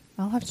mug.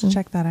 I'll have to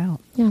check that out.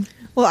 Yeah.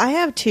 Well, I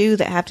have 2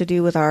 that have to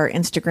do with our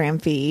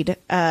Instagram feed.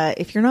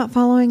 If you're not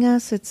following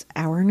us, it's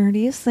Our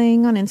Nerdiest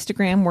Thing on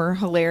Instagram. We're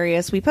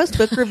hilarious. We post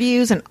book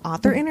reviews and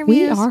author interviews.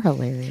 We are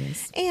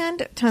hilarious.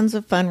 And tons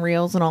of fun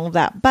reels and all of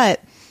that.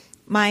 But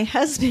my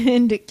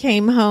husband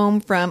came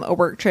home from a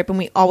work trip, and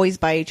we always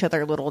buy each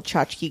other little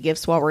tchotchke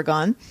gifts while we're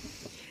gone.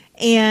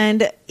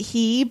 And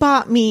he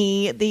bought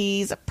me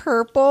these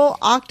purple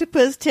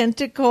octopus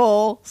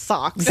tentacle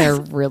socks. They're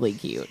really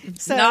cute.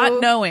 So,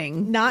 not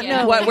knowing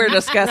what we're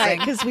discussing.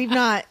 because we've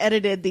not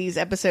edited these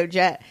episodes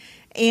yet.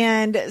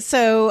 And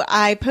so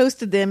I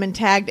posted them and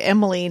tagged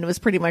Emily, and it was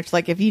pretty much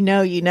like, if you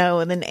know, you know.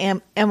 And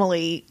then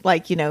Emily,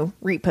 like,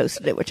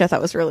 reposted it, which I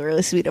thought was really,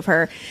 really sweet of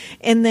her.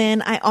 And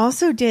then I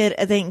also did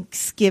a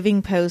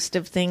Thanksgiving post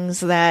of things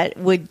that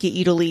would get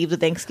you to leave the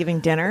Thanksgiving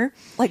dinner.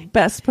 Like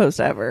best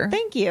post ever.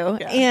 Thank you.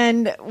 Yeah.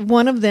 And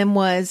one of them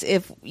was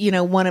if,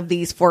 one of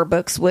these 4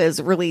 books was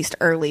released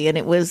early, and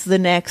it was the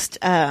next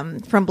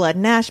From Blood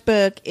and Ash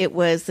book. It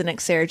was the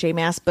next Sarah J.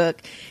 Maas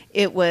book.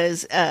 It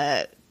was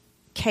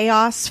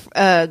Chaos,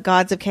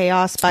 Gods of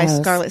Chaos by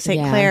Scarlett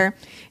St. Clair.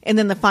 And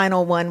then the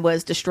final one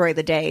was Destroy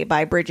the Day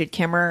by Bridget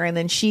Kimmer. And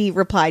then she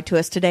replied to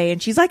us today,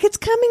 and she's like, it's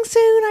coming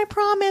soon, I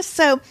promise.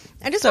 So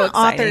I just want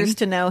authors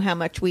to know how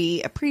much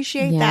we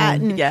appreciate that.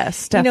 And,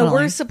 yes, definitely.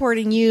 we're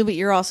supporting you, but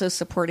you're also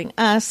supporting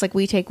us. Like,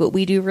 we take what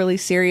we do really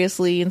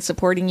seriously in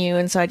supporting you.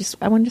 And so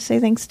I wanted to say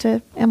thanks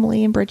to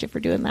Emily and Bridget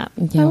for doing that.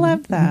 Yeah, I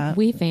love that.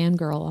 We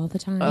fangirl all the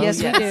time.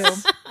 Yes, we do.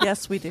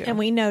 Yes, we do. And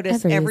we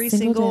notice Every every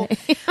single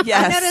single day.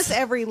 Yes. I notice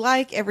every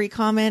like, every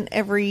comment,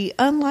 every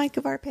unlike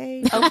of our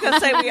page. I was going to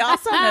say, we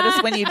also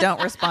notice when you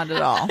don't respond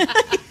at all.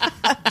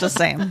 Just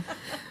saying.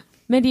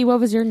 Mindy, what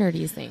was your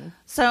nerdiest thing?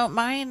 So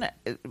mine,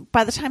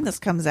 by the time this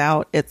comes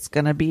out, it's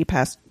going to be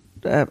past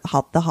the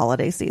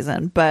holiday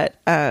season. But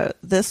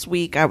this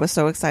week I was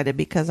so excited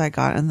because I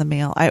got in the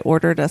mail. I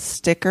ordered a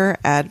sticker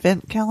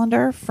advent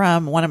calendar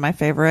from one of my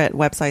favorite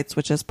websites,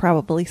 which is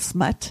probably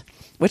Smut,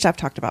 which I've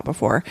talked about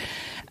before.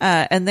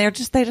 And they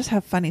just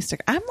have funny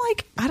stickers. I'm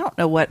like, I don't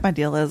know what my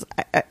deal is.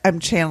 I'm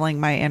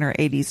channeling my inner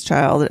 80s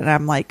child, and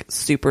I'm like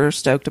super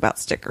stoked about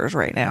stickers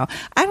right now.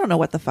 I don't know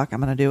what the fuck I'm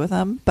going to do with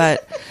them,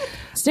 but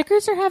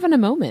stickers are having a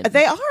moment.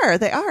 They are.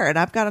 And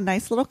I've got a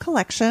nice little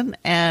collection.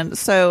 And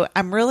so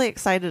I'm really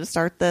excited to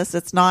start this.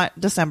 It's not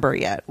December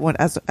yet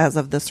as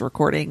of this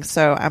recording.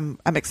 So I'm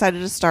excited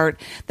to start.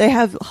 They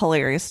have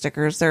hilarious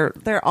stickers.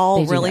 They're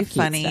all really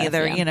funny. Stuff,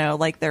 they're, yeah.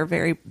 like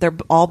they're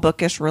all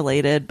bookish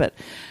related, but,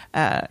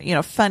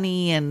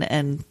 funny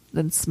and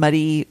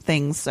smutty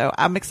things. So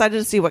I'm excited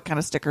to see what kind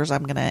of stickers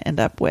I'm going to end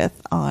up with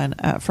on,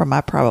 from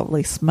my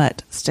probably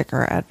smut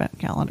sticker advent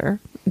calendar.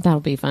 That'll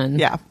be fun.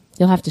 Yeah.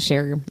 You'll have to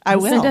share. I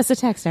will. Send us a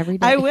text every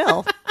day. I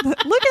will. Look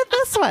at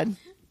this one.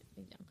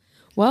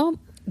 Well,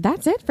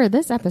 that's it for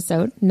this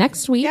episode.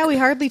 Next week. Yeah, we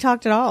hardly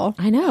talked at all.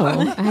 I know.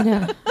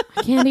 I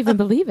can't even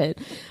believe it.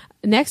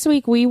 Next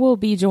week, we will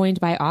be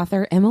joined by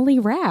author Emily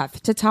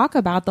Rath to talk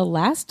about the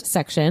last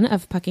section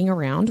of Pucking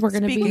Around. We're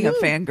going to be Speaking of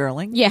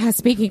fangirling. Yeah,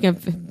 speaking of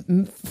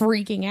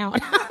freaking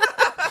out.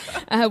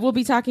 We'll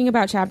be talking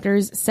about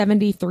chapters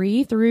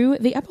 73 through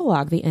the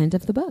epilogue, the end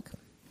of the book.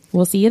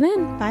 We'll see you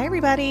then. Bye,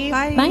 everybody.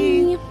 Bye.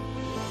 Bye.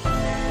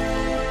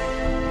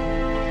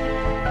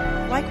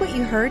 Like what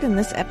you heard in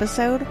this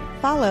episode?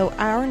 Follow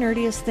Our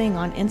Nerdiest Thing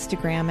on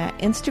Instagram at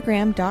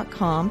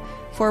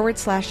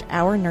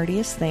instagram.com/Our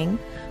Nerdiest Thing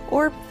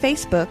or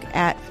Facebook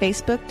at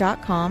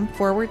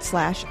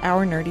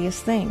facebook.com/Our Nerdiest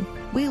Thing.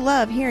 We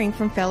love hearing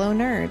from fellow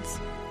nerds.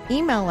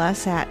 Email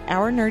us at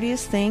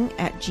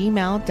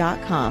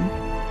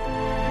ournerdiestthing@gmail.com.